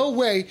there's no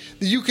way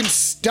that you can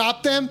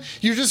stop them.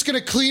 You're just going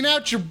to clean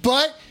out your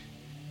butt.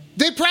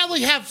 They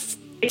probably have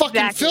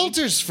fucking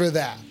filters for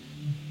that.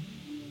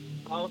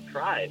 I'll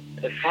try.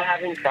 I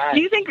haven't tried.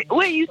 Do you think?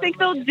 Wait, you think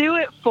they'll do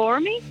it for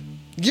me?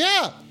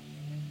 Yeah.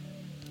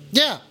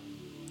 Yeah.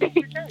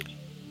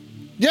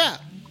 Yeah.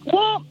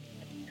 Well.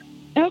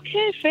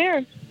 Okay,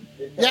 fair.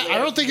 Yeah, I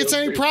don't think it's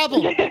any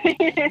problem.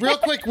 Real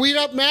quick, weed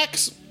up,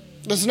 Max.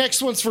 This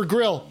next one's for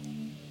Grill.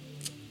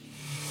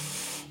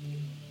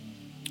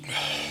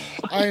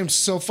 I am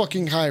so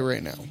fucking high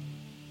right now.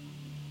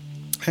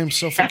 I am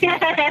so fucking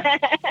high.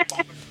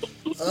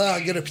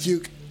 I'm gonna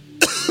puke.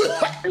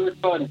 It was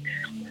fun.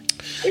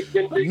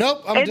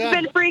 Nope, I'm done. It's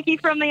been freaky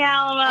from the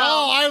Alamo.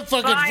 Oh, I'm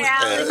fucking...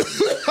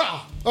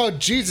 Bye, oh,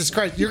 Jesus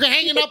Christ. You're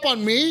hanging up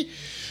on me?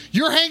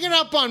 You're hanging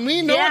up on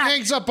me? No one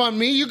hangs up on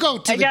me. You go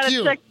to the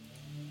queue.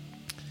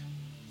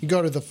 You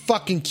go to the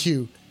fucking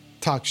queue.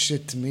 Talk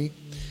shit to me.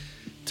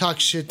 Talk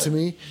shit to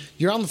me.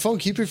 You're on the phone.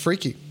 Keep it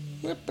freaky.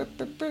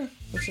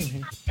 What's in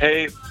here?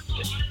 Hey,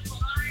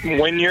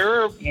 when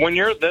you're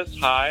this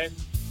high,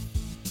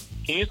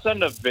 can you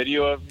send a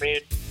video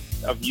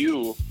of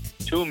you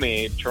to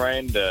me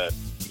trying to,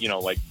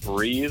 like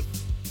breathe?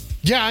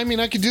 Yeah, I mean,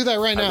 I could do that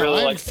right now.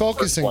 Really I'm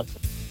focusing.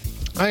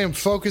 I am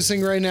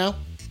focusing right now.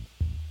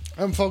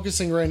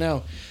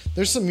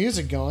 There's some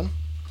music going.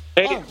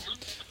 Hey,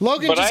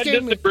 Logan but just I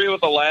gave me. disagree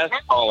with the last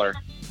caller.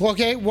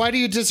 Okay, why do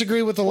you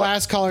disagree with the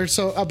last caller?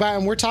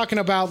 And we're talking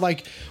about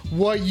like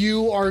what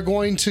you are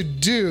going to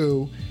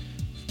do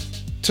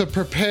to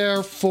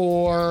prepare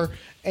for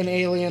an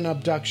alien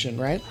abduction,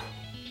 right?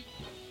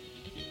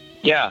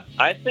 Yeah,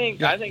 I think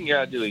you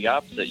gotta do the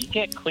opposite. You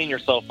can't clean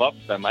yourself up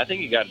for them. I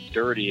think you gotta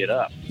dirty it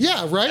up.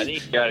 Yeah, right. I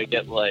think you gotta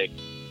get like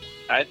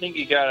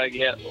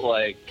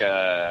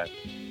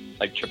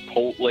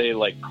Chipotle,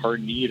 like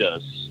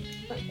carnitas.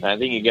 And I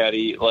think you gotta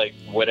eat like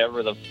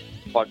whatever the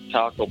fuck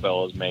Taco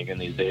Bell is making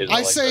these days.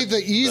 I say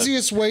the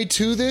easiest way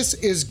to this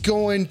is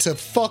going to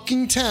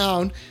fucking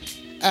town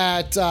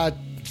at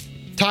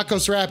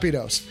Tacos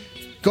Rapidos.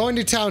 Going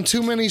to town,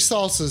 too many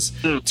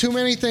salsas, too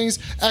many things,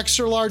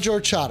 extra large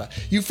horchata.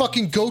 You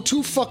fucking go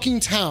to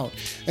fucking town,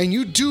 and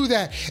you do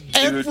that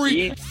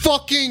every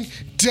fucking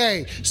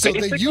day, so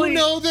that you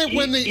know that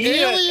when the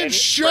aliens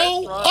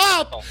show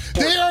up,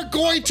 they are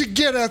going to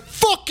get a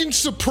fucking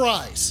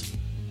surprise.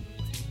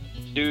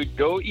 Dude,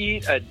 go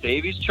eat at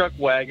Davy's Truck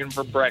Wagon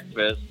for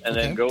breakfast, and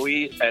then go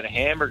eat at a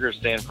hamburger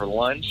stand for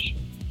lunch.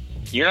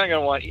 You're not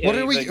gonna want. What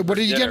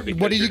are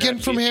you getting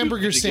from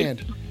hamburger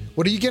stand?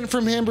 What are you getting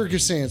from hamburger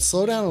stand?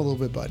 Slow down a little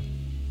bit, bud.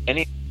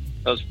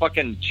 Those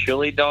fucking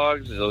chili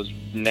dogs, those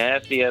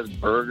nasty ass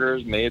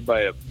burgers made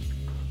by a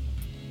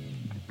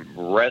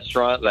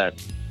restaurant that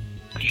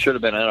should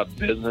have been out of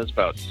business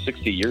about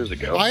 60 years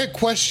ago. I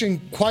question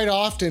quite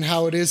often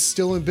how it is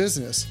still in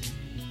business.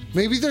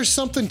 Maybe there's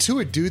something to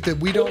it, dude, that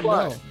we don't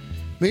know.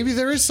 Maybe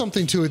there is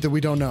something to it that we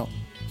don't know.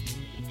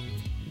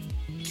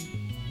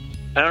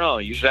 I don't know.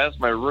 You should ask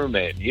my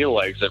roommate. He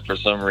likes it for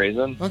some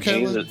reason. Okay.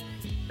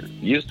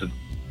 Used to.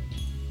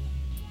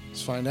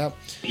 Let's find out.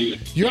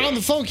 You're on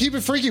the phone. Keep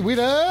it freaky. Weed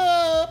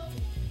up.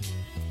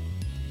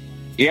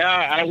 Yeah,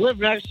 I live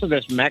next to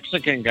this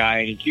Mexican guy,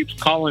 and he keeps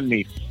calling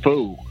me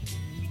foo.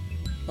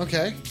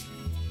 Okay.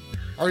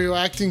 Are you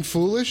acting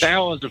foolish? The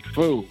hell is a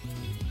foo?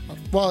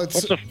 Well,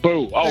 what's a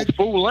foo? Oh,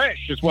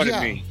 foolish is what it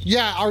means.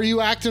 Yeah, are you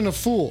acting a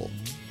fool?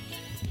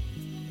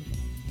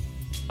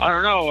 I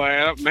don't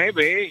know.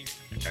 Maybe.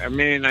 I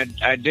mean,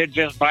 I did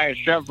just buy a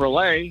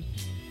Chevrolet.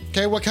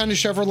 Okay, what kind of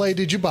Chevrolet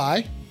did you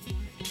buy?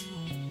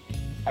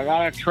 I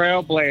got a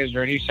Trailblazer,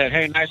 and he said,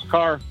 "Hey, nice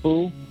car,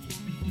 fool."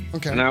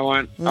 Okay. And I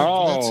went,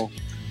 "Oh,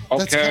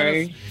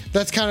 okay."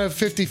 That's kind of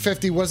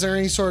 50-50. Was there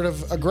any sort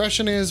of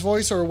aggression in his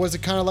voice, or was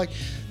it kind of like,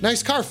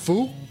 "Nice car,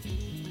 fool"?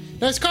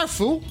 Nice car,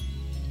 fool.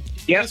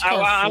 Yeah,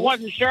 I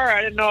wasn't sure.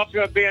 I didn't know if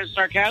you were being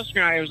sarcastic.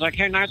 He was like,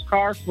 "Hey, nice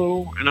car,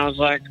 fool," and I was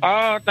like,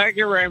 "Oh, thank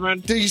you,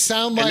 Raymond." Did he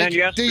sound like?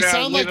 Did he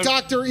sound like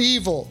Dr.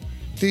 Evil?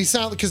 Did he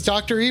sound because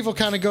Dr. Evil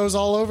kind of goes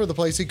all over the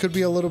place? He could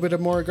be a little bit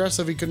more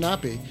aggressive. He could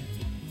not be.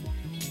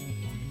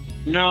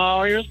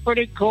 No, he was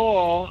pretty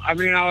cool. I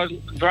mean, I was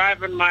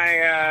driving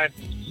my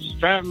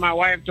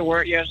wife to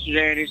work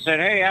yesterday, and he said,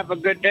 "Hey, have a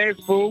good day,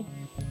 fool."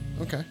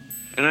 Okay.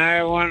 And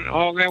I went,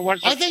 "Okay,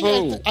 what's a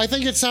fool?" I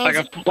think it sounds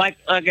like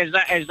is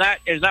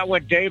that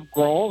what Dave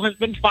Grohl has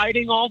been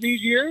fighting all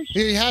these years?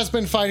 He has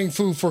been fighting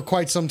foo for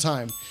quite some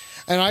time.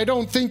 And I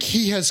don't think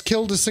he has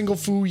killed a single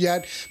foo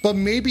yet, but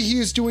maybe he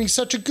is doing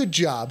such a good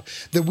job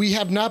that we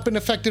have not been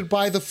affected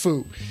by the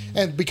foo,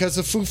 and because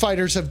the Foo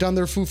Fighters have done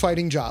their foo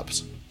fighting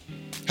jobs.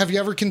 Have you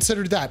ever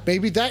considered that?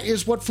 Maybe that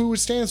is what foo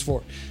stands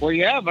for. Well,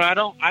 yeah, but I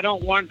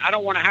don't want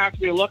to have to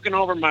be looking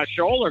over my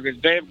shoulder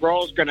because Dave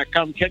Grohl's going to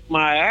come kick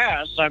my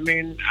ass. I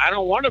mean, I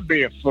don't want to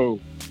be a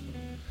foo.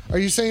 Are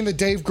you saying that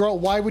Dave Grohl?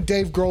 Why would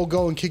Dave Grohl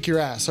go and kick your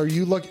ass? Are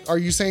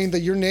you saying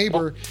that your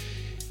neighbor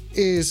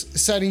is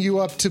setting you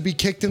up to be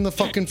kicked in the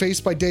fucking face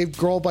by Dave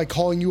Grohl by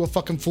calling you a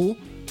fucking fool?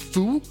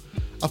 Foo?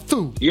 A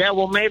foo? Yeah,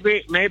 well,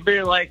 maybe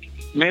like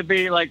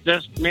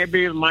this.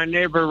 Maybe my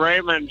neighbor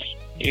Raymond,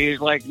 he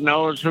like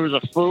knows who's a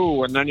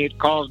foo, and then he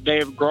calls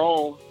Dave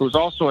Grohl, who's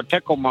also a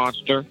tickle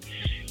monster,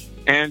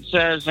 and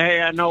says,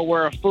 "Hey, I know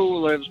where a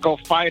foo lives. Go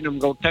find him.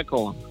 Go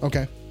tickle him."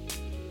 Okay.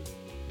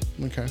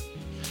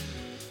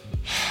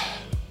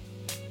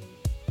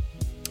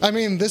 I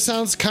mean, this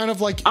sounds kind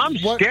of like I'm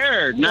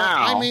scared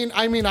now.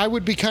 I mean, I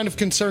would be kind of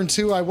concerned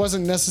too. I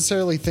wasn't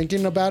necessarily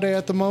thinking about it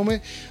at the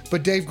moment,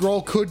 but Dave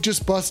Grohl could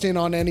just bust in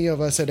on any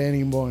of us at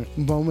any moment.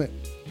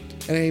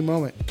 At any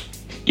moment.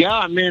 Yeah,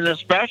 I mean,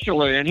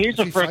 especially, and he's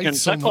a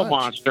freaking tickle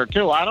monster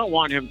too. I don't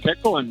want him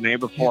tickling me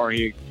before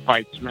he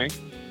fights me.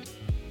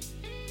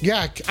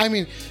 Yeah, I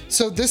mean,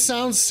 so this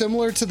sounds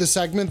similar to the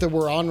segment that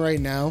we're on right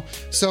now.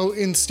 So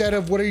instead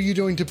of what are you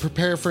doing to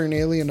prepare for an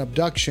alien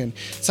abduction,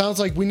 it sounds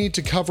like we need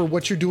to cover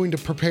what you're doing to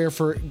prepare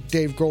for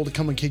Dave Grohl to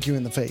come and kick you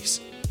in the face.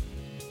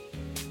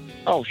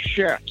 Oh,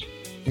 shit.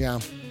 Yeah.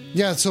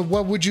 Yeah, so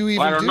what would you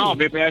even do? I don't know.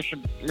 Maybe I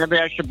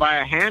should buy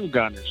a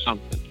handgun or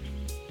something.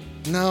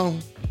 No.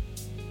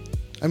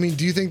 I mean,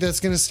 do you think that's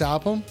going to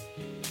stop him?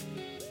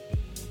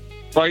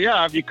 Well,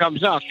 yeah, if he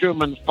comes out, shoot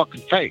him in the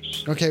fucking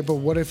face. Okay, but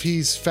what if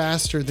he's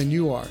faster than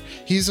you are?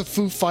 He's a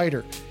Foo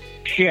Fighter.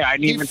 Shit, I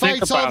didn't even think about that. He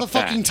fights all the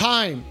fucking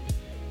time.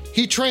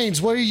 He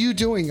trains. What are you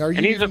doing? Are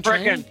you even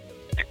training?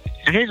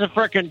 And he's a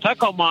freaking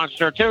tickle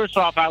monster, too,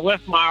 so if I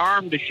lift my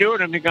arm to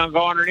shoot him, he's going to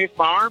go underneath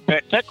my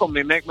armpit, tickle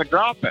me, make me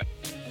drop it.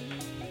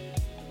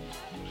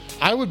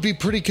 I would be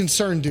pretty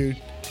concerned,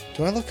 dude.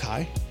 Do I look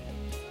high?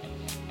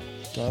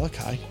 What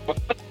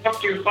the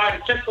fuck do you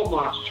fight a tickle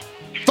monster?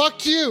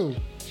 Fuck you!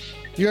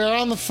 You're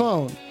on the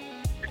phone.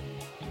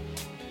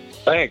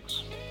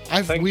 Thanks.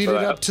 I've weeded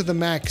up to the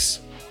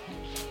max.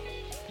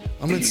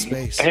 I'm in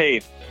space.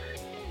 Hey,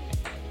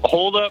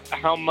 hold up.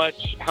 How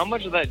much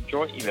of that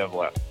joint you have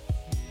left?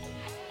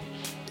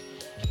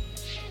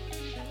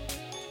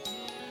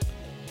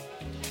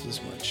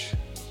 This much.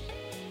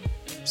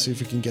 See if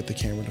we can get the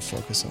camera to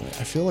focus on it.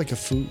 I feel like a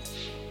foo.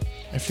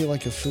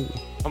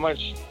 How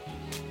much?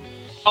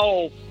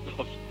 Oh,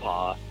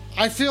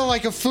 I feel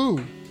like a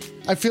foo.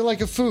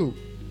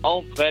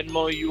 I'll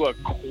Venmo you a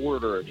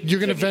quarter. You're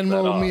gonna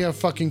Venmo me a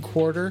fucking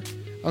quarter?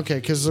 Okay,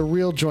 because the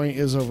real joint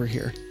is over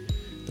here.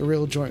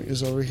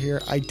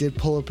 I did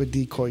pull up a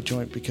decoy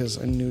joint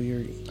because I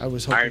knew I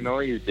was hoping. I know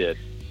you did.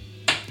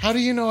 How do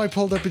you know I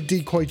pulled up a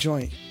decoy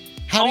joint?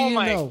 How do you know?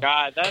 Oh my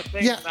god, that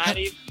thing's not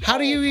even. How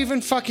do you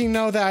even fucking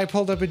know that I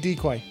pulled up a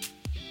decoy?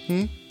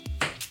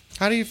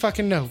 How do you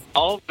fucking know?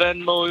 I'll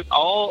Venmo.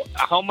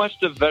 How much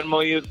to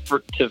Venmo you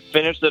to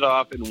finish it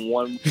off in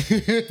one?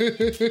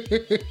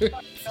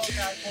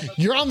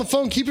 You're on the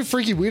phone. Keep it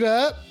freaky. Weed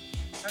up.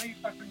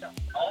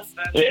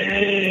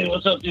 Hey,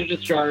 what's up, dude?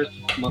 It's Garth.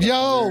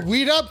 Yo,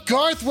 weed up,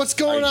 Garth. What's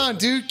going on,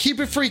 dude? Keep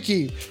it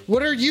freaky.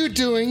 What are you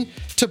doing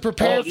to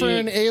prepare for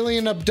an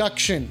alien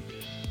abduction?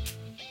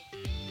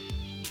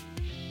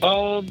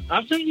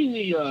 I'm thinking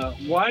the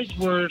wise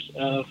words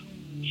of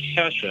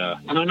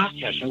Kesha. No, not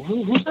Kesha.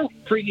 Who's that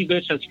freaky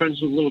bitch that's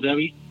friends with Little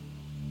Debbie?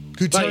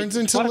 Who turns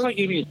into... What if I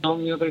gave you a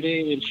song the other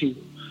day and she...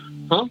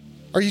 Huh?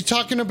 Are you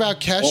talking about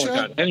Kesha? Oh, my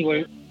God.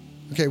 Anyway.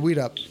 Okay, weed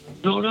up.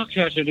 No, not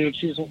Kesha, dude.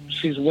 She's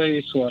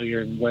way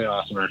sluttier and way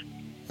awesomer.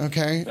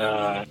 Okay.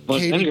 But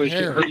Katy anyway,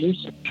 Perry.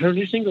 her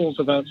new single is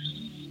about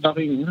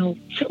stopping... No,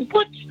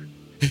 what?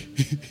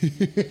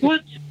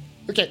 What?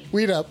 Okay,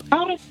 weed up.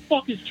 How the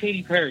fuck is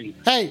Katy Perry?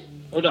 Hey.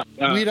 Hold on.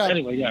 Weed up.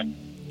 Anyway, yeah.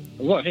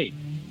 What? Hey.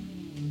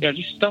 Yeah,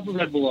 just stuff a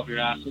Red Bull up your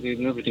ass, dude,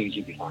 and everything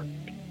should be fine.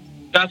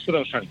 That's what I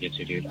was trying to get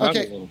to, dude.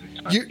 Okay. I'm a little bit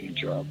tired of being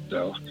drugged,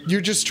 though.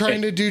 You're just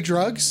trying to do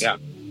drugs? Yeah.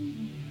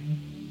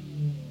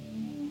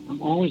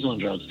 I'm always on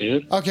drugs,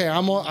 dude. Okay, I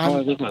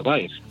live my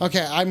life.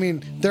 Okay, I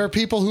mean, there are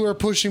people who are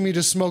pushing me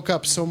to smoke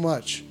up so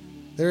much.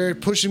 They're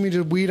pushing me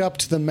to weed up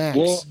to the max.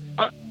 Well,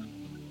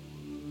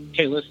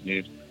 hey, listen,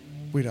 dude.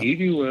 Weed up. You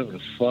do whatever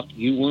the fuck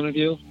you want to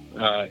do.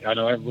 I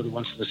know everybody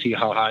wants to see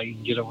how high you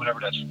can get or whatever.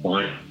 That's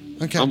fine.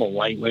 Okay. I'm a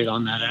lightweight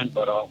on that end,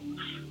 but I'll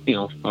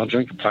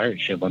drink a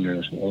pirate ship under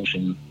this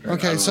ocean.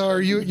 Okay, so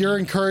you're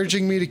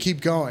encouraging me to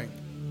keep going?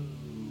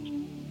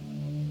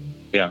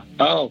 Yeah.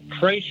 Oh,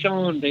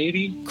 Krayshawn,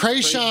 baby.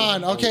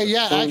 Krayshawn. Okay,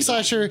 yeah.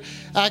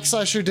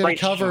 Axlasher did a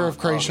cover of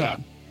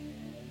Krayshawn.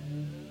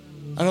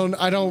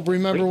 I don't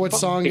remember what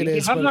song it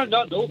is. How did I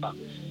not know about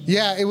this?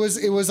 Yeah, it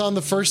was on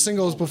the first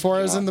singles before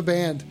I was in the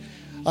band.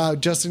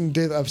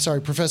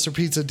 Professor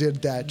Pizza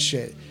did that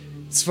shit.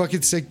 It's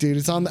fucking sick,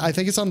 dude. I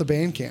think it's on the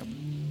Bandcamp.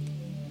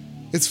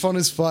 It's fun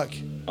as fuck.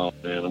 Oh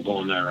man, I'm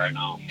going there right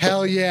now.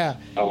 Hell yeah.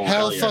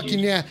 Hell fucking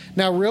yeah.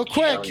 Now, real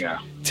quick,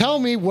 tell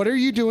me, what are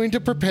you doing to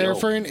prepare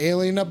for an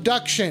alien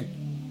abduction?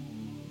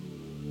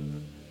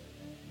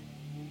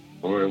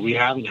 Or we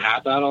haven't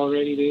had that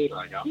already, dude.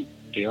 Like I'm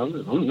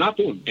not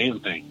doing a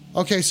damn thing.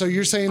 Okay, so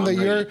you're saying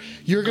that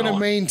you're gonna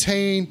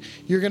maintain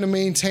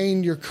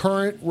your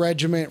current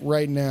regiment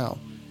right now.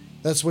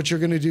 That's what you're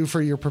gonna do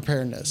for your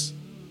preparedness.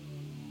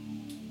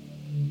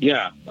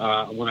 Yeah,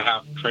 I'm gonna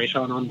have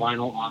Krayshawn on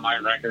vinyl on my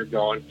record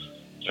going.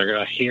 They're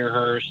gonna hear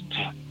her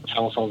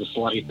tell us all the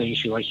slutty things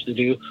she likes to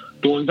do.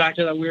 Going back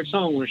to that weird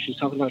song where she's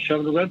talking about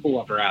shoving a Red Bull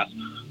up her ass.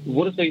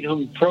 What if they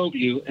come probe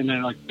you and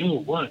they're like, "Oh,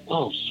 what?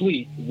 Oh,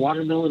 sweet,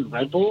 watermelon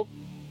Red Bull."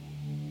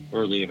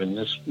 We're leaving.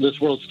 This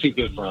world's too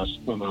good for us.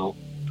 I'm out.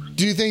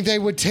 Do you think they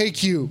would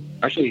take you?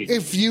 Actually,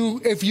 if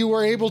you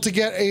were able to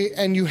get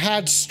and you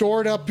had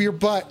stored up your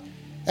butt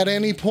at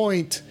any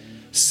point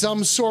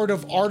some sort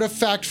of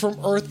artifact from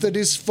Earth that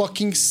is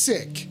fucking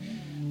sick,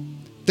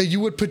 that you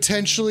would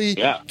potentially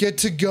get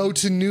to go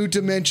to new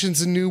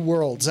dimensions and new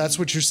worlds. That's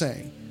what you're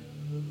saying?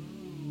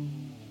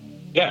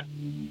 Yeah.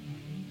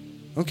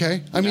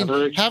 Okay. I mean,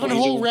 having a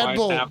whole Red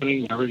Bull.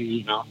 Having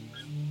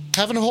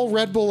a whole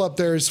Red Bull up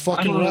there is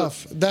fucking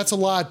rough. That's a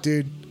lot,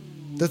 dude.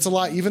 That's a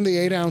lot. Even the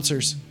 8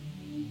 ounces.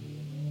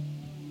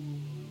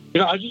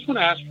 I just want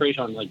to ask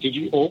Krayshawn, like, did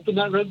you open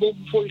that Red Bull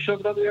before you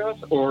shoved it up your ass?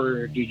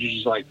 Or did you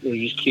just, like, were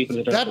you just keeping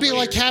it there? That'd be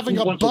like having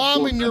a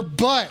bomb in your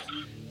butt.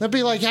 That'd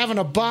be like having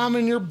a bomb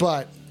in your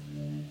butt.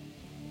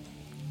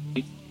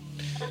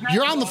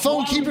 You're on the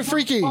phone. Keep it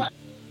freaky.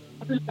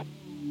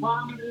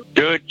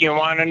 Dude, you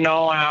want to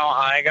know how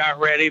I got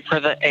ready for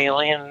the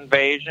alien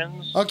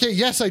invasions? Okay,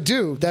 yes, I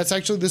do. That's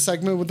actually the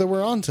segment that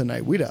we're on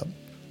tonight. Weed up.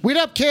 Weed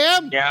up,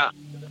 Cam! Yeah.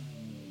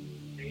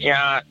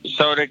 Yeah,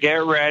 so to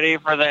get ready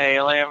for the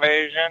alien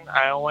invasion,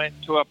 I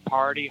went to a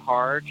Party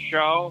Hard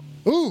show.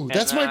 Ooh,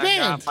 that's my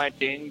band. I got my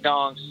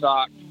ding-dong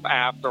socked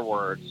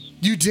afterwards.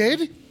 You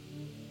did?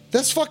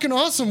 That's fucking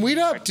awesome. Weed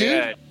up, dude.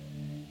 Did.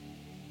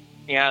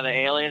 Yeah, the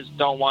aliens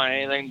don't want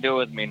anything to do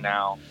with me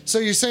now. So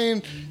you're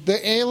saying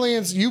the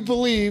aliens, you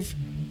believe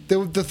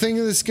the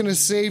thing that's going to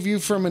save you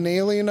from an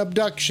alien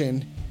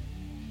abduction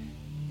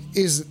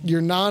is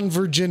your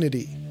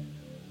non-virginity.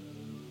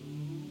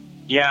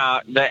 Yeah,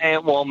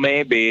 well,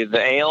 maybe.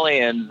 The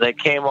aliens, they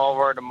came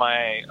over to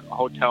my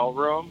hotel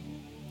room,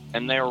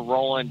 and they were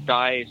rolling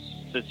dice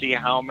to see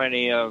how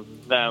many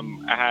of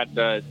them had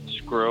to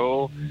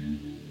screw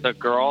the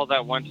girl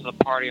that went to the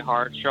Party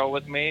Hard show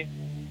with me,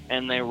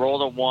 and they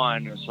rolled a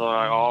 1, so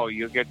like, oh,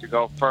 you get to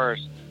go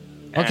first.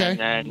 Okay. And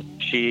then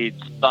she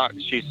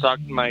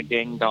sucked my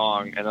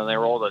ding-dong, and then they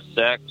rolled a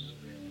 6,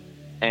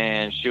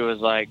 and she was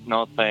like,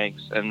 no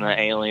thanks, and the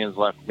aliens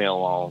left me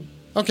alone.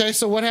 Okay,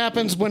 so what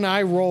happens when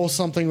I roll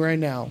something right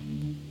now?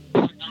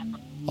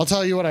 I'll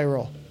tell you what I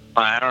roll.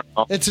 I don't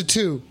know. It's a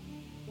 2.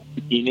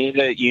 You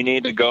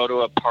need to go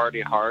to a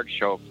Party Hard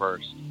show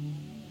first.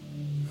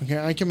 Okay,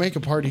 I can make a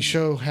party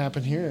show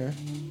happen here.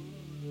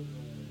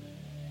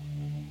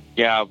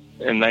 Yeah,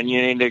 and then you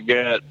need to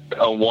get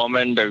a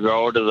woman to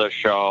go to the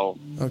show.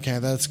 Okay,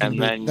 that's and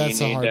then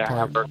that's you the need hard to part.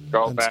 have her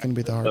go That's back gonna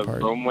be the hard to the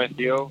part. room with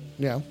you.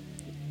 Yeah.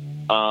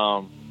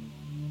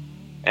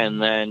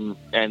 And then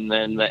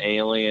the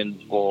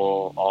aliens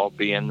will all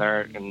be in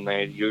there, and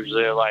they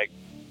usually like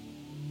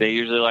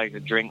to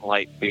drink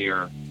light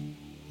beer.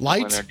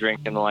 Light? When they're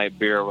drinking light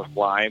beer with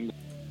lime.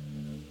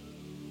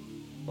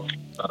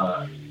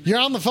 You're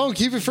on the phone.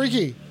 Keep it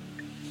freaky.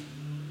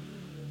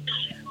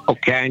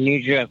 Okay, I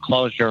need you to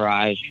close your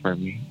eyes for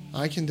me.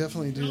 I can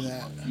definitely do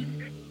that.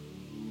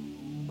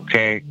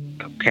 Okay,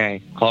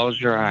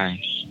 close your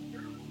eyes.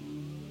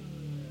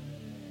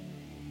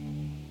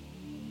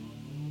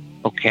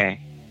 Okay.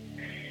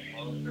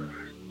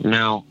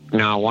 Now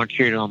I want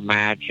you to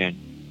imagine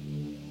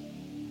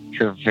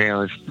your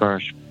very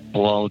first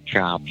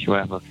blowjob you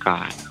ever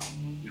got.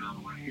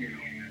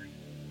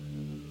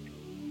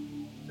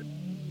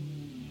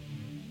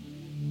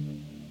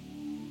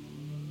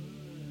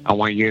 I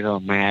want you to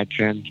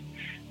imagine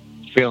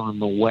feeling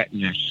the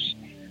wetness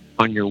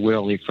on your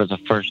willy for the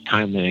first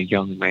time as a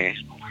young man.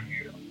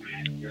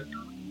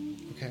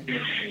 Okay.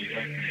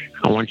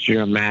 I want you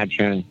to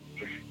imagine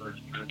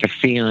the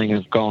feeling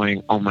of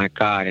going, oh my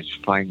God, it's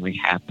finally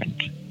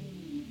happened.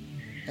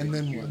 And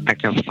then what? I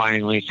can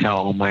finally tell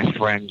all my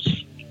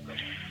friends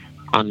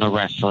on the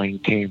wrestling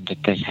team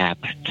that this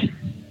happened.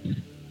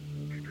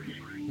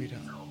 We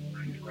don't.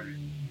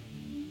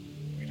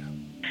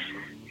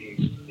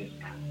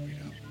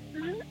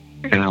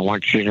 And I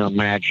want you to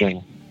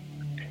imagine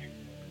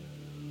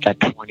that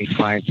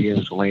 25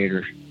 years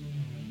later,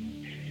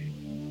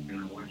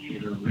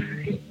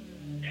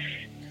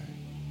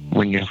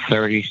 when you're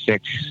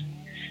 36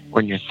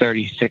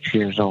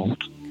 years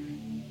old,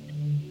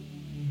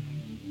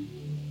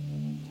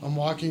 I'm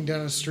walking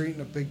down a street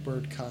in a Big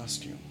Bird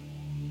costume.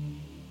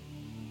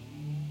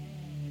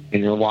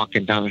 and you're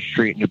walking down the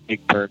street in a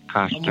Big Bird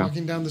costume. I'm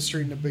walking down the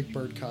street in a Big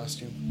Bird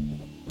costume.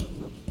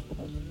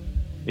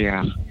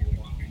 Yeah.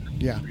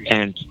 Yeah.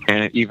 And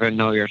even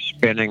though you're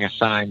spinning a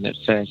sign that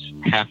says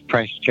half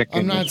price chicken,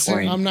 I'm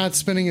not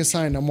spinning a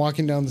sign. I'm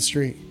walking down the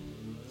street.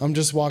 I'm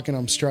just walking.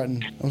 I'm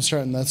strutting.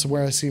 That's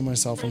where I see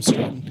myself. I'm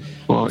strutting.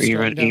 Well,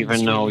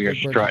 even though you're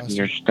strutting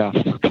your stuff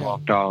for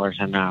 $12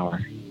 an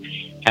hour,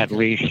 at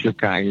least you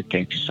got your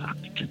dick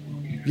sucked.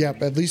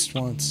 Yep, at least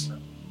once.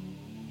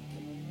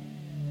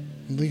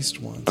 At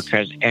least once.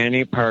 Because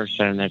any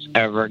person that's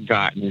ever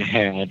gotten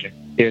head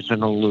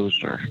isn't a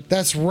loser.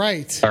 That's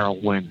right. They're a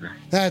winner.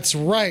 That's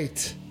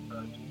right.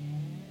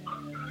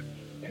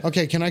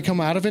 Okay, can I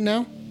come out of it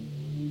now?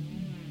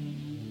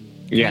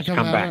 Yes,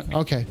 come back.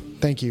 Okay,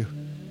 thank you.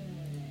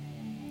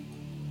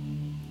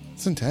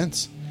 It's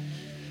intense.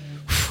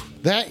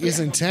 That is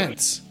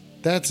intense.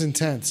 That's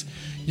intense.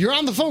 You're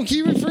on the phone,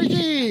 Keep It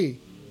Freaky.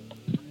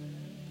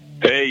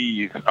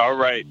 Hey, all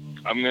right.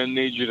 I'm going to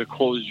need you to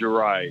close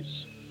your eyes.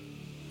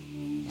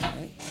 All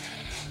right.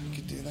 I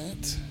could do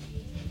that.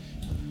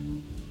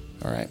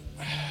 All right.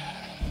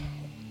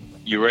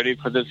 You ready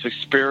for this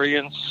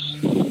experience?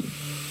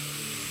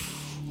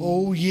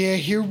 Oh, yeah,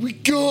 here we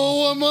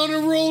go. I'm on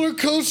a roller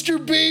coaster,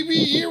 baby.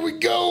 Here we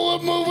go.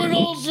 I'm moving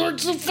all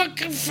sorts of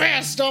fucking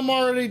fast. I'm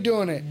already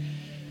doing it.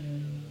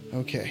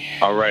 Okay.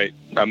 All right.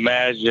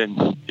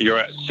 Imagine you're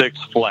at Six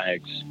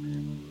Flags.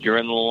 You're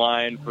in the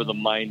line for the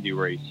Mind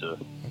Eraser.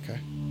 Okay.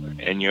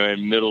 And you're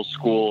in middle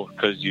school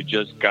because you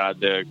just got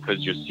there because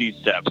your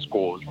CSAP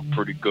scores were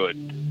pretty good.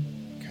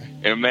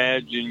 Okay.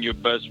 Imagine your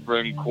best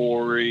friend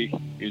Corey.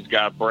 He's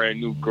got a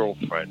brand new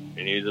girlfriend,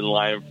 and he's in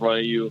line in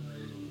front of you.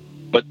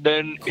 But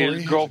then Corey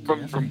his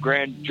girlfriend from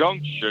Grand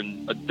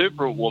Junction, a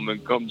different woman,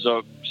 comes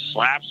up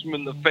slaps him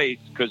in the face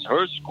because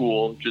her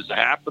school just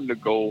happened to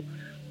go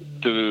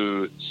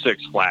to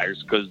Six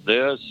Flags because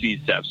their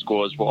CSAP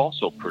scores were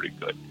also pretty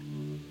good.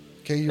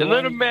 Okay, and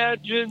then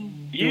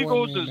imagine he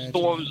goes and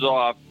storms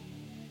off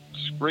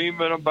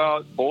screaming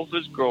about both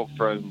his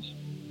girlfriends,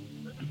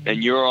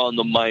 and you're on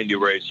the mind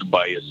eraser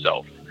by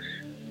yourself.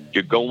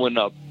 You're going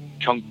up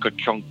chunka.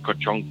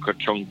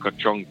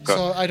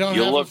 So I don't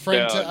have a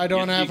friend. I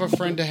don't have a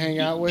friend to hang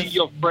out with. See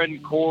your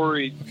friend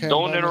Corey. Okay,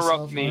 don't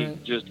interrupt myself, me.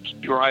 right. Just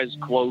keep your eyes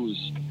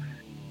closed.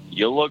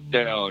 You look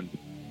down.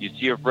 You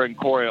see your friend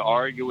Corey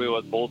arguing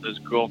with both his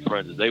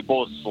girlfriends. They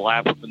both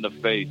slap him in the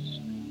face.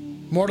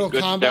 Mortal He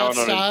gets Kombat down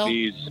style. on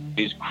his knees.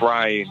 He's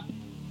crying.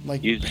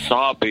 Like he's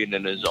sobbing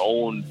in his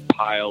own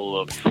pile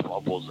of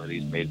troubles that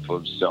he's made for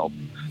himself.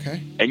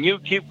 Okay. And you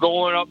keep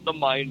going up the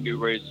mind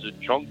eraser,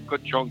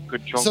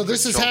 chunka. So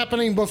this is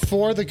happening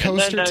before the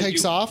coaster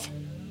takes off?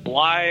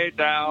 Fly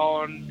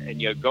down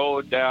and you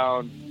go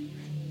down.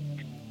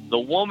 The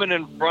woman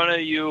in front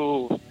of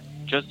you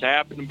just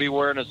happened to be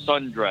wearing a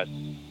sundress.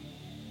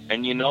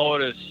 And you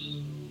notice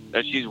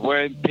that she's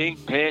wearing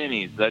pink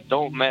panties that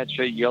don't match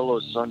her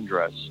yellow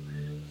sundress.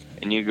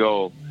 And you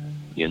go,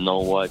 you know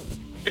what?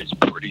 It's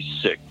pretty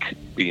sick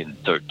being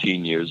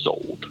 13 years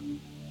old.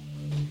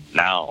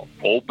 Now,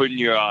 open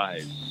your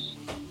eyes.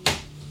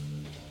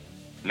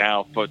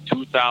 Now, for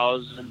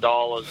 $2,000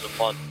 a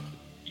month,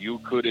 you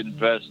could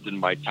invest in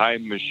my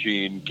time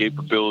machine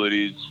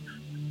capabilities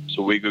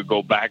so we could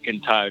go back in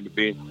time to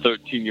being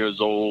 13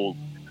 years old,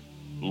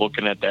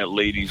 looking at that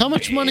lady's How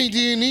much pig. money do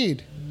you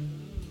need?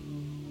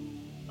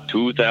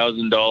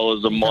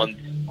 $2,000 a month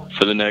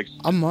for the next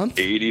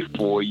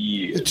 84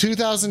 years.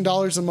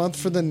 $2,000 a month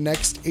for the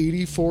next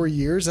 84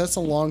 years? That's a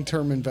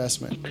long-term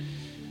investment.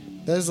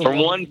 That is From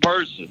one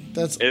person.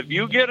 That's if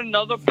you get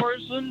another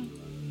person,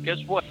 guess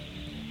what?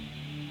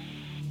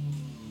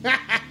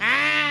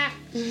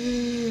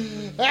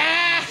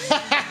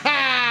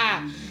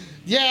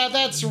 Yeah,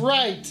 that's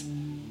right.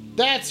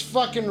 That's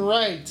fucking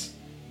right.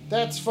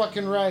 That's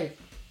fucking right.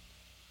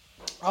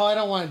 Oh, I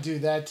don't want to do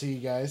that to you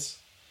guys.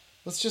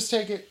 Let's just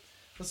take it.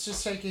 Let's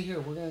just take it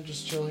here. We're going to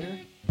just chill here.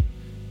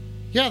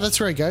 Yeah,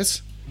 that's right,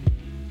 guys.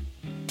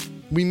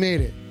 We made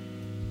it.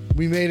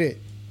 We made it.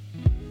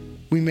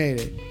 We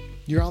made it.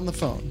 You're on the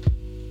phone.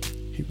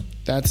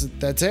 That's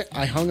it.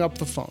 I hung up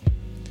the phone.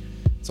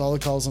 That's all the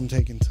calls I'm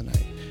taking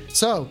tonight.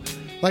 So,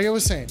 like I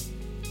was saying,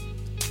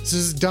 this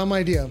is a dumb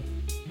idea,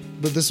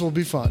 but this will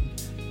be fun.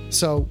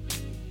 So,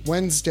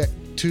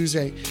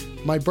 Tuesday.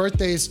 My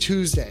birthday is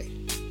Tuesday.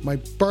 My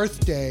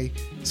birthday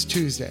is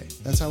Tuesday.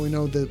 That's how we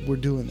know that we're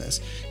doing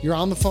this. You're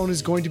on the phone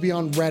is going to be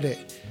on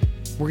Reddit.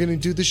 We're going to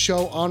do the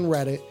show on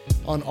Reddit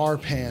on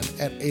RPAN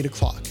at 8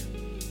 o'clock.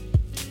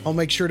 I'll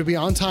make sure to be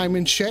on time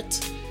and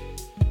shit.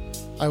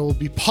 I will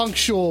be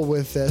punctual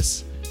with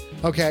this.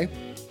 Okay?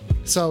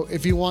 So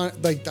if you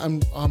want, like,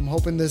 I'm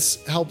hoping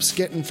this helps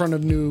get in front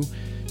of new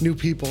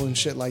people and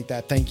shit like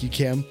that. Thank you,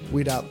 Kim.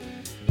 Weed up.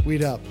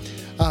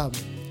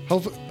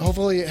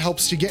 Hopefully it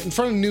helps to get in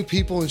front of new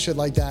people and shit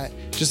like that.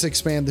 Just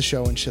expand the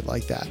show and shit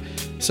like that.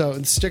 So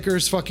the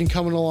stickers fucking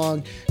coming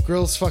along.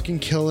 Grill's fucking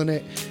killing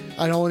it.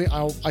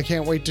 I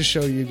can't wait to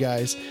show you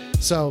guys.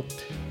 So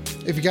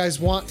if you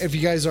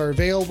guys are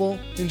available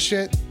and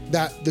shit,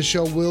 that the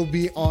show will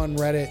be on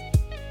Reddit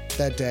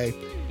that day,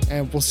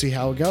 and we'll see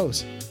how it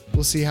goes.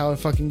 We'll see how it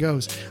fucking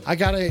goes. I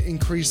gotta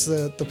increase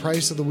the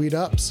price of the Weed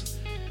Ups.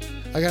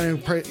 I gotta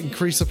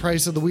increase the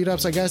price of the Weed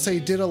Ups. I gotta say,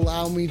 it did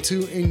allow me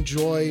to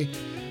enjoy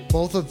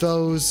both of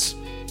those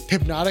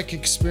hypnotic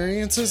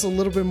experiences a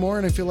little bit more,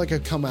 and I feel like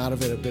I've come out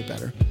of it a bit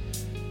better.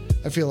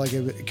 I feel like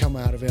I've come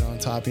out of it on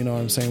top, you know what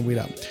I'm saying? Weed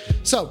Up.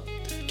 So,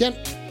 again,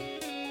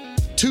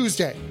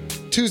 Tuesday,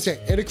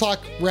 8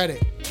 o'clock,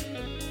 Reddit.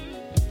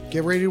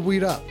 Get ready to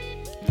weed up.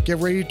 Get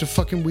ready to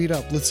fucking weed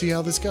up. Let's see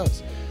how this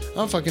goes. I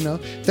don't fucking know.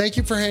 Thank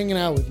you for hanging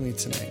out with me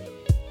tonight.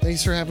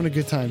 Thanks for having a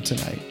good time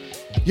tonight.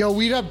 Yo,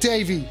 weed up,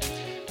 Davey.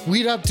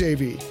 Weed up,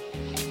 Davey.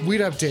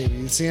 Weed up,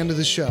 Davey. It's the end of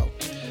the show.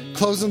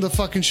 Closing the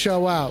fucking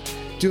show out.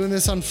 Doing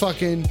this on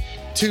fucking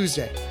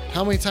Tuesday.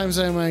 How many times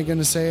am I going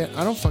to say it?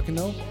 I don't fucking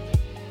know.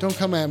 Don't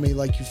come at me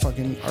like you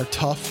fucking are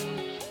tough.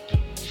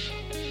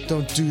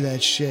 Don't do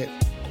that shit.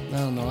 I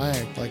don't know. I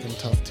act like I'm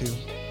tough too,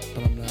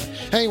 but I'm not.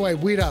 Anyway,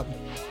 weed up.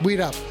 Weed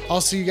up.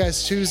 I'll see you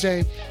guys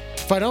Tuesday.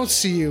 If I don't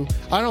see you,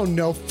 I don't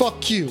know.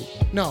 Fuck you.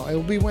 No, it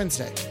will be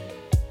Wednesday.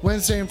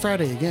 Wednesday and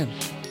Friday again.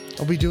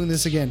 I'll be doing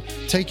this again.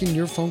 Taking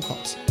your phone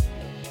calls.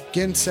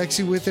 Getting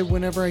sexy with it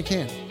whenever I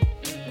can.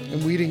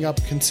 And weeding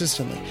up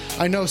consistently.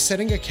 I know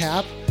setting a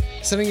cap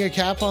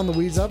on the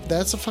weeds up,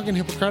 that's a fucking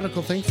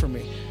hypocritical thing for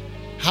me.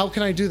 How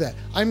can I do that?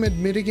 I'm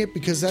admitting it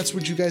because that's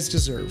what you guys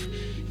deserve.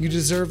 You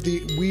deserve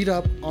the weed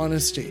up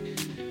honesty.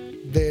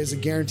 There's a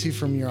guarantee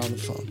from you're on the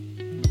phone.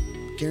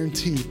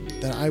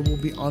 Guaranteed that I will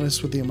be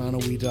honest with the amount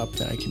of weed up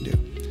that I can do.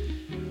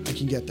 I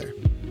can get there.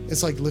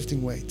 It's like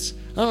lifting weights.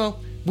 I don't know.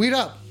 Weed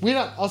up. Weed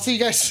up. I'll see you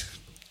guys.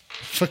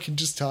 Fucking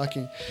just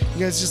talking. You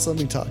guys just let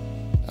me talk.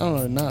 I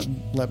don't know. Not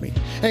let me.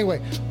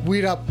 Anyway,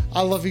 weed up.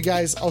 I love you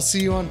guys. I'll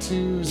see you on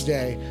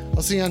Tuesday.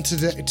 I'll see you on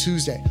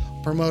Tuesday.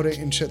 promote it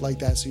and shit like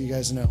that so you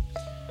guys know.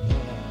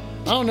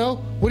 I don't know.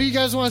 What do you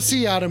guys want to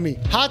see out of me?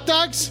 Hot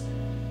dogs?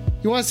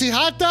 You want to see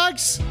hot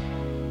dogs?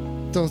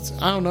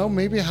 I don't know.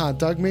 Maybe a hot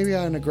dog. Maybe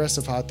an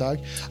aggressive hot dog.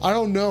 I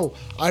don't know.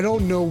 I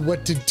don't know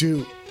what to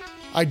do.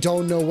 I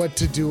don't know what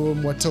to do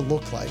and what to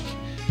look like.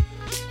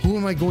 Who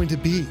am I going to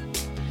be?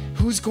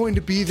 Who's going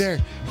to be there?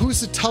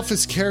 Who's the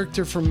toughest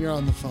character from You're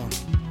on the Phone?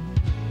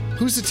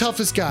 Who's the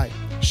toughest guy?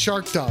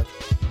 Shark Dog.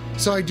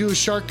 So I do a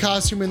shark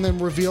costume and then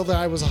reveal that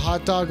I was a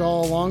hot dog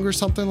all along or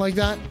something like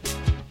that?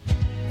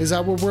 Is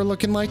that what we're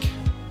looking like?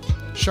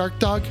 Shark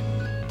Dog?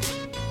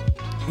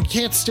 You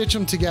can't stitch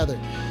them together.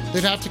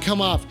 They'd have to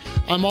come off.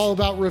 I'm all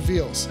about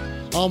reveals.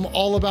 I'm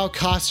all about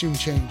costume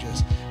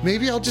changes.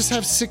 Maybe I'll just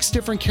have 6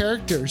 different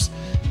characters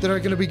that are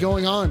going to be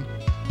going on.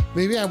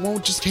 Maybe I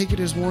won't just take it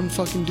as one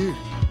fucking dude.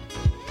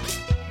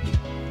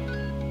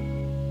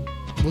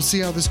 We'll see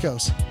how this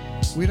goes.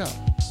 Weed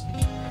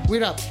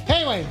up.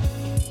 Anyway,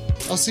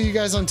 I'll see you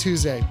guys on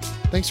Tuesday.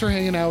 Thanks for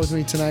hanging out with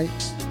me tonight.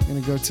 I'm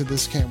going to go to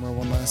this camera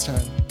one last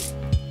time.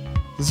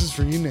 This is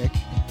for you, Nick.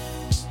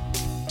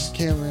 This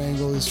camera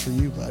angle is for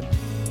you, bud.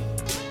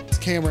 This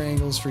camera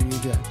angle is for you,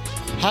 Jen.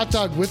 Hot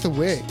dog with a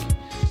wig.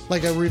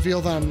 Like, I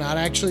reveal that I'm not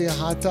actually a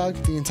hot dog.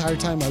 The entire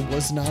time I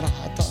was not a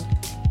hot dog.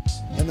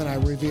 And then I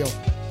reveal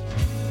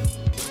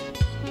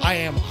I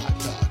am a hot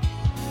dog.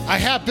 I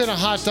have been a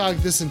hot dog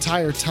this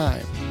entire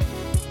time.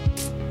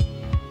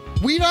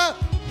 Weed up!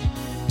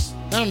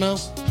 I don't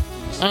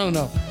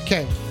know.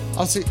 Okay,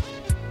 I'll see.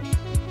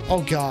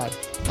 Oh, God.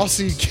 I'll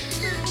see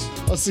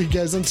you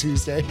guys on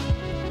Tuesday.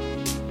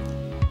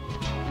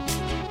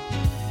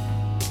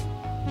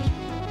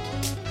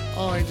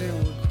 Oh, I didn't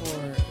record.